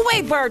window. Go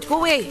away, bird, go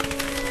away.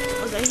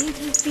 I hate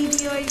his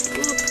beady eyes.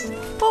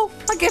 Oh,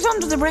 I'll get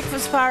under the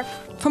breakfast bar.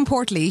 From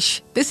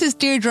Portlaoise, this is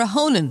Deirdre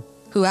Honan,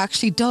 who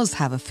actually does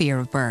have a fear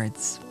of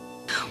birds.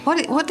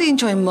 What do you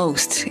enjoy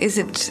most? Is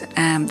it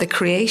the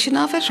creation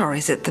of it, or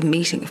is it the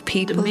meeting of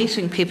people? The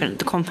meeting people,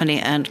 the company,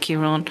 and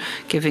Ciarán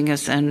giving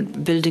us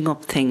and building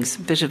up things, a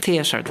bit of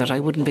theatre that I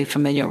wouldn't be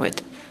familiar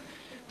with.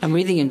 I'm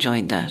really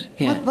enjoying that,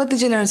 yeah. What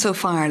did you learn so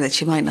far that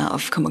you might not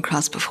have come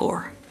across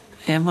before?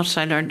 What did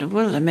I learn?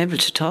 Well, I'm able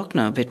to talk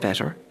now a bit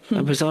better.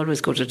 I was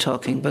always good at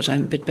talking, but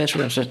I'm a bit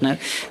better at it now.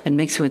 And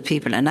mixing with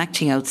people and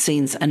acting out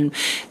scenes and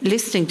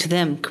listening to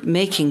them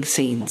making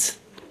scenes.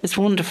 It's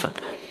wonderful.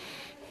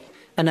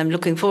 And I'm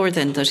looking forward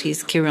then that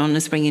Ciarán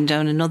is bringing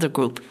down another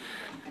group,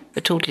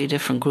 a totally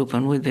different group,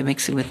 and we'll be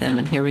mixing with them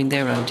and hearing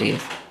their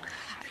ideas.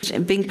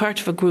 Being part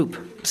of a group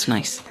is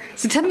nice.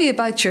 So tell me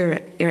about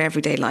your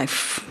everyday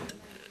life.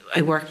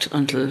 I worked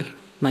until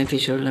my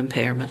visual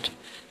impairment,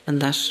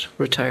 and that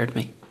retired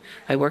me.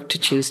 I worked a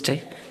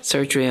Tuesday,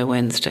 surgery a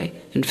Wednesday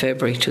in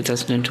February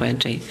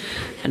 2020,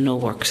 and no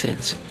work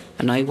since.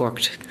 And I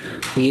worked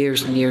for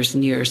years and years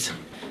and years.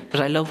 But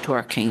I loved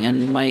working,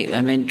 and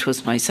it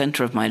was my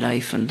centre of my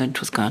life, and then it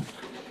was gone.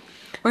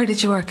 Where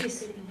did you work?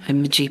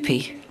 I'm a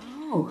GP.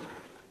 Oh.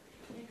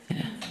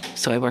 Yeah.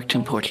 So I worked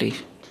in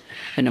Portlaoise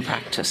in a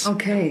practice.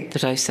 Okay.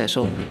 That I set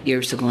up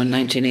years ago in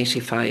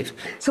 1985.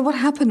 So what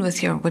happened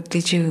with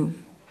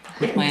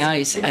With my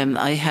eyes?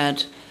 I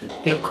had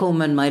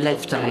glaucoma in my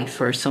left eye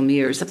for some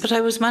years, but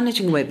I was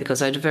managing away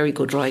because I had a very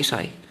good right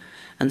eye.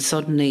 And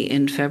suddenly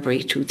in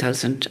February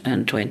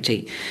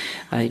 2020,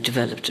 I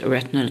developed a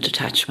retinal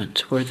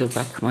detachment where the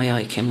back of my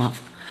eye came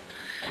off.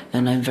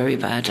 And I'm very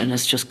bad, and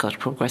it's just got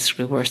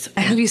progressively worse.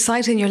 Have you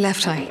sight in your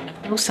left eye?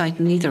 No sight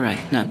in either eye,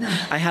 no.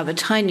 I have a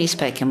tiny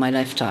speck in my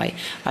left eye.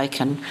 I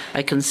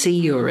can see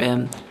your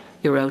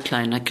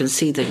outline. I can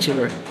see that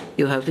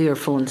you have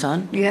earphones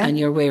on, and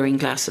you're wearing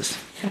glasses.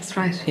 That's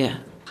right. Yeah.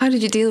 How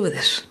did you deal with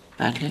it?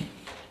 Badly,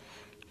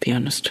 be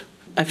honest.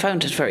 I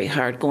found it very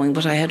hard going,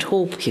 but I had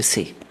hope, you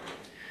see.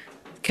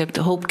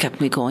 The hope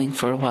kept me going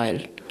for a while.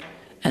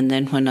 And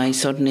then when I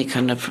suddenly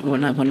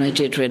when I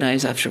did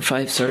realise after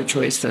 5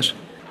 surgeries that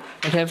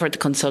whatever the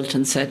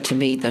consultant said to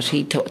me that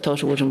he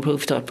thought it would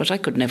improve that, but I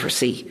could never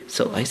see.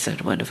 So I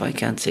said, well, if I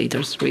can't see,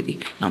 there's really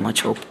not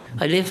much hope.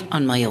 I live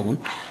on my own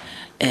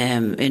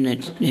in a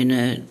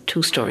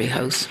 2-storey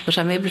house, but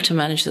I'm able to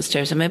manage the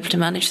stairs. I'm able to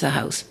manage the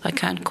house. I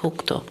can't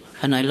cook though,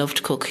 and I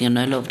loved cooking and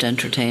I loved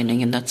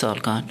entertaining, and that's all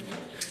gone.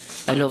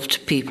 I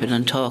loved people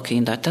and talking,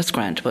 and that's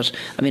grand, but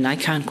I mean I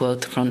can't go out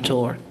the front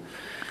door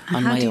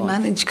on my own. How do you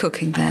manage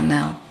cooking then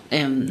now?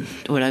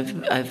 Well,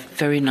 I've a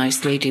very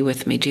nice lady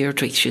with me,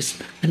 Deirdre.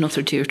 She's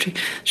another Deirdre.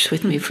 She's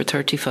with me for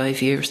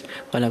 35 years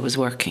while I was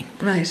working.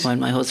 Right. While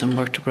my husband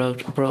worked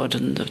abroad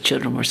and the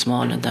children were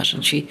small and that,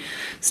 and she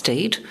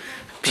stayed.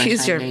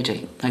 She's your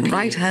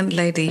right-hand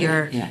lady.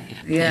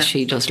 Yeah.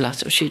 She does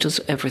she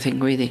does everything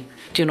really.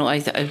 Do you know? I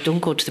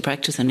don't go to the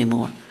practice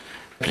anymore.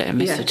 I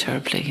miss it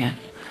terribly. Yeah,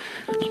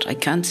 but I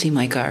can't see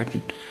my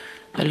garden.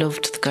 I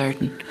loved the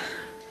garden.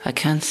 I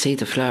can't see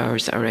the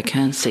flowers, or I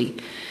can't see.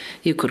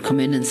 You could come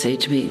in and say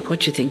to me,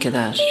 what do you think of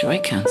that? Sure, I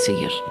can't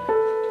see it.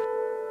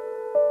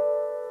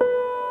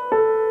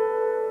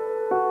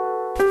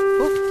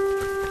 Oh,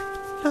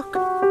 look,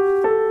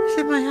 it's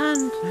in my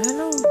hand.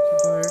 Hello, little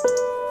bird.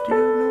 Do you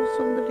know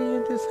somebody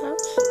in this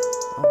house?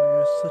 Oh,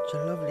 you're such a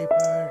lovely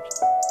bird.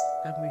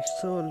 And we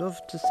so love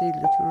to see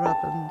little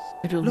robins.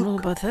 I don't know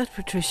about that,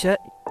 Patricia.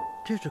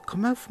 Deirdre,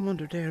 come out from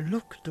under there and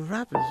look at the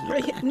robins.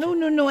 Right.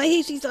 No, I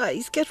hate his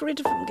eyes. Get rid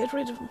of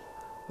him.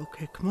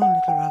 Okay, come on,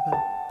 little robin.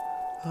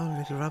 Oh,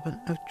 little robin,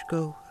 out you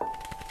go.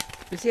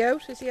 Is he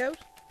out?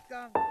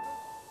 Gone.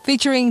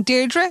 Featuring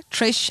Deirdre,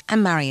 Trish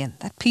and Marion.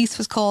 That piece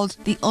was called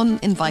The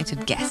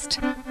Uninvited Guest.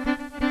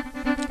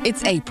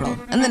 It's April,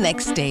 and the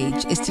next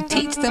stage is to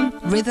teach them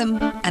rhythm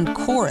and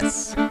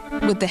chorus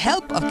with the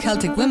help of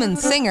Celtic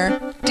women's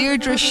singer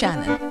Deirdre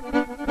Shannon.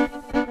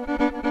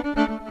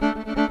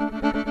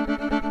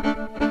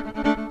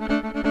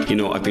 You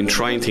know, I've been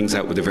trying things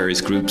out with the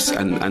various groups,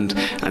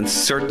 and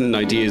certain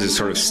ideas are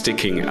sort of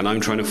sticking, and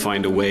I'm trying to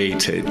find a way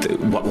to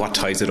what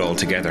ties it all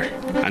together.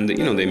 And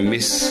you know, they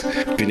miss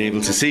being able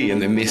to see, and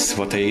they miss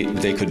what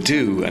they could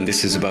do. And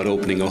this is about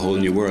opening a whole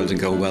new world and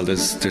go, well,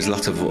 there's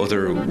lots of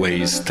other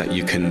ways that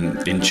you can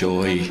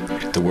enjoy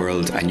the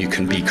world, and you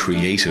can be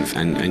creative,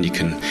 and you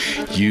can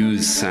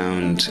use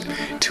sound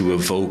to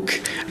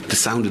evoke the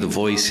sound of the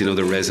voice. You know,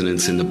 the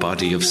resonance in the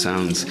body of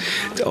sounds.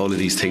 All of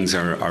these things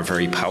are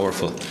very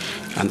powerful.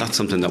 And that's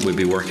something that we'll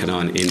be working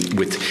on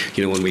with,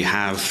 you know, when we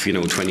have, you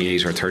know,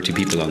 28 or 30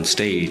 people on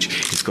stage,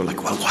 it's going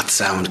like, well, what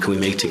sound can we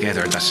make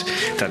together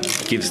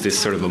that gives this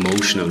sort of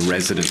emotional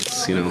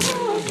resonance, you know.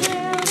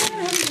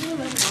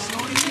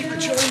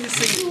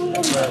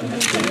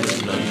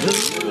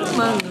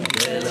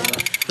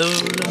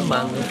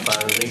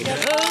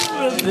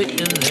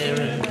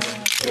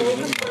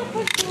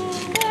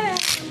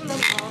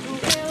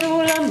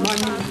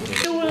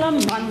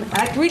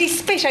 Really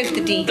spit out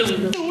the D.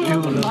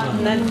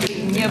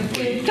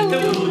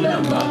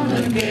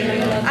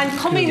 And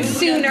come in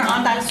sooner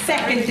on that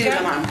second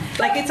Doolaman.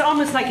 Like it's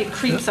almost like it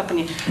creeps up on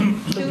you.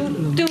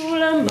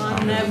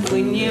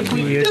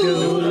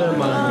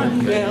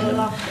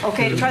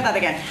 Okay, try that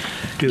again.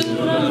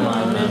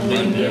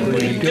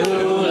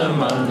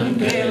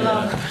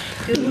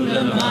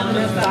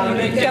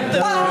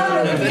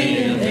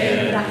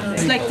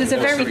 It's like there's a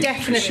very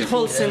definite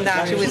pulse in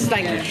that. It was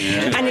like,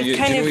 and it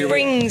kind of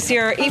brings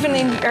your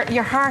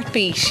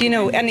heartbeat, you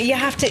know, and you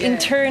have to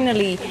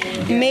internally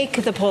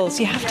make the pulse.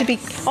 You have to be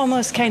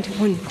almost kind of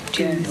 1,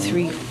 2,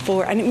 3,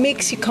 4, and it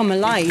makes you come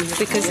alive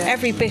because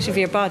every bit of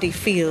your body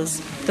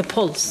feels the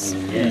pulse.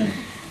 Yeah,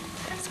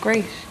 it's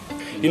great.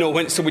 You know,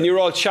 when you're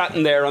all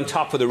chatting there on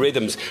top of the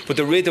rhythms, but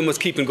the rhythm was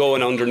keeping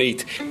going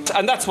underneath,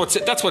 and that's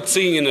what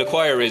singing in a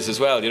choir is as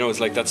well. You know, it's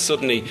like that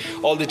suddenly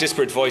all the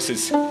disparate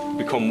voices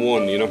become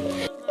one. You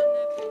know.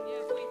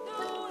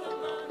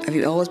 Have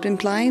you always been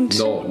blind?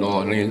 No.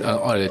 I mean,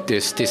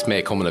 this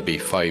may come to be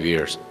 5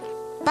 years.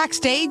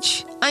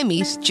 Backstage, I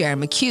meet Ger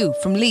McHugh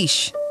from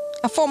Laois,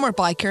 a former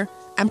biker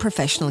and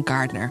professional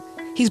gardener.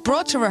 He's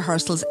brought to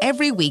rehearsals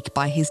every week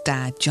by his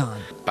dad,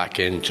 John. Back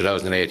in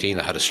 2018,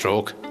 I had a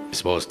stroke. I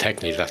suppose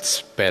technically that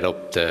sped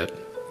up the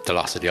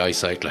loss of the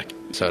eyesight. Like,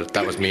 so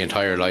that was my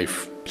entire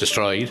life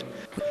destroyed.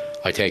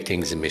 I take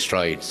things in my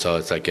stride, so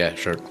it's like, yeah,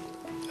 sure,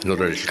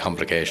 another little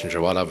complication,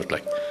 sure, what of it,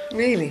 like.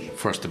 Really?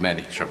 First of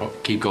many, sure,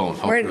 keep going.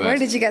 Where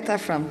did you get that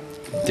from?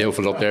 The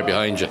outfit up there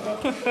behind you.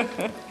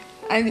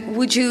 And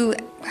would you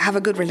have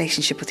a good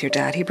relationship with your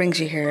dad? He brings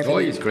you here every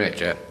week. He's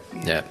great, yeah.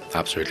 Yeah,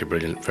 absolutely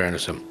brilliant.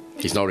 Fairness to him.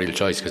 He's no real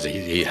choice because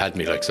he had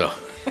me, like, so.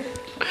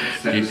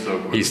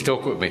 He's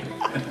stuck with me.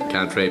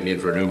 Can't trade me in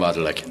for a new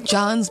model, like.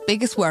 John's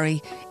biggest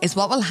worry is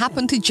what will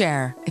happen to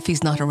Ger if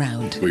he's not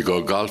around. We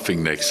go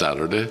golfing next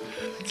Saturday.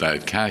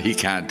 He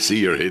can't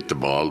see or hit the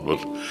ball, but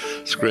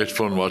it's great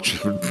fun watching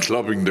him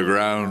clubbing the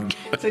ground.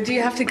 So do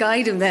you have to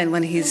guide him then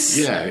when he's...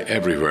 Yeah,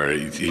 everywhere.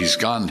 He's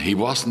gone. He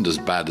wasn't as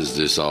bad as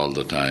this all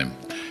the time.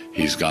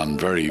 He's gone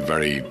very,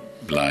 very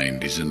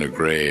blind. He's in a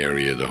grey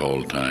area the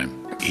whole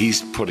time.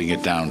 He's putting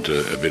it down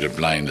to a bit of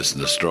blindness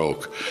and a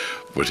stroke,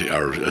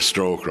 or a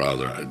stroke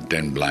rather,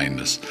 then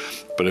blindness.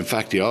 But in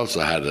fact, he also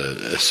had a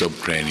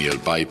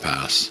subcranial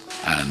bypass,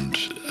 and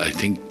I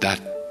think that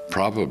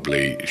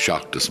probably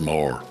shocked us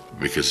more,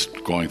 because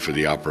going for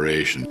the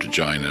operation to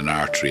join an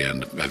artery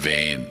and a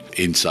vein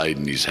inside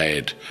in his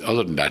head,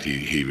 other than that,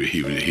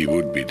 he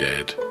would be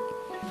dead.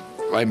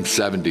 I'm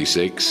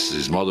 76,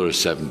 his mother is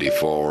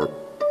 74.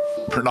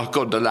 We're not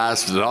going to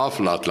last an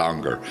awful lot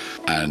longer,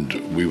 and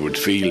we would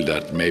feel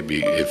that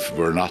maybe if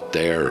we're not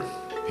there,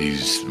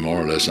 he's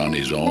more or less on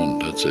his own.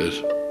 That's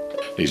it.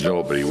 He's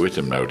nobody with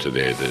him now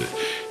today.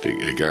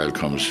 The girl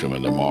comes to him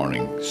in the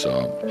morning,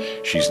 so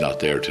she's not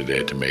there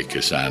today to make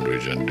a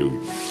sandwich and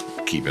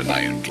keep an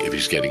eye on if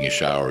he's getting a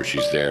shower.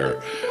 She's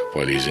there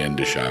while he's in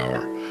the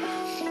shower.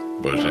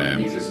 But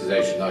Jesus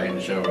is not in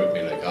the shower with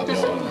me, like, I'm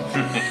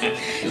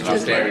He's not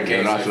staring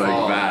at not like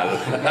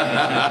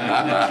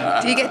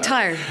Val. Do you get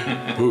tired?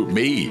 Who,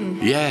 me?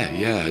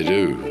 Yeah, I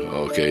do,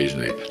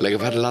 occasionally. Like,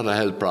 I've had a lot of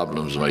health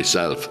problems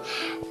myself.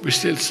 We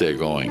still stay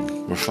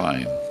going. We're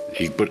fine.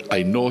 But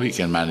I know he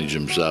can manage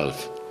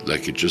himself.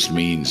 Like, it just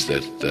means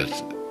that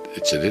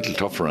it's a little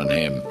tougher on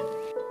him.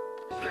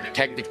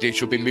 Technically, it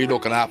should be me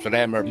looking after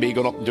them, or me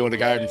going up and doing the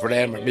garden for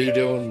them, or me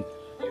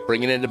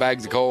bringing in the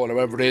bags of coal, or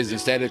whatever it is.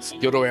 Instead, it's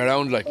the other way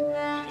around. Like,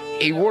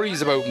 he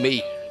worries about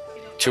me.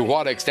 To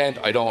what extent,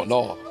 I don't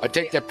know. I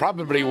think they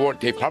probably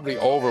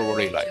over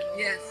worry, like.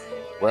 Yes.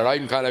 Where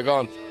I'm kind of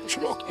going,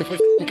 look, if I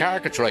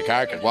cark it, try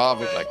cark it, well,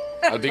 like,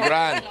 I'll be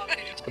grand.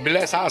 I'll be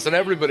less ass than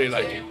everybody,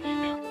 like.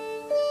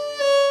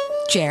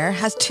 Ger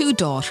has 2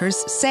 daughters,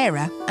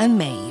 Sarah and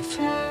Maeve.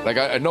 Like,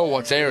 I know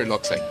what Sarah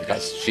looks like,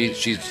 because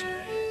she's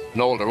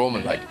an older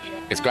woman, like.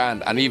 It's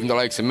grand. And even the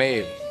likes of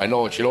Maeve, I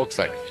know what she looks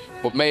like.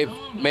 But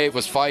Maeve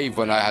was 5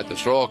 when I had the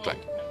stroke, like.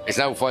 It's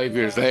now 5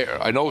 years later.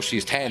 I know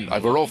she's 10.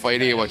 I've a rough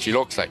idea what she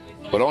looks like,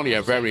 but only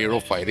a very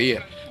rough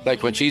idea.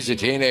 Like, when she's a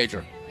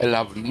teenager, I'll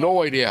have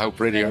no idea how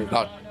pretty or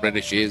not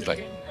pretty she is,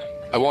 like.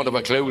 I won't have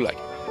a clue, like.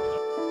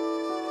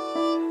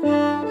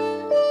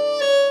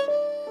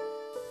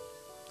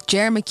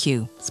 Ger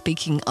McHugh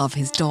speaking of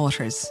his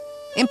daughters.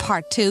 In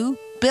part 2,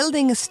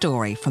 building a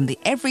story from the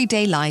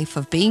everyday life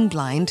of being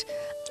blind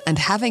and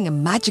having a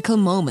magical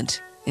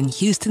moment in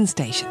Houston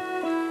Station.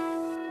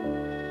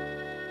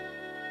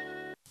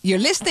 You're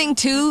listening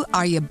to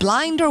Are You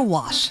Blind or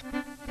What?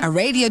 A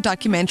radio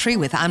documentary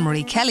with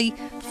Anne-Marie Kelly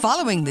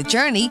following the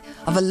journey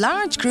of a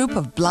large group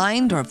of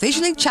blind or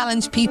visually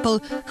challenged people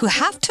who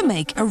have to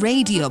make a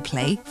radio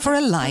play for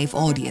a live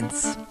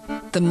audience.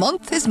 The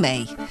month is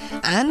May,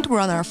 and we're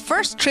on our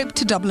first trip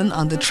to Dublin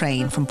on the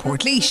train from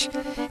Portlaoise.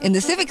 In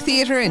the Civic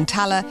Theatre in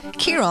Talla,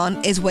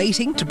 Kieran is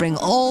waiting to bring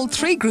all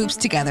 3 groups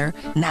together,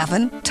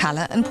 Navan,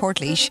 Talla and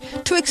Portlaoise,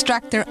 to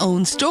extract their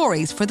own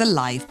stories for the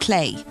live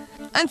play.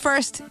 And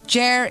first,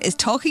 Ger is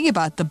talking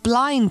about the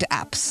blind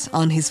apps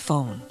on his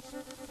phone.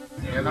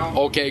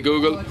 OK,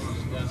 Google,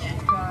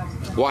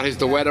 what is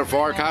the weather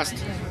forecast?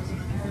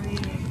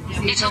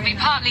 It'll be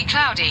partly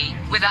cloudy,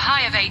 with a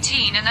high of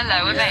 18 and a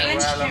low of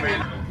 8.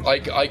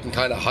 I can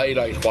kind of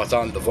highlight what's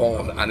on the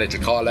phone, and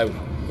it'll call out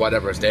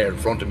whatever's there in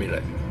front of me.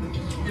 Like.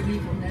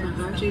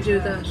 How do you do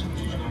that?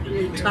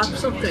 You tap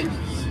something?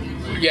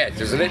 Yeah,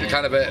 there's a little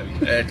kind of a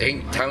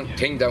thing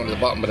down at the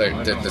bottom of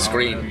the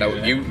screen. Now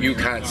you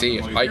can't see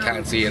it. I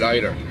can't see it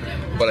either.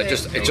 But okay.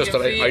 It's just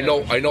that I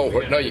know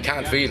where. No, you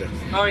can't feel it.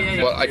 Oh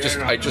yeah. Well, I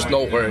just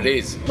know where it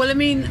is. Well, I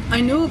mean, I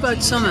know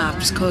about some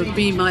apps called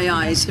Be My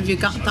Eyes. Have you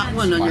got that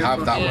one on your phone? I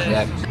have that one.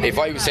 Yeah. If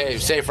I was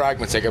say for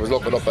argument's sake, I was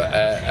looking up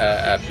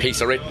a piece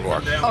of written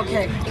work.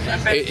 Okay.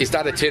 Is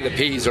that a tin of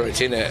peas or a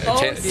tin of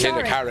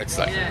carrots?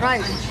 Like.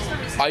 Right.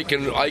 I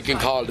can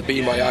call the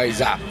Be My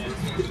Eyes app.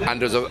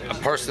 And there's a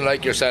person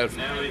like yourself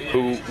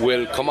who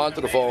will come onto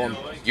the phone,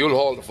 you'll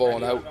hold the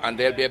phone out, and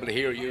they'll be able to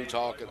hear you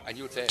talking, and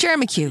you'll say... Ger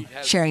McHugh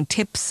sharing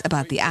tips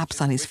about the apps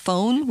on his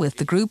phone with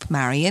the group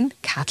Marion,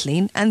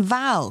 Kathleen and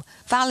Val.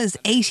 Val is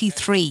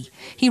 83.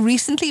 He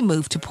recently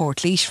moved to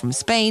Portlaoise from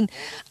Spain,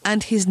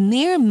 and his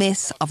near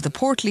miss of the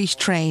Portlaoise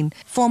train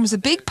forms a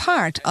big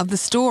part of the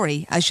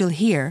story, as you'll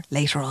hear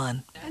later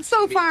on. And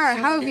so far,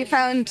 how have you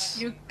found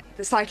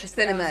the cyclist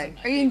cinema?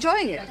 Are you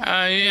enjoying it?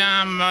 I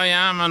am,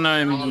 and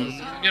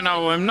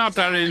I'm not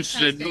that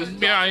interested.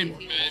 Yeah,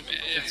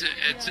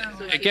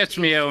 it gets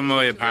me out of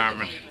my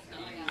apartment,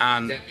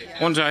 and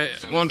once I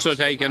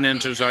take an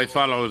interest, I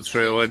follow it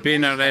through. I've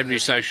been at every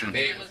session,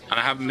 and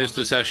I haven't missed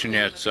a session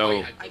yet.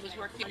 So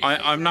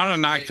I'm not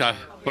an actor,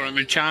 but I'm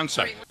a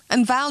chancer.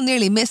 And Val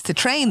nearly missed the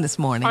train this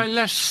morning. I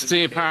left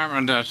the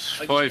apartment at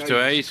 5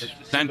 to 8,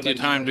 plenty of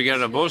time to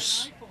get a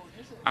bus,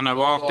 and I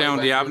walked down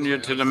the avenue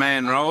to the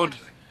main road.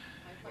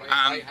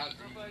 And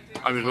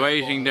I was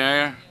waiting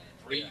there,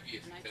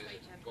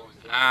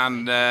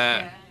 and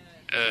a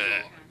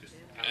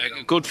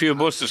good few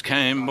buses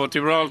came, but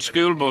they were all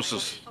school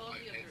buses.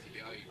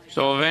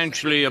 So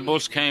eventually a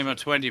bus came at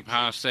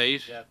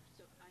 8:20.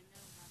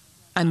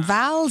 And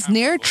Val's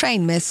near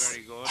train miss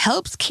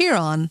helps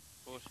Kieran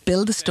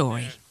build a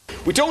story.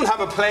 We don't have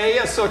a play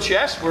as such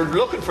yet. We're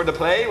looking for the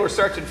play. We're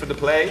searching for the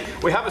play.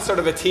 We have a sort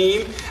of a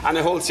theme and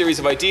a whole series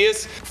of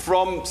ideas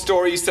from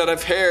stories that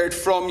I've heard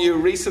from you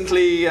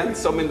recently and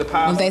some in the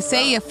past. Well, they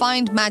say you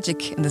find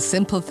magic in the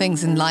simple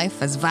things in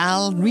life. As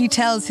Val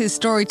retells his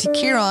story to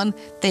Kieran,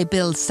 they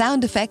build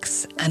sound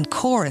effects and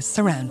chorus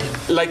around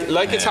him.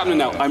 Like it's happening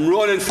now. I'm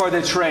running for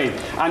the train.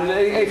 And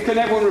can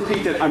everyone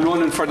repeat it? I'm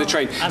running for the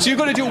train. So you're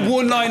going to do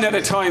one line at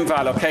a time,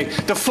 Val, okay?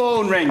 The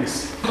phone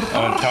rings.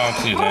 I'll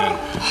talk to you then.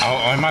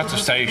 I'm at the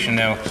station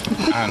now,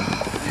 and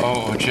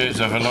oh jeez,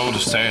 I've a load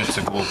of stairs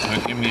to go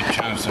up. Give me a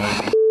chance to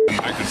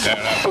I could get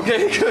out.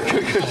 Okay,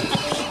 good.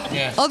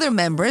 Yeah. Other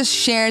members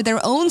share their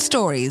own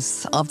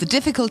stories of the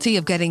difficulty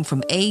of getting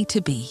from A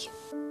to B.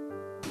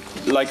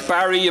 Like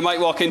Barry, you might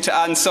walk into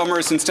Ann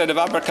Summers instead of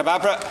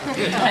Abracababra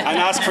and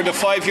ask for the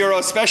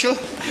 €5 special.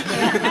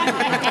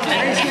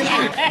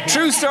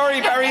 True story,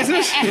 Barry, isn't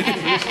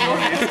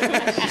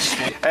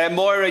it?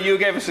 Moira, you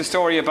gave us a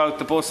story about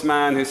the bus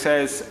man who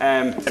says...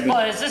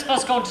 well, is this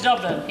bus going to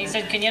Dublin? He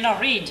said, can you not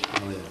read?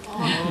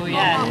 Oh,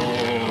 yeah.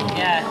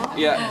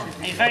 Yeah.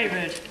 He's very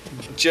rude.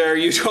 Ger,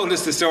 you told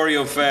us the story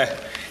of...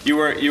 You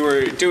were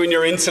doing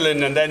your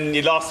insulin and then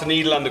you lost a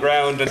needle on the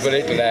ground. And a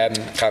little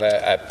kind of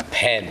a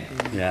pen,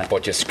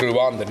 but you screw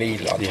on the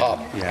needle on top,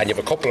 and you have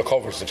a couple of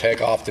covers to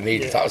take off the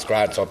needle. That was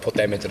grand, so I put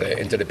them into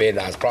the bin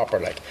as proper,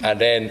 like.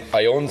 And then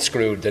I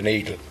unscrewed the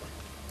needle,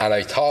 and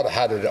I thought I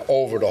had it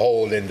over the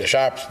hole in the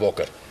sharps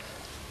bucket,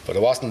 but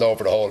it wasn't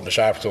over the hole in the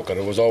sharps bucket.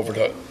 It was over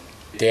the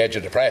edge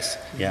of the press.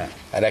 Yeah.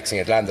 And next thing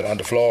it landed on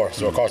the floor.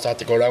 So of course I had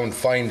to go around and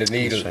find the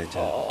needle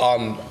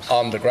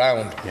on the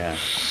ground. Yeah.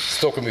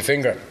 Stuck in my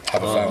finger.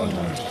 Have it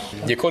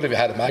found. You could if you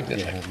had a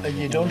magnet. And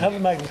you don't have a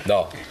magnet?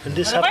 No. And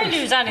this if I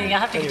lose anything, I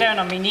have to get down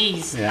on my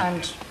knees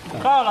and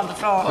crawl on the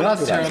floor.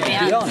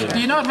 Do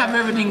you not have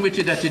everything with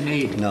you that you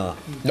need? No,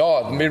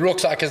 my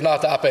rucksack is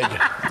not that big.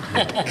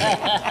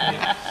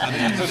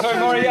 So sorry,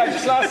 Maura,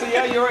 just lastly,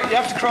 you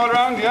have to crawl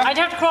around, yeah? I'd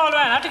have to crawl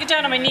around. I have to get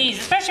down on my knees,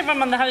 especially if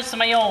I'm on the house on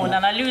my own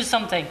and I lose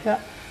something. Yeah.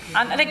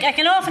 And like, I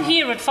can often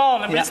hear it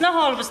falling, but it's not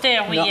always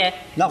there when you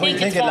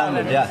think it's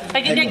falling.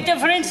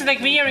 For instance,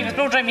 like my earring was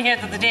blow drying my head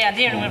the other day, and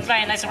the earring went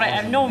flying. I said, right,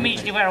 I know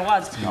immediately where it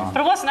was, but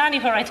it wasn't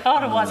anywhere I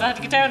thought it was. I had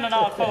to get down on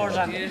all fours.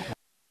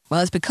 Well,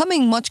 it's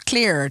becoming much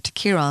clearer to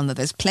Kieran that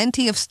there's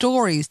plenty of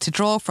stories to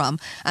draw from,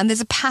 and there's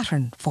a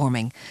pattern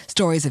forming.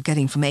 Stories of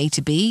getting from A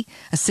to B,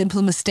 a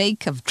simple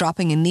mistake of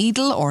dropping a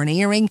needle or an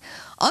earring.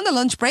 On the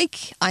lunch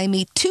break, I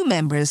meet two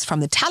members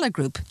from the Tala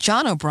group,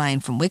 John O'Brien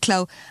from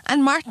Wicklow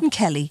and Martin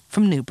Kelly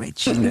from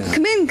Newbridge. Come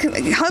in,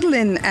 huddle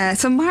in.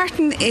 So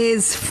Martin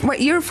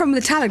you're from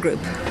the Tala group?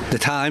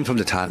 I'm from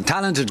the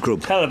talented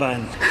group.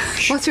 Taliban.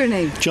 What's your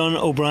name? John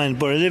O'Brien,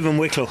 but I live in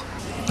Wicklow.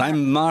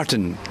 I'm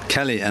Martin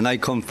Kelly, and I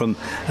come from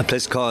a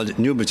place called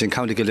Newbridge in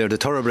County Kildare, the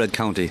thoroughbred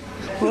county.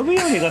 Well, we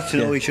only got to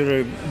know each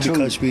other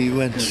because we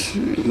went...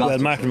 Well,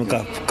 Martin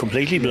got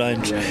completely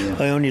blind.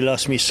 I only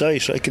lost my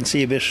sight, so I can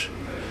see a bit.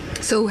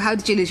 So how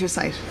did you lose your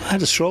sight? I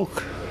had a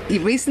stroke.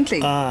 Recently?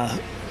 About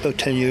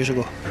 10 years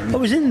ago. I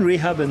was in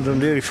rehab in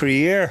Dundee for a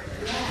year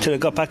till I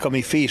got back on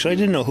my feet. I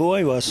didn't know who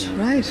I was.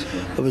 Right.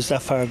 I was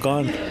that far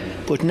gone.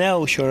 But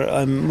now, sure,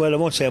 I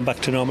won't say I'm back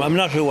to normal. I'm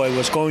not who I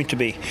was going to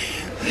be.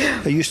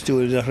 I used to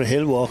do a lot of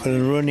hill walking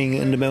and running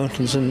in the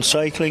mountains and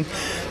cycling,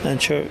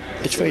 and sure,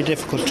 it's very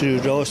difficult to do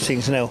those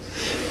things now.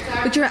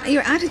 But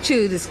your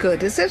attitude is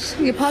good, is it?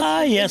 You're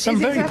positive? Yes, I'm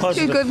very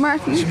positive. Good,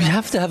 Martin? You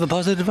have to have a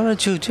positive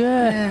attitude,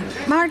 yeah.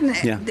 Martin,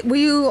 were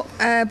you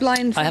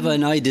blind? I have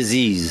an eye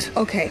disease.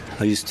 Okay.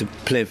 I used to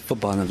play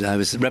football. I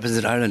was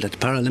represented Ireland at the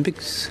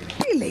Paralympics.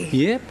 Really?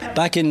 Yep,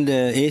 back in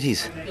the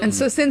 80s. And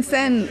so since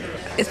then,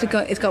 it's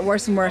got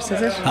worse and worse,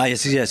 is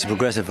it? Yes,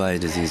 progressive eye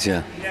disease,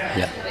 yeah.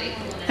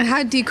 And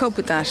how do you cope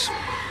with that?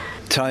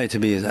 Try to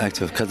be as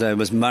active, because I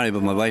was married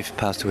but my wife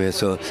passed away,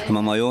 so I'm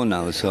on my own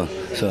now, so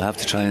I have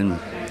to try and,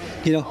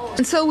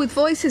 And so with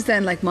voices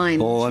then, like mine?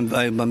 Oh,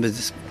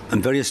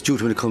 I'm very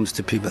astute when it comes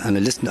to people, and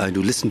I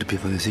do listen to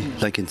people, you see,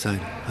 like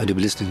inside. I do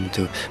be listening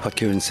to what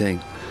Kieran's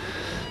saying.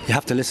 You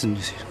have to listen,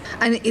 you see.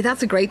 And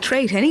that's a great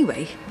trait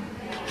anyway.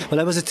 Well,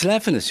 I was a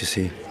telephonist, you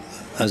see,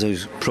 as I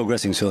was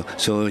progressing, so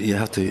you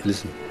have to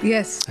listen.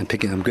 Yes. And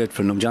pick it. I'm great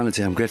for them. John would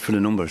say I'm great for the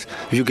numbers.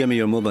 If you give me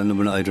your mobile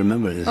number, I'd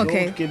remember it.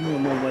 Okay. Don't give me a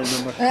mobile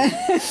number.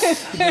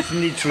 If he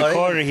needs to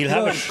record it, he'll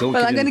have it.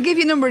 Well, I'm going to give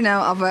you a number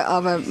now of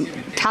a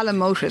Tala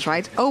Motors,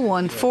 right?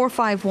 01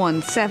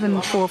 451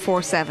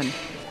 7447.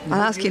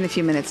 I'll ask you in a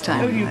few minutes' time.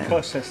 How do you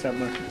process that,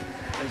 Martin?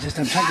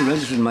 I'm trying to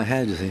register in my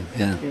head, you see.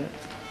 Yeah.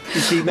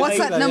 What's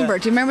that number?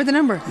 Do you remember the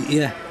number?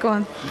 Yeah. Go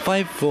on.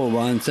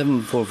 541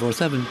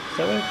 7447. Is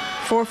that right?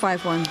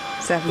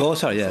 4517. Oh,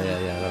 sorry, yeah.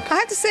 Okay. I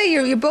have to say,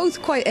 you're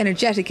both quite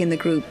energetic in the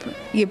group.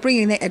 You're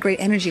bringing a great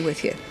energy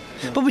with you.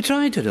 But we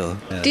try to, though.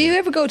 Do you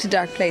ever go to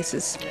dark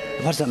places?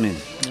 What does that mean?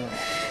 No.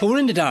 Oh, we're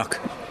in the dark.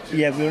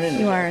 Yeah, we're in the dark.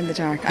 You are in the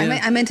dark.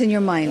 Yeah. I meant in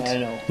your mind. I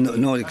know.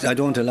 No, I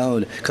don't allow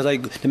it. Because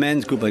the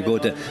men's group I go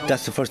to,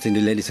 that's the first thing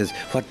the lady says,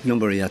 what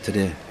number are you at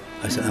today?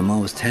 I said, I'm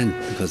always 10,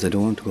 because I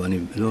don't want to go any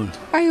lower.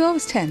 Are you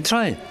always 10?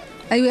 Try.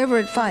 Are you ever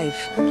at 5?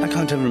 I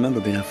can't even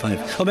remember being at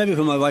 5. Or maybe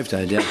when my wife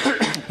died, yeah.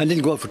 I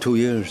didn't go out for 2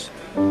 years.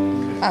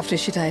 After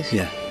she died?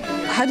 Yeah.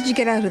 How did you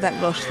get out of that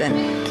rut then?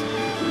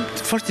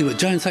 The first thing was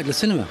giant cycle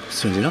cinema,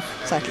 strange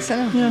enough. Cycle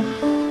cinema? Yeah.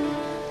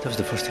 That was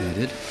the first thing I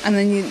did. And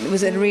then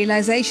was it a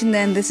realisation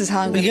then, this is how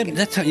I'm going to get...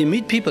 That's how you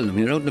meet people when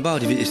you're out and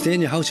about. If you stay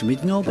in your house, you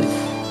meet nobody.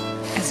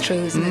 That's true,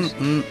 isn't it?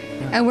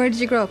 And where did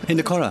you grow up? In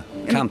the Curragh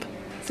camp.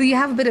 So you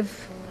have a bit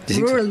of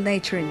rural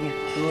nature in you?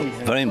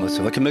 Very much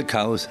so. I can milk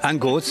cows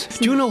and goats.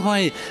 Do you know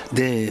why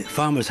the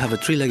farmers have a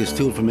 3-legged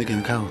stool for milking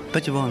a cow?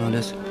 Bet you won't know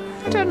this.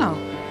 I don't know.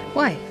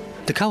 Why?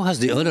 The cow has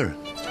the udder.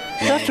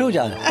 Is that true,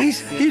 John?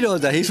 He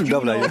knows that. He's from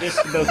Dublin. Do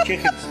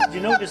you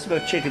know this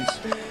about chickens?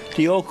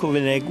 The yolk of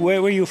an egg.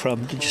 Where were you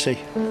from, did you say?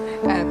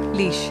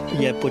 Laois.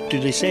 Yeah, but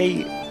did they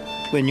say,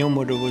 when your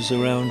mother was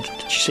around,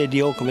 did she say the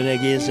yolk of an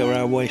egg is or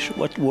are white?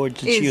 What word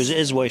did she use?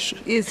 Is white.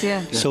 Is,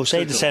 yeah. So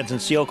say the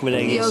sentence, the yolk of an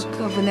egg is. The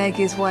yolk of an egg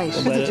is white.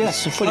 Well,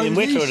 it's funny, in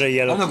winter they're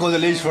yellow. I'm not going to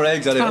Laois for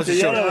eggs, are they?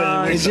 It's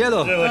yellow. It's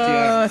yellow.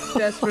 Oh, it's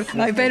desperate.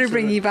 I better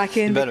bring you back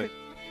in. You better.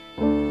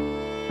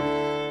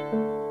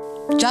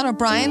 John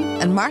O'Brien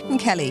and Martin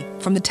Kelly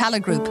from the Tala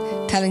Group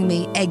telling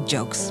me egg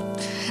jokes.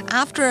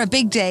 After a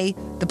big day,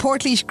 the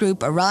Portlaoise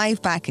group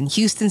arrive back in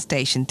Houston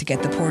Station to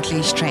get the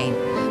Portlaoise train.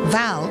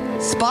 Val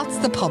spots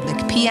the public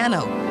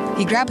piano.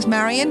 He grabs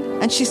Marion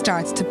and she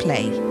starts to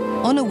play.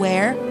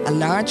 Unaware, a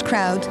large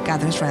crowd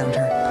gathers round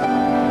her.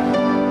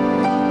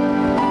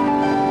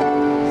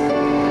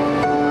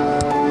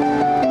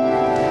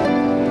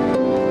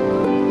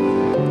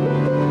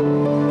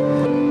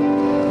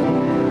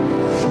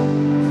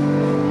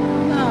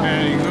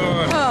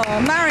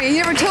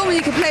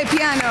 Play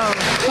piano.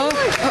 We're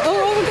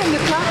getting the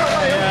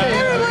clap.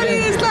 Everybody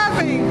is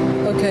clapping.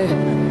 Okay.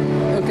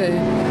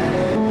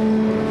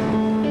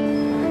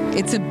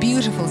 It's a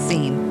beautiful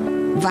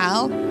scene.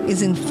 Val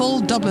is in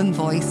full Dublin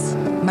voice,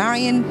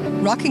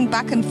 Marion rocking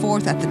back and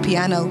forth at the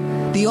piano,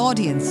 the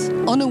audience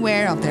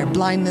unaware of their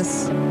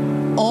blindness.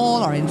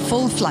 All are in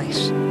full flight,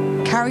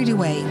 carried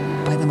away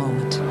by the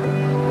moment.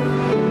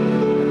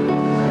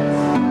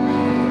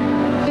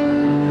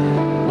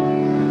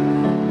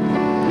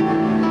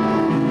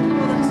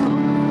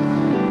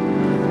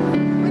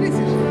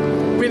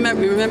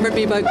 Remember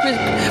Me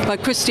by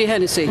Christy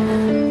Hennessy.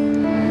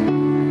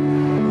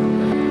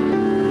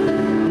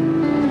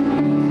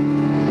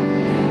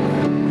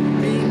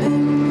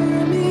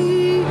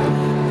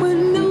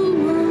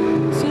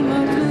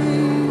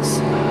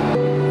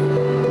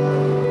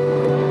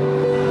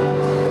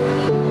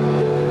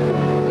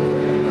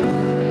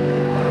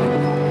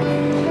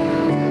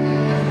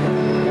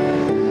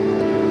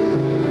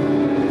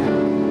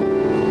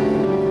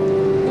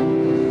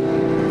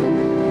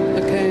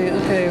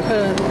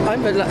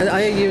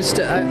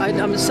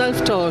 I'm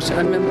self-taught.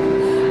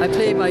 I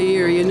play by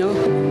ear, you know.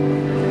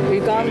 Are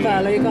you gone,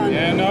 Val? Are you gone?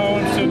 Yeah, no,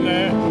 I'm still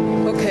there.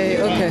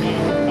 Okay.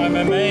 I'm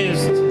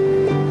amazed.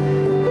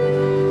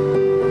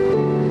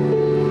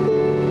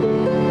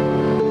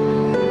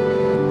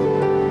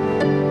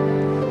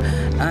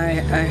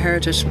 I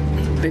heard it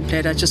being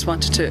played. I just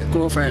wanted to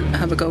go over and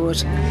have a go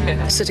at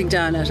sitting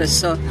down at it.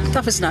 So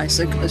that was nice.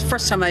 It was the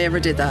first time I ever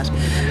did that.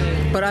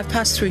 But I've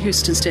passed through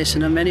Houston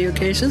Station on many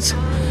occasions.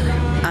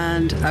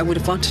 And I would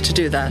have wanted to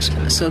do that.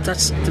 So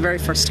that's the very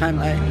first time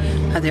I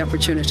had the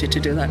opportunity to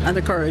do that and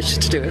the courage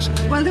to do it.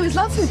 Well, there was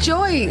lots of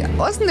joy,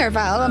 wasn't there,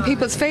 Val, on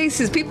people's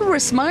faces? People were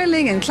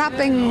smiling and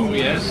clapping. Oh,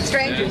 yes.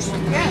 Strangers.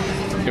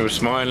 Yeah. They were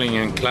smiling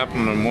and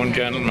clapping, and one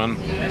gentleman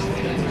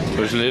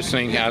was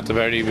listening at the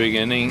very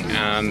beginning,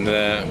 and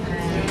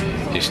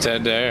he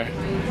stayed there,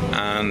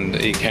 and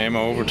he came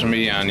over to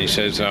me and he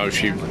says, "Oh,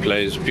 she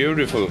plays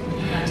beautiful."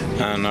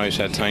 And I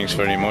said, "Thanks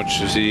very much."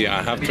 You see,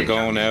 I have to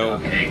go now.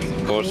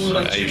 But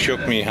he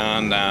shook me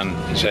hand and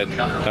said,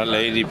 "That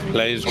lady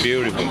plays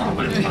beautiful."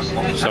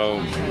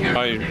 So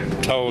I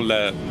told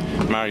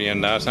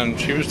Marion that, and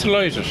she was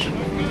delighted.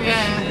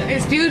 Yeah,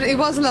 it's beautiful. It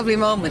was a lovely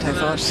moment, I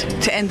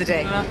thought, to end the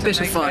day.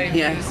 Bit of fun,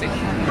 yeah.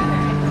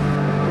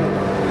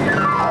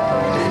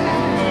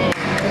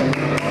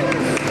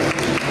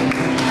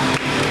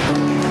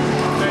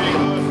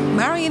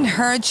 Marion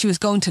heard she was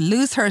going to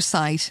lose her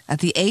sight at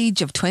the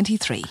age of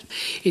 23.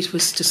 It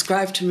was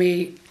described to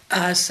me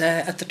as,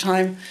 at the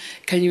time,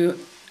 can you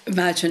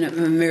imagine a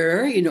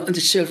mirror, you know, and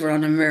the silver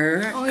on a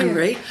mirror,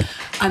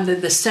 and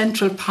then the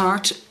central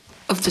part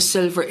of the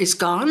silver is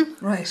gone.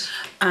 Right.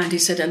 And he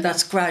said, and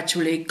that's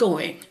gradually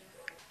going.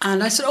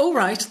 And I said, "Oh,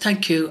 right,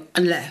 thank you,"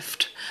 and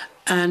left.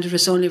 And it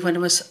was only when I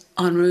was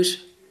en route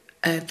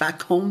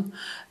back home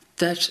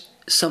that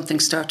something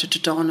started to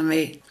dawn on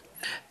me,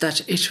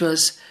 that it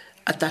was,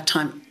 at that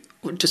time,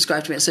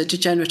 described to me as a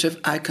degenerative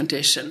eye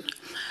condition.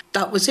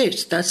 That was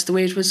it. That's the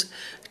way it was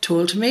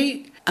told to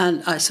me.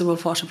 And I said, "Well,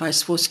 what am I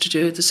supposed to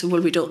do?" They said,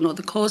 "Well, we don't know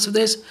the cause of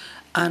this,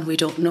 and we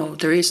don't know.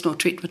 There is no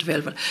treatment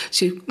available.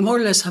 So you more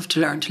or less have to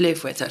learn to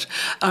live with it."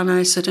 And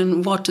I said,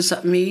 "And what does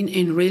that mean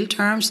in real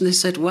terms?" And they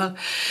said, "Well,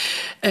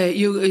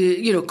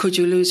 you know, could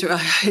you lose your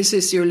eye? Is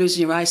this you're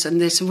losing your eyes?" And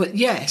they said, "Well,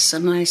 yes."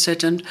 And I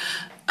said,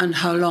 "And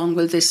how long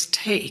will this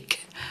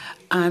take?"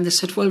 And they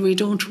said, well, we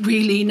don't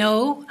really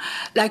know.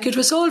 Like, it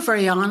was all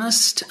very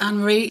honest,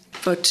 Anne-Marie.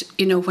 But,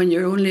 you know, when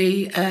you're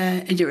only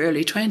in your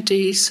early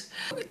 20s,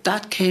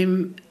 that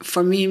came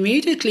for me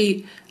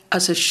immediately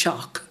as a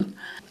shock.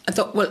 I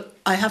thought, well,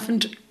 I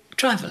haven't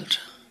travelled.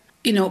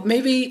 You know,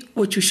 maybe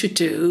what you should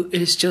do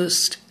is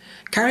just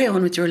carry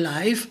on with your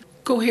life,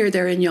 go here,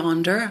 there and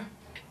yonder.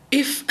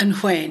 If and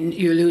when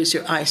you lose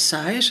your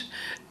eyesight,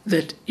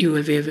 that you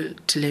will be able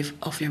to live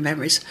off your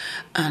memories.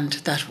 And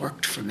that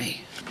worked for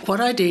me. What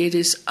I did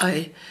is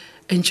I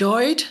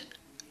enjoyed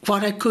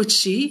what I could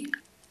see.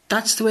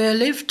 That's the way I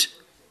lived.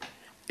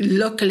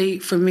 Luckily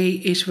for me,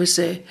 it was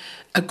a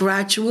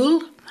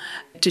gradual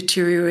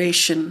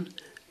deterioration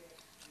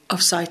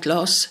of sight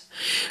loss,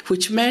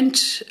 which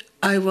meant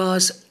I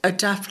was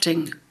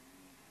adapting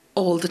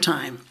all the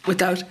time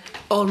without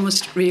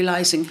almost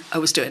realising I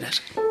was doing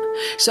it.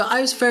 So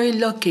I was very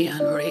lucky,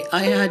 Anne-Marie.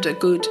 I had a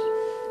good...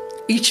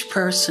 Each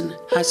person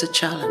has a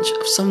challenge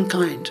of some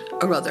kind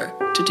or other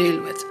to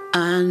deal with.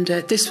 And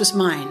this was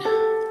mine.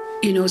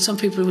 You know, some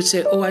people would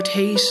say, oh, I'd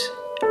hate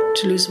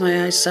to lose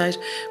my eyesight.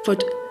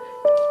 But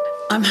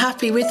I'm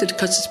happy with it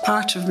because it's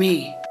part of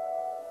me.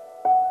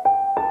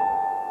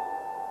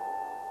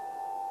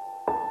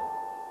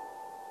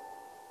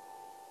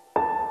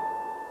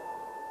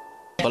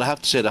 Well, I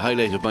have to say the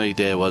highlight of my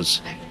day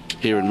was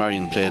hearing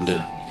Marion playing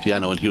the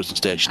piano in Houston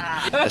Station,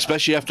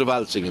 especially after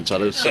valsing and so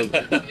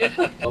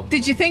on.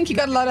 Did you think you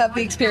got a lot out of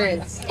the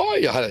experience? Oh,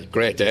 you had a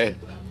great day.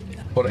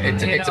 But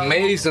it's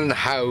amazing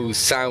how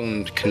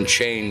sound can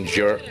change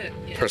your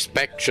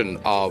perception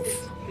of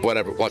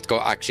what's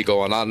actually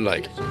going on.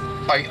 Like,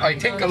 I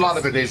think a lot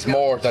of it is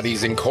more that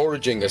he's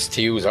encouraging us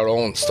to use our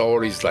own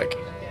stories. Like,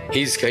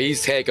 he's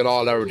taken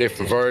all our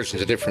different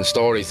versions of different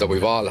stories that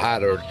we've all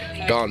had or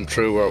gone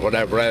through or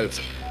whatever else,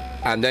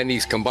 and then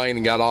he's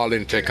combining that all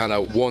into kind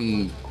of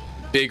one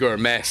bigger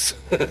mess.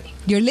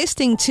 You're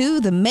listening to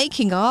The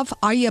Making of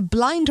Are You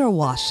Blind or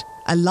What?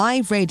 A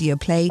live radio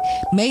play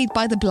made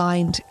by the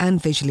blind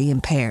and visually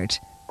impaired.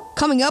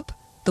 Coming up,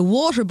 the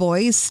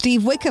Waterboys'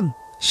 Steve Wickham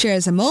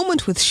shares a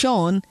moment with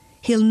Sean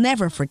he'll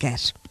never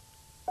forget.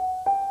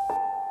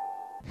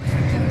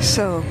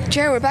 So,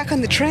 Ger, we're back on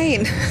the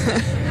train.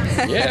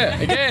 Yeah,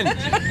 again.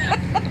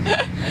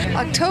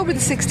 October the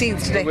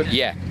 16th today.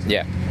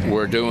 Yeah.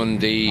 We're doing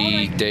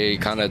the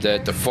kind of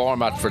the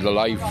format for the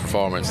live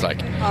performance, like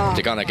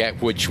to kind of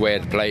get which way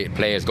the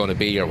play is going to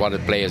be or what the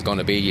play is going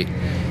to be.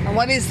 And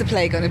what is the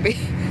play going to be?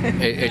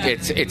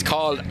 It's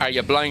called Are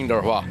You Blind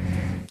or What?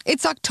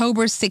 It's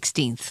October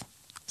 16th.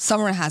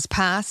 Summer has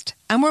passed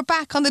and we're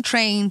back on the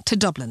train to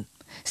Dublin.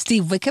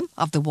 Steve Wickham,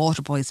 of the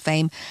Waterboys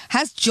fame,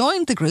 has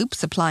joined the group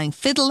supplying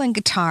fiddle and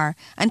guitar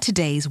and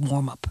today's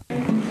warm-up.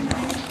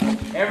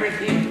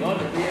 Everything's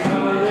gonna be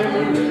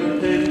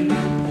alright.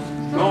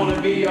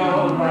 Gonna be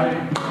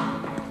alright.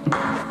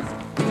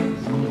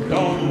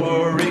 Don't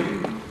worry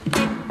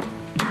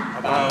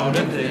about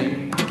a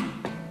thing.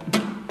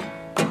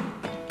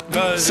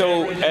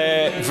 So,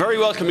 very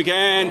welcome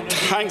again.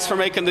 Thanks for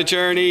making the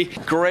journey.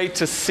 Great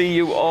to see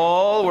you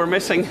all. We're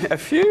missing a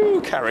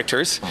few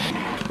characters.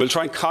 We'll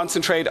try and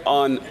concentrate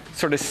on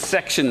sort of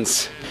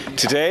sections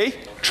today.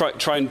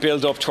 Try and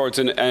build up towards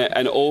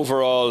an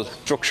overall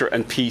structure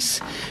and piece.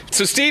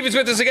 So Steve is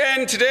with us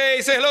again today.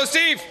 Say hello,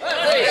 Steve.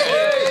 Hey.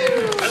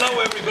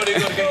 Hello, everybody.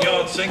 Going to get you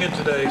all singing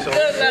today. So.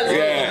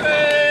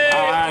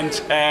 Yeah. And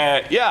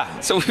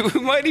so we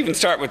might even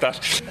start with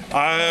that.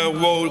 I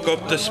woke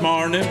up this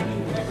morning,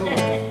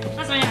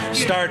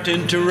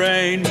 starting to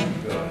rain.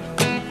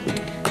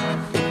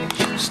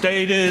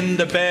 Stayed in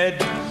the bed,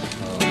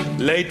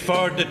 late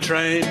for the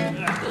train.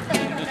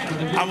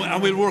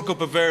 And we'll work up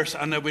a verse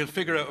and then we'll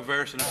figure out a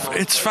verse.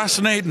 It's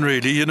fascinating,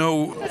 really. You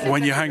know,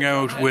 when you hang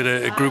out with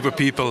a group of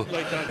people,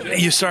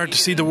 you start to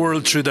see the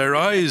world through their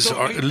eyes,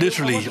 or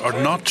literally, or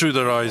not through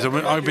their eyes. I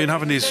mean, I've been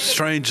having these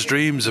strange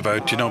dreams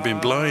about, being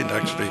blind,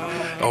 actually,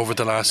 over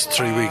the last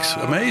 3 weeks.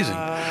 Amazing.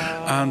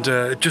 And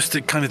just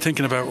kind of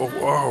thinking about,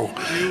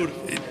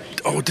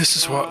 this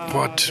is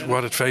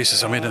what it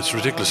faces. I mean, it's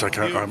ridiculous.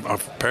 I'm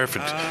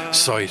perfect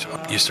sight.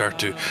 You start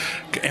to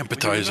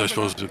empathise, I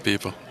suppose, with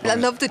people. I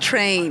love the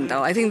train,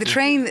 though. I think the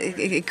train,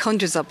 it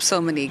conjures up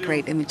so many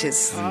great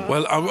images.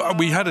 Well,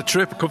 we had a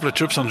couple of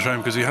trips on the train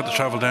because we had to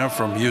travel down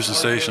from Houston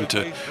Station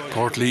to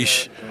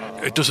Portlaoise.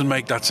 It doesn't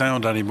make that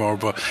sound anymore,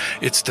 but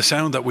it's the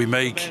sound that we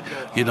make,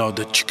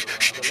 the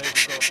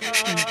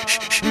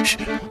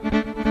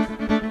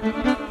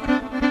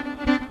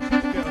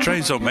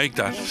trains don't make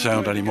that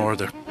sound anymore.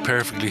 They're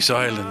perfectly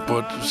silent,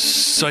 but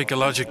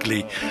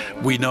psychologically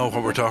we know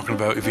what we're talking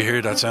about if you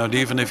hear that sound,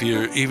 even if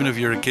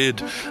you're a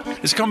kid.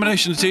 It's a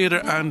combination of theatre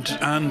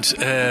and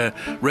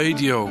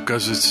radio,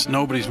 because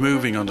nobody's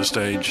moving on the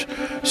stage,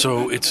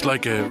 so it's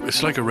like a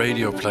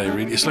radio play.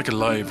 Really, it's like a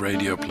live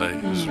radio play.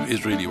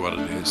 Is really what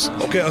it is.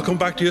 Okay, I'll come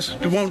back to you.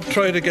 You won't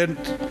try it again.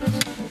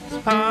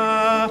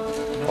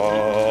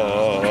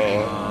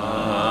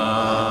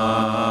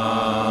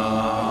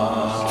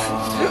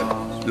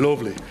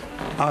 Lovely.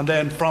 And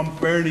then from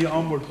Bernie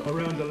onwards,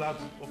 around the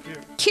lads up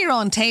here.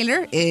 Kieran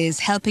Taylor is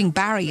helping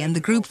Barry and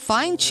the group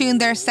fine-tune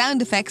their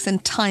sound effects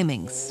and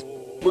timings.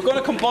 We're going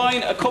to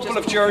combine a couple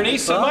of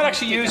journeys, so I might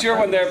actually use your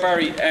one there,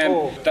 Barry,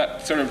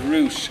 that sort of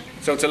route.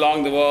 So it's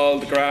along the wall,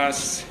 the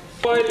grass.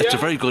 It's a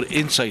very good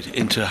insight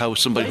into how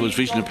somebody who's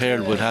vision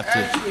impaired would have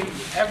to,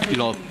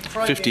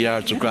 50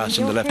 yards of grass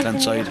on the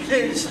left-hand side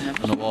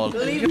on the wall.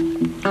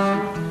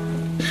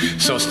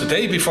 So it's the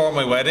day before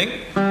my wedding.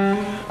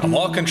 I'm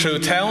walking through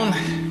town,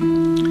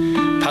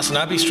 passing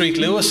Abbey Street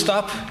Lewis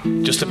stop,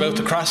 just about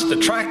to cross the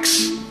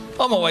tracks,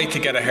 on my way to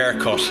get a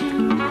haircut.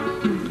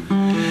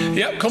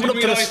 Yep, coming up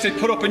to this. They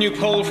put up a new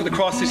pole for the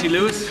Cross City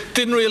Lewis?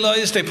 Didn't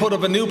realise they put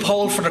up a new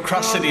pole for the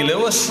Cross City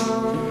Lewis.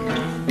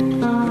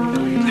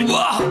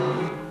 Wow!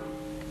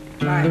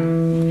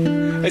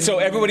 So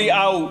everybody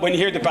out when you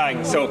hear the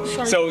bang.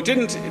 So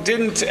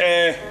didn't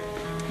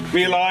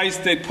realise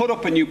they'd put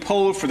up a new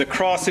pole for the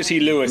Cross City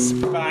Lewis.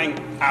 Bang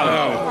out.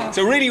 Oh.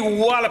 So really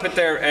wallop it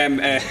there,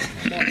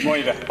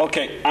 Moira.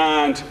 Okay,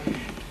 and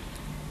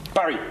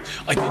Barry.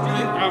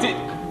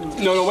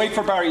 No, wait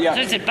for Barry. Yeah.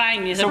 Is it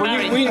bang? Is it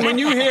Barry? When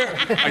you hear,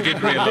 I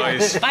didn't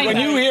realise. When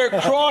you hear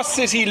Cross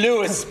City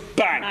Lewis,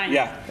 bang.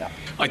 Yeah.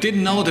 I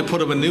didn't know they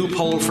put up a new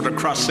pole for the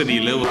Cross City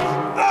Lewis.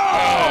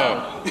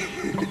 Oh!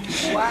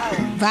 Wow.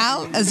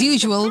 Val, as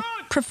usual,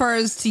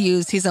 prefers to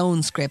use his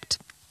own script.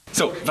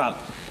 So, Val,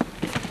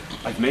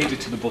 I've made it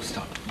to the bus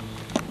stop.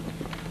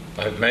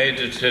 I've made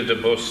it to the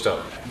bus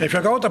stop. If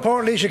you're going to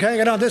Portlaoise, you can't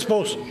get on this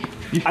bus.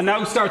 And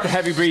now start the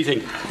heavy breathing.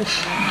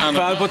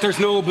 Val, but there's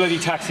no bloody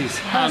taxis.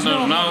 And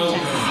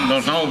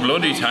there's no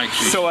bloody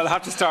taxis. So I'll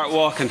have to start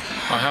walking.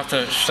 I have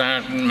to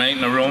start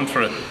making a run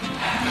for it.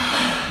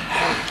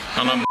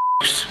 And I'm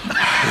I'll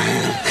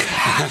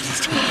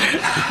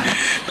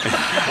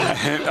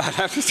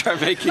have to start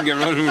making a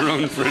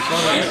run for it.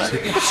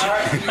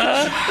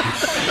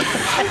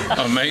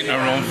 I'm making a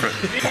run for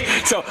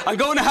it. So I'm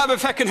going to have a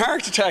fucking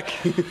heart attack.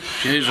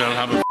 Jeez, I'll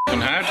have a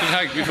fucking heart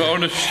attack before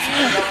this.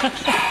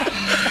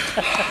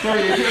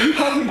 Sorry, are you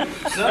coming?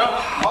 No,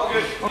 all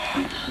good.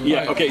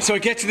 Yeah, okay, so I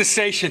get to the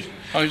station.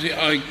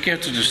 I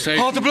get to the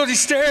station. Oh, the bloody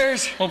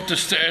stairs! Up the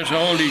stairs,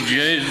 holy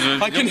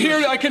Jesus. I can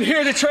hear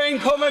the train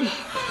coming.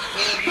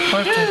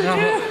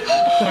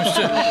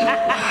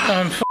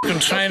 Fucking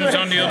train is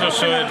on the other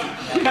side.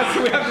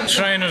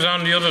 Train is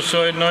on the other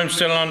side and I'm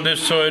still on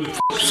this side.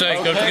 Fuck's sake,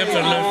 I have to get to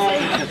the lift.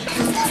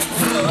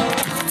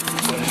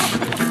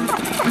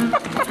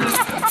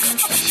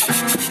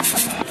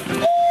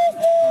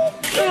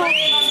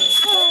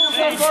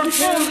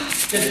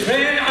 The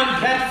train on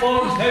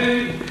platform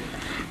 2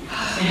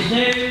 is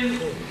now...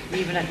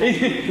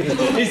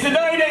 It's the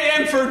 9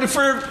 a.m. for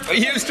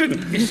Houston.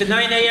 It's the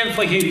 9 a.m.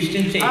 for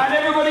Houston. See? And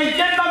everybody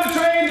get on the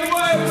train to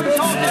the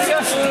top.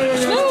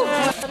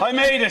 I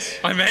made it.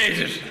 I made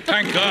it.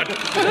 Thank God.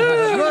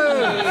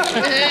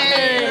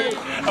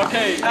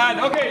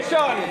 Okay,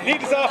 Sean,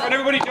 lead us off and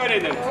everybody join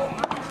in then.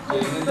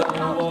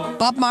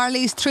 Bob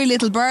Marley's Three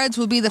Little Birds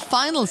will be the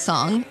final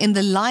song in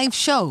the live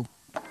show.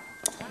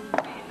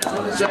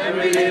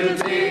 Every little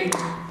thing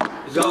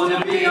is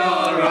gonna be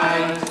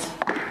alright.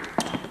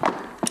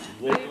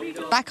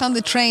 Back on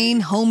the train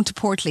home to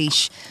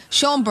Portlaoise,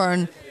 Sean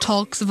Byrne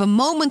talks of a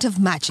moment of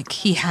magic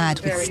he had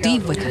with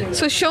Steve Wickham.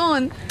 So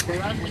Sean,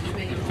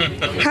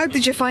 how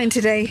did you find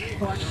today?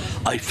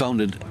 I found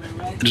it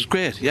was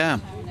great, yeah.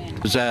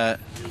 It was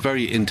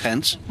very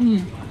intense,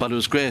 but it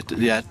was great,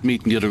 yeah,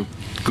 meeting the other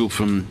group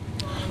from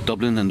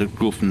Dublin and the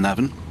group from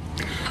Navan.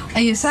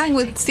 And you sang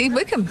with Steve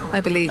Wickham,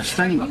 I believe.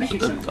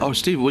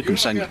 Steve Wickham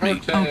sang with me.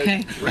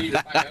 Okay.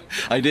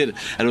 I did,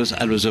 and it was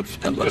an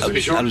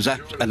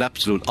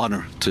absolute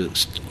honour to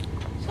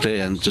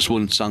play and just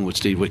one song with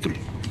Steve Wickham.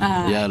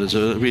 Yeah, it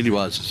really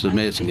was. It's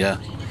amazing. Yeah.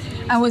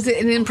 And was it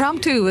an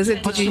impromptu? Was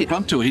it?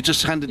 Impromptu. He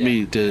just handed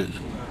me the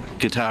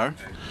guitar,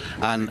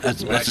 and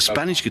it's a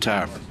Spanish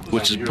guitar,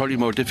 which is probably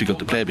more difficult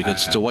to play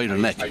because it's a wider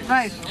neck.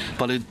 Right.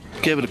 But I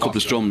gave it a couple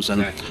of strums,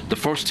 and the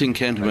first thing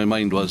came to my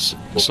mind was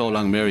 "So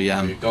Long Mary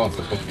Ann,"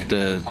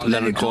 the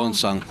Leonard Cohen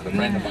song,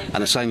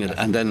 and I sang it,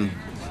 and then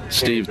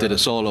Steve did a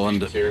solo on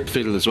the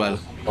fiddle as well.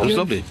 It was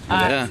lovely.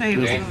 Yeah, it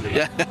was.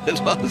 Yeah.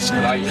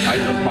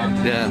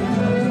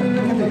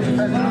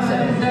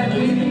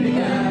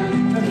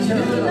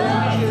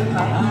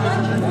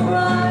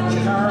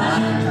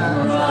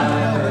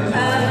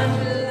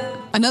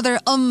 Another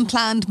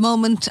unplanned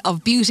moment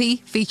of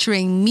beauty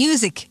featuring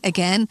music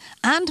again,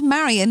 and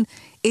Marion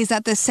is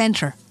at the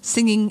centre,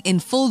 singing in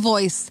full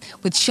voice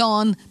with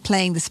Sean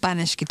playing the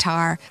Spanish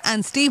guitar,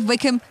 and Steve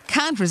Wickham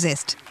can't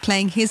resist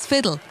playing his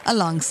fiddle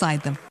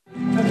alongside them.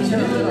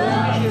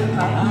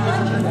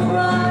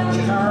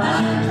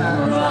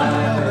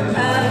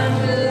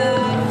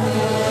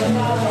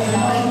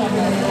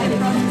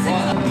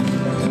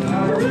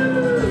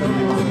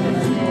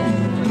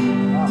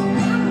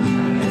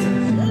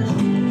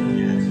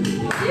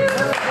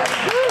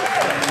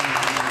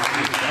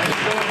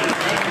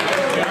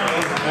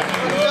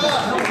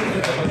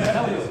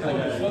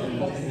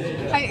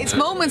 It's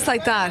moments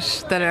like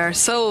that are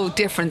so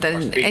different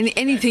than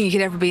anything you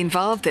could ever be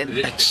involved in.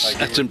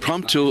 It's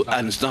impromptu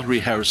and it's not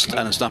rehearsed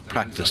and it's not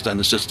practiced and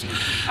it's just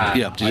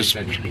you just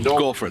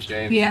go for it.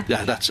 Yeah.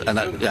 That's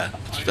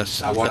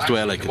the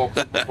way I like it.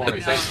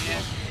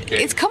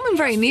 It's coming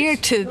very near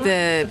to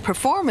the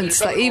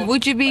performance. Like,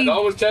 would you be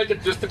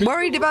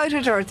worried about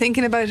it or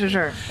thinking about it?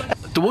 Or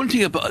the one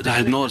thing that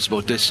I've noticed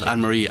about this,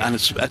 Anne-Marie, and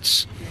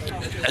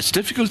it's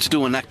difficult to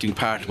do an acting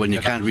part when you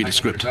can't read a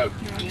script. So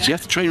you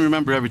have to try and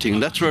remember everything.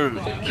 And that's where,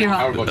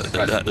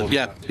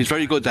 he's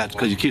very good at that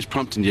because he keeps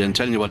prompting you and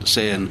telling you what to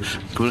say. And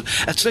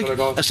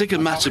it's like a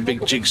massive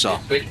big jigsaw,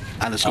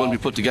 and it's going to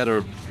be put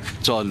together.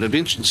 So it'll be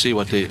interesting to see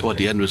what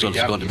the end result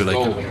is going to be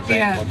like.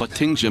 Yeah. But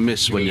things you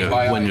miss when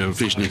you're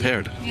vision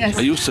impaired. Yes.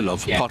 I used to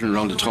love pottering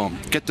around at home.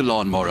 Get the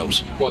lawnmower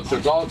out.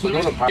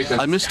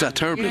 I missed that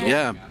terribly.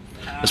 Yeah.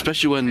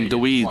 Especially when the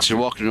weeds, you're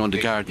walking around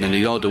the garden and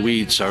you know the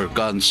weeds are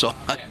gone, so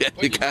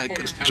you can't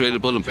concentrate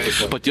upon them.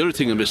 But the other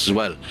thing I miss as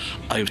well,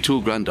 I have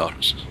 2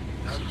 granddaughters.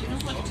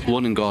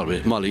 One in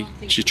Galway, Molly,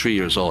 she's 3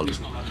 years old,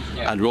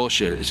 and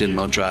Rosia is in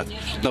Montreal.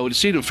 Now, we'll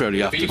see them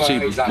fairly often.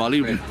 See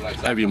Molly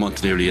every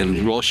month nearly,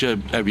 and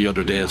Rosia every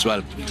other day as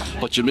well.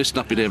 But you miss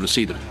not being able to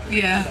see them.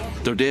 Yeah.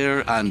 They're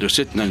there and they're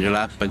sitting on your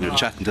lap and you're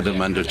chatting to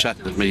them and they're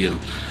chatting to me.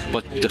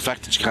 But the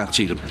fact that you can't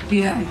see them.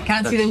 Yeah,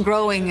 can't see them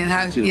growing and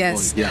how.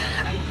 Yes. Yeah.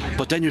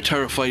 But then you're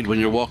terrified when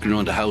you're walking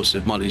around the house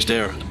if Molly's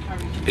there,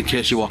 in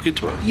case you walk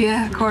into her.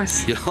 Yeah, of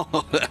course. You know,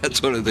 that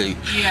sort of thing.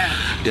 Yeah.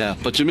 Yeah,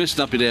 but you miss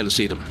not being able to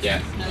see them.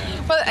 Yeah.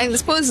 Well, I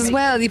suppose as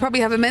well, you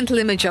probably have a mental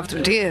image of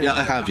them, do you? Yeah,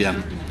 I have,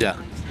 yeah.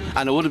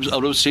 And I would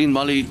have seen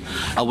Molly,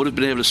 I would have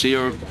been able to see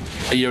her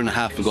a year and a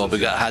half ago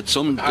because I had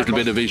some little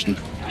bit of vision.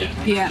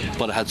 Yeah.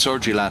 But I had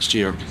surgery last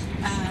year,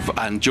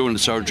 and during the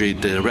surgery,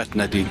 the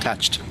retina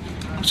detached,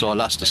 so I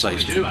lost the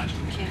sight.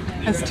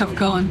 That's tough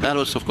going. That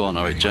was tough going,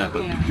 all right,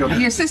 yeah.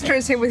 Your sister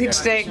is here with you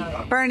today,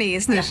 Bernie,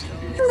 isn't it?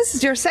 And this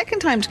is your second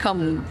time to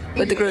come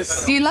with the group.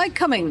 Do you like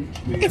coming?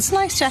 It's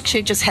nice to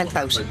actually just help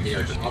out.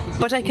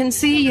 But I can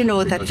see,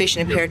 that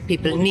vision impaired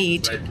people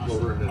need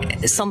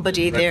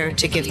somebody there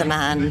to give them a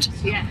hand.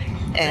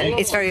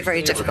 It's very,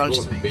 very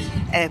difficult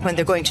when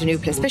they're going to a new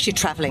place, especially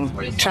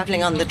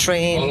travelling on the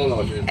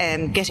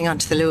train, getting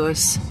onto the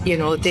Luas.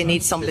 They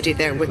need somebody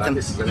there with them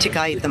to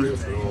guide them.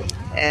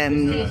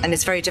 And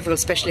it's very difficult,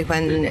 especially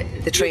when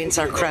the trains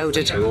are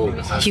crowded.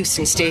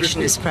 Houston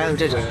Station is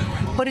crowded.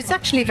 But it's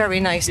actually very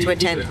nice to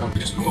attend.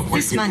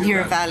 This man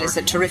here, Val, is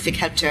a terrific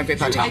help to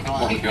everybody.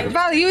 Val,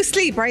 are you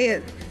asleep, are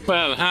you?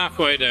 Well,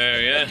 halfway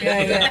there,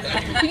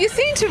 yeah. You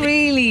seem to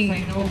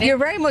really, you're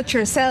very much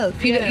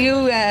yourself. You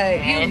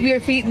have your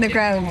feet in the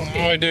ground.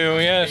 I do,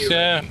 yes,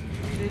 yeah.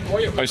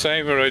 I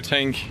savour, I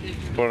think,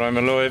 but I'm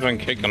alive and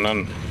kicking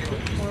and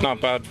not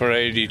bad for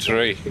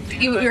 83.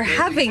 You're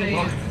having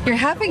a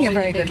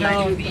very good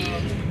life.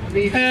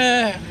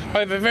 I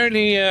have a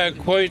very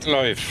quiet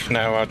life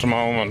now at the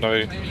moment.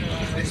 I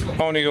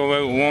only go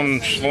out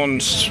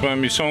once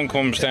when my son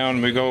comes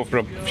down. We go for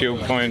a few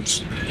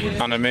pints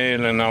and a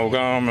meal in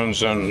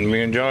O'Gorman's, and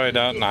we enjoy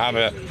that and have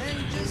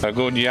a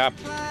good yap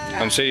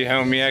and see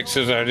how my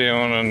exes are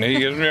doing, and he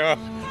gives me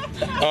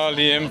all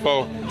the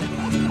info.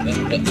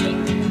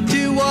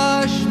 To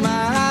wash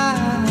my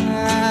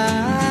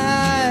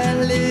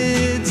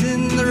eyelids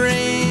in the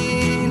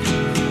rain,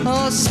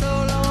 oh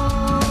so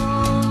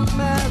long,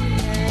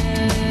 Marianne's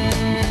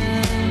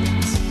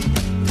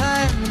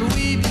time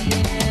we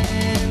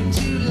began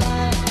to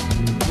laugh,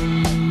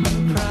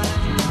 cry,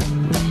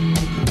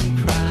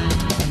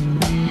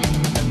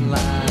 and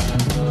laugh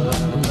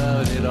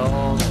about it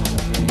all.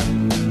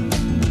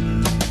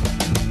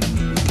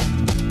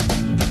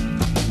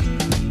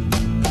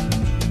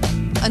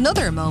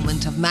 Another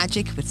moment of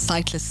magic with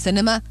Sightless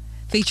Cinema,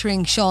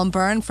 featuring Sean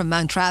Byrne from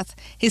Mount Rath,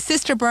 his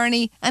sister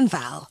Bernie and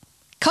Val.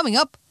 Coming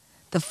up,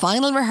 the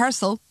final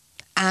rehearsal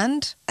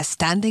and a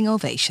standing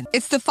ovation.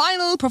 It's the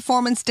final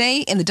performance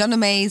day in the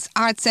Dunamaze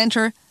Arts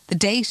Centre. The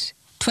date,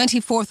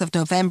 24th of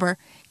November.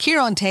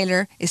 Ciarán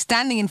Taylor is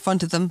standing in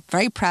front of them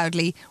very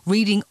proudly,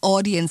 reading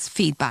audience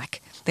feedback.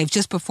 They've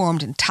just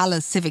performed in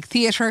Tallaght Civic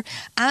Theatre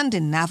and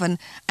in Navan,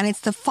 and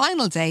it's the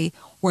final day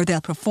where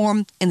they'll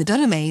perform in the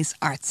Dunamaze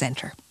Arts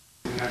Centre.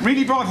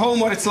 Really brought home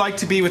what it's like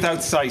to be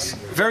without sight.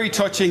 Very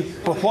touching,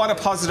 but what a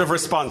positive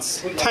response.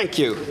 Thank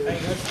you.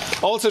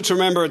 Also to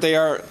remember, they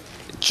are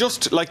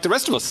just like the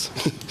rest of us.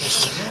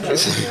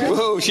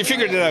 Whoa, she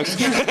figured it out.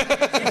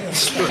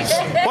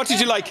 What did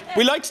you like?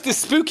 We liked the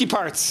spooky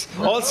parts.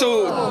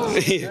 Also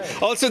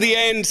the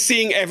end,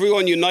 seeing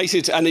everyone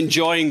united and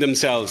enjoying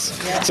themselves.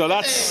 So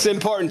that's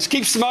important.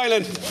 Keep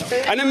smiling.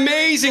 An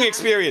amazing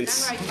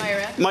experience.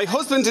 My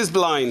husband is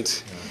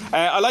blind.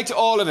 I liked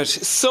all of it.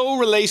 So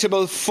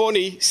relatable,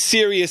 funny,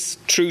 serious,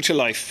 true to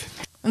life.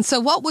 And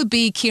so what would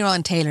be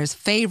Ciarán Taylor's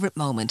favourite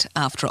moment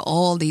after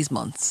all these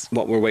months?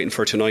 What we're waiting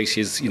for tonight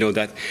is,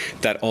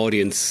 that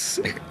audience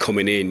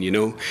coming in,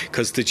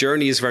 because the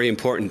journey is very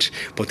important,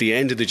 but the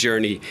end of the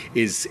journey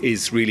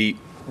is really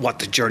what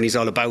the journey's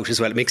all about as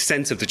well. It makes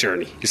sense of the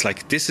journey. It's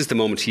like, this is the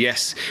moment,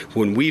 yes,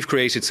 when we've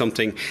created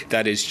something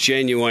that is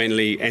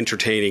genuinely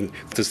entertaining.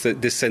 There's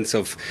this sense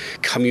of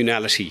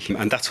communality,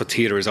 and that's what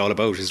theatre is all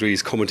about, is really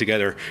coming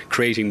together,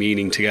 creating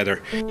meaning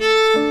together.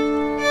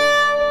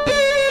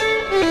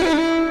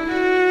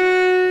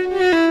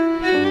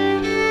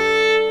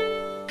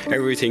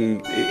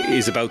 Everything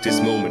is about this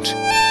moment.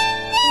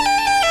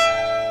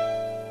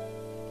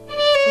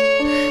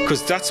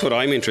 Because that's what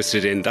I'm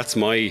interested in. That's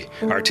my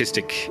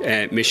artistic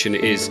mission,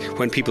 is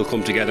when people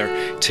come together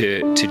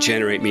to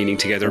generate meaning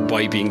together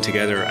by being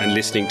together and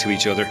listening to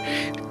each other.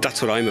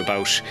 That's what I'm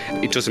about.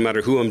 It doesn't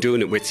matter who I'm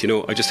doing it with,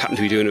 I just happen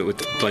to be doing it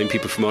with blind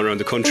people from all around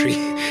the country.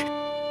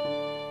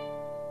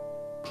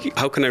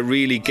 How can I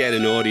really get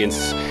an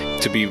audience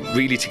to be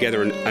really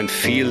together and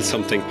feel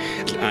something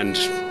and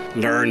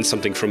learn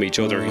something from each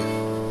other?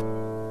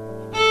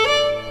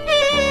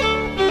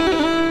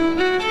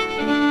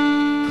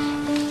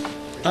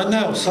 And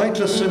now,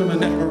 Cyclist Cinema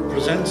Network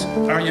presents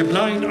Are You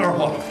Blind or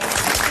What?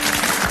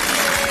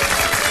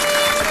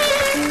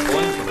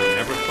 I'm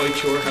never quite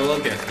sure how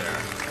I'll get there.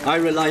 I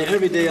rely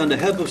every day on the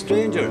help of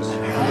strangers.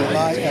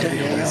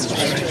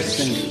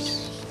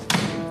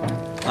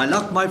 I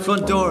locked my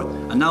front door,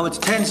 and now it's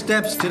 10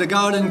 steps to the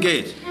garden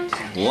gate.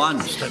 1,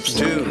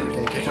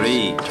 2,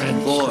 3,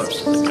 4,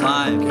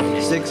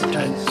 5, 6,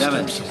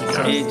 7,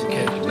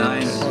 8,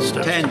 9,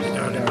 10.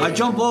 I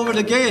jump over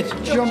the gate.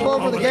 Jump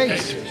over the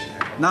gate.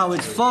 Now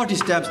it's 40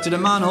 steps to the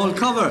manhole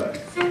cover.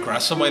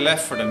 Grass on my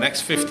left for the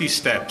next 50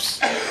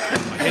 steps. I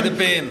hit a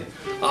bin.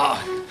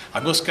 I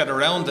must get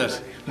around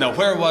it. Now,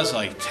 where was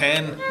I?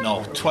 10?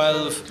 No,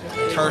 12,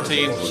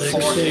 13,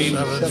 14,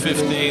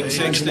 15,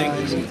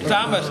 16.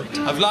 Damn it,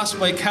 I've lost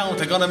my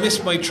count. I'm going to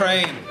miss my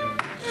train.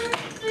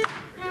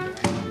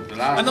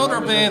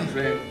 Another bin.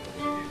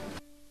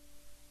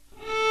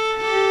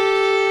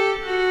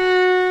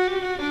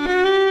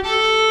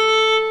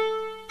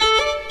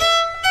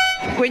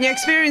 When you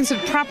experience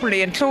it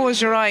properly and close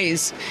your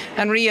eyes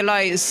and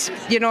realise,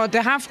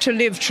 they have to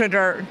live through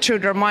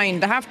their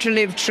mind, they have to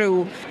live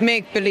through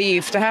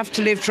make-believe, they have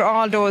to live through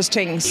all those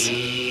things.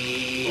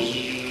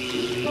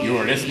 You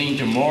are listening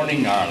to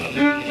Morning Ireland.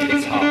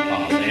 It's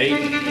 8:30,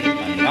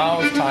 and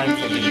now it's time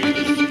for the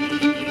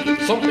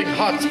news. Something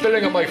hot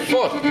spilling on my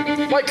foot.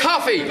 My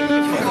coffee!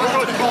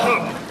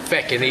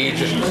 Feckin'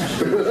 Egypt.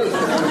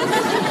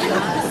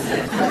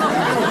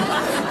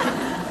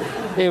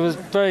 It was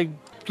very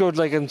good,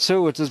 and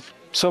intuitive.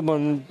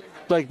 Someone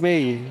like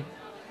me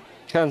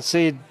can't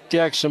see the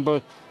action,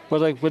 but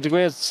with the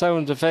great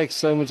sound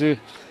effects, I was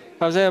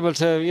able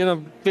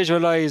to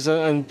visualise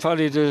and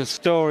follow the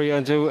story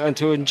and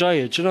to enjoy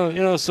it.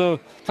 So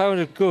found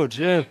it good.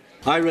 Yeah.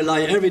 I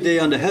rely every day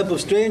on the help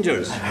of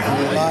strangers.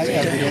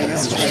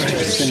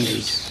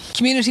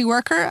 Community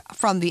worker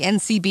from the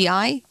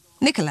NCBI,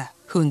 Nicola,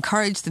 who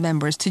encouraged the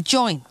members to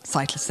join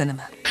Cyclist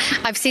Cinema.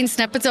 I've seen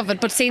snippets of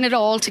it, but seeing it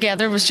all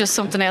together was just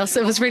something else.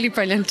 It was really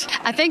brilliant.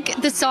 I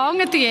think the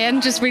song at the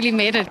end just really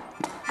made it.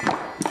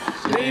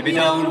 Baby,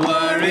 don't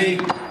worry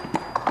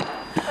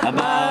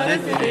about a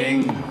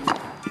thing.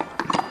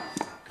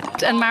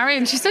 And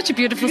Marion, she's such a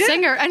beautiful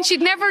singer, and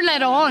she'd never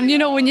let on.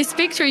 When you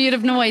speak to her, you'd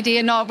have no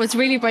idea. No, it was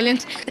really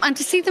brilliant. And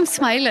to see them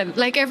smiling,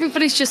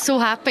 everybody's just so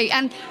happy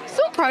and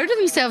so proud of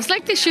themselves,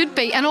 like they should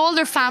be. And all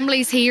their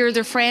families here,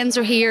 their friends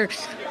are here.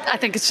 I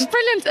think it's just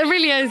brilliant. It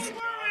really is.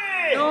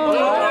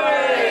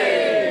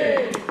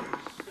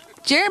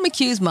 Jerry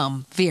McHugh's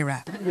mum,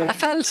 Vera. I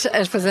felt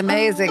it was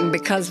amazing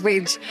because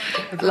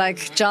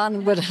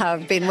John would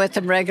have been with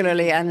them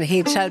regularly and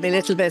he'd tell me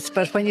little bits,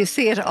 but when you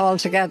see it all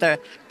together,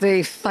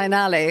 the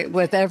finale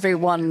with every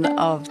one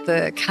of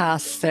the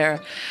cast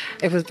there,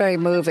 it was very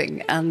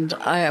moving. And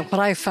what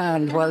I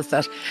found was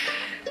that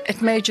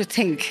it made you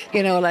think,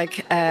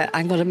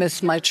 I'm going to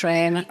miss my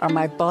train or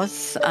my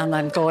bus, and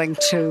I'm going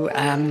to,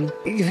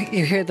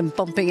 you hear them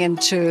bumping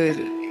into,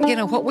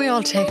 what we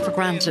all take for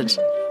granted.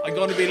 I'm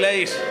going to be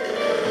late.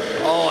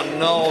 Oh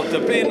no, the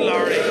bin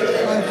lorry.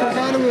 I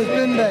forgot it was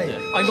bin day.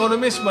 I'm going to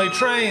miss my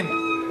train.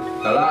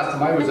 The last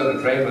time I was on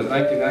a train was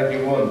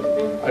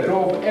 1991. I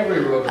drove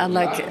every road. And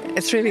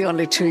it's really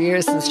only 2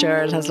 years since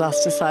Gerald has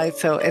lost his sight,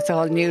 so it's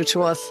all new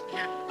to us.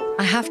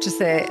 I have to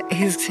say,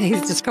 he's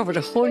discovered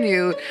a whole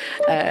new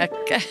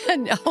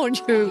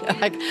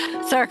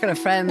circle of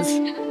friends.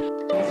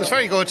 It was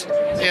very good.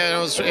 Yeah, it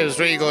was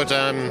really good.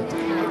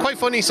 Quite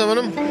funny, some of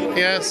them.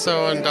 Yeah,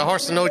 and the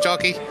horse and no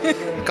jockey.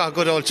 Got a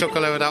good old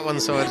chuckle out of that one.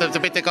 So the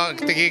bit that got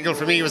the giggle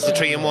for me was the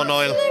 3-in-1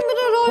 oil.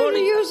 What are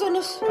you using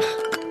it?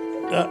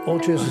 Oh,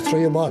 Jesus,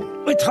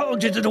 3-in-1. I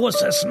told you that there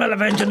was a smell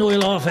of engine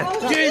oil off it.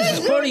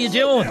 Jesus, what are you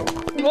doing?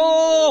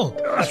 Oh!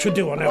 I should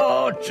do one now.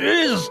 Oh,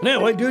 Jesus.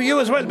 Now, I do you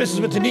as well,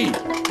 Mrs. with the knee.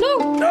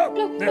 No.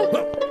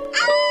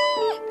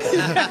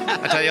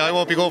 I tell you, I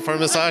won't be going for a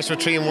massage with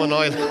 3-in-1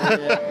 oil.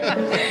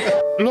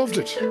 Loved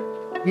it.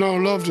 No,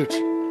 loved it.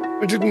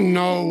 I didn't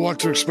know what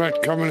to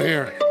expect coming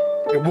here.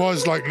 It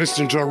was like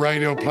listening to a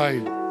radio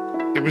play.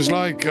 It was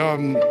like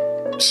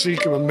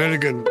Seacombe and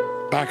Milligan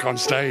back on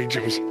stage.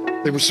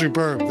 They were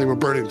superb. They were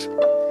brilliant.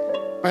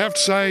 I have to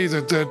say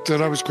that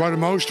I was quite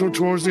emotional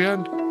towards the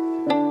end,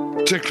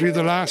 particularly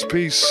the last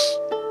piece.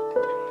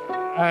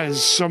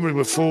 As somebody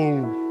with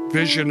full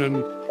vision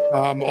and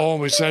all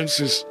my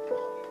senses,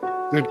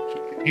 that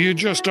you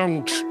just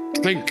don't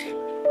think,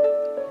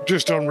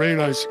 just don't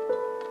realise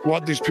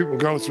what these people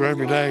go through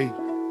every day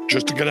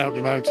just to get out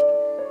and about.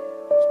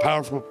 It's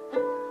powerful.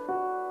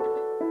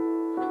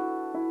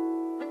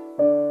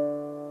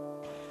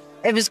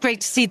 It was great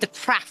to see the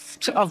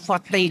craft of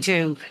what they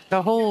do,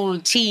 the whole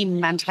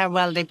team and how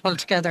well they pull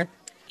together.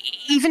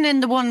 Even in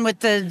the one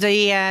with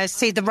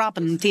the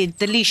robin, the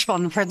leash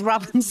one, where the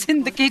robin's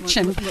in the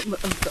kitchen.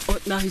 Oh,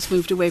 now he's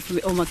moved away from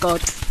me. Oh my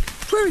God.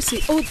 Where is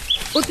he?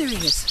 Oh, there he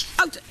is.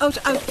 Out.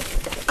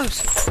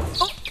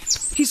 Oh,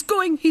 he's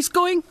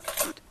going.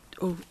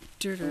 Oh,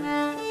 dear.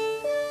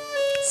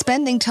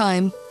 Spending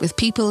time with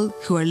people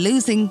who are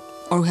losing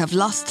or who have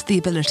lost the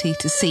ability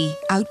to see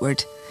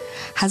outward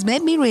has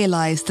made me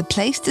realise the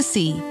place to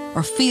see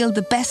or feel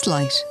the best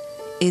light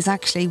is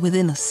actually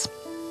within us.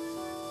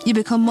 You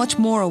become much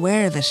more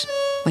aware of it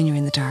when you're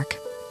in the dark.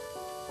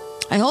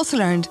 I also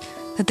learned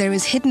that there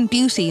is hidden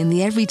beauty in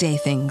the everyday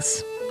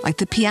things, like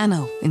the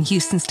piano in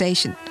Houston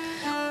Station,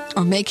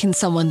 or making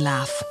someone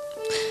laugh.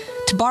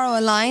 To borrow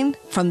a line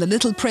from The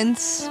Little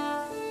Prince,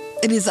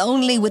 it is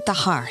only with the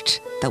heart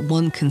that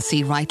one can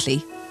see rightly.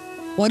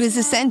 What is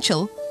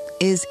essential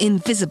is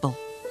invisible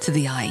to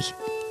the eye.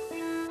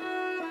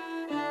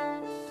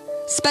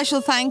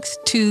 Special thanks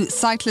to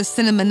Cyclist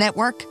Cinema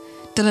Network,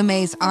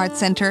 Dillamays Arts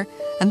Centre,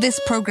 and this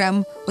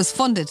programme was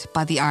funded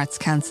by the Arts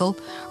Council.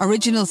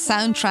 Original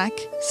soundtrack,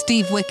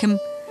 Steve Wickham,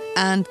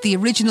 and the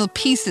original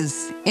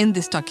pieces in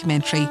this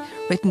documentary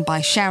written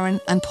by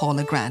Sharon and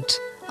Paula Grant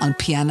on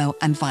piano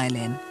and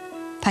violin.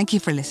 Thank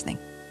you for listening.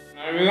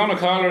 Are we going to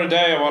call her a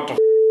day or what the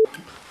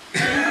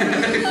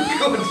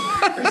Good.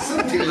 Or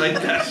something like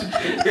that.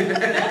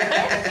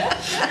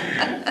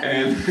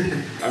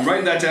 I'm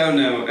writing that down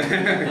now.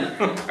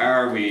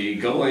 Are we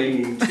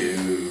going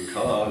to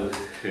call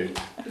it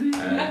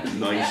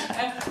night?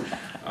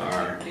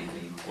 Or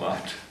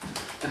what?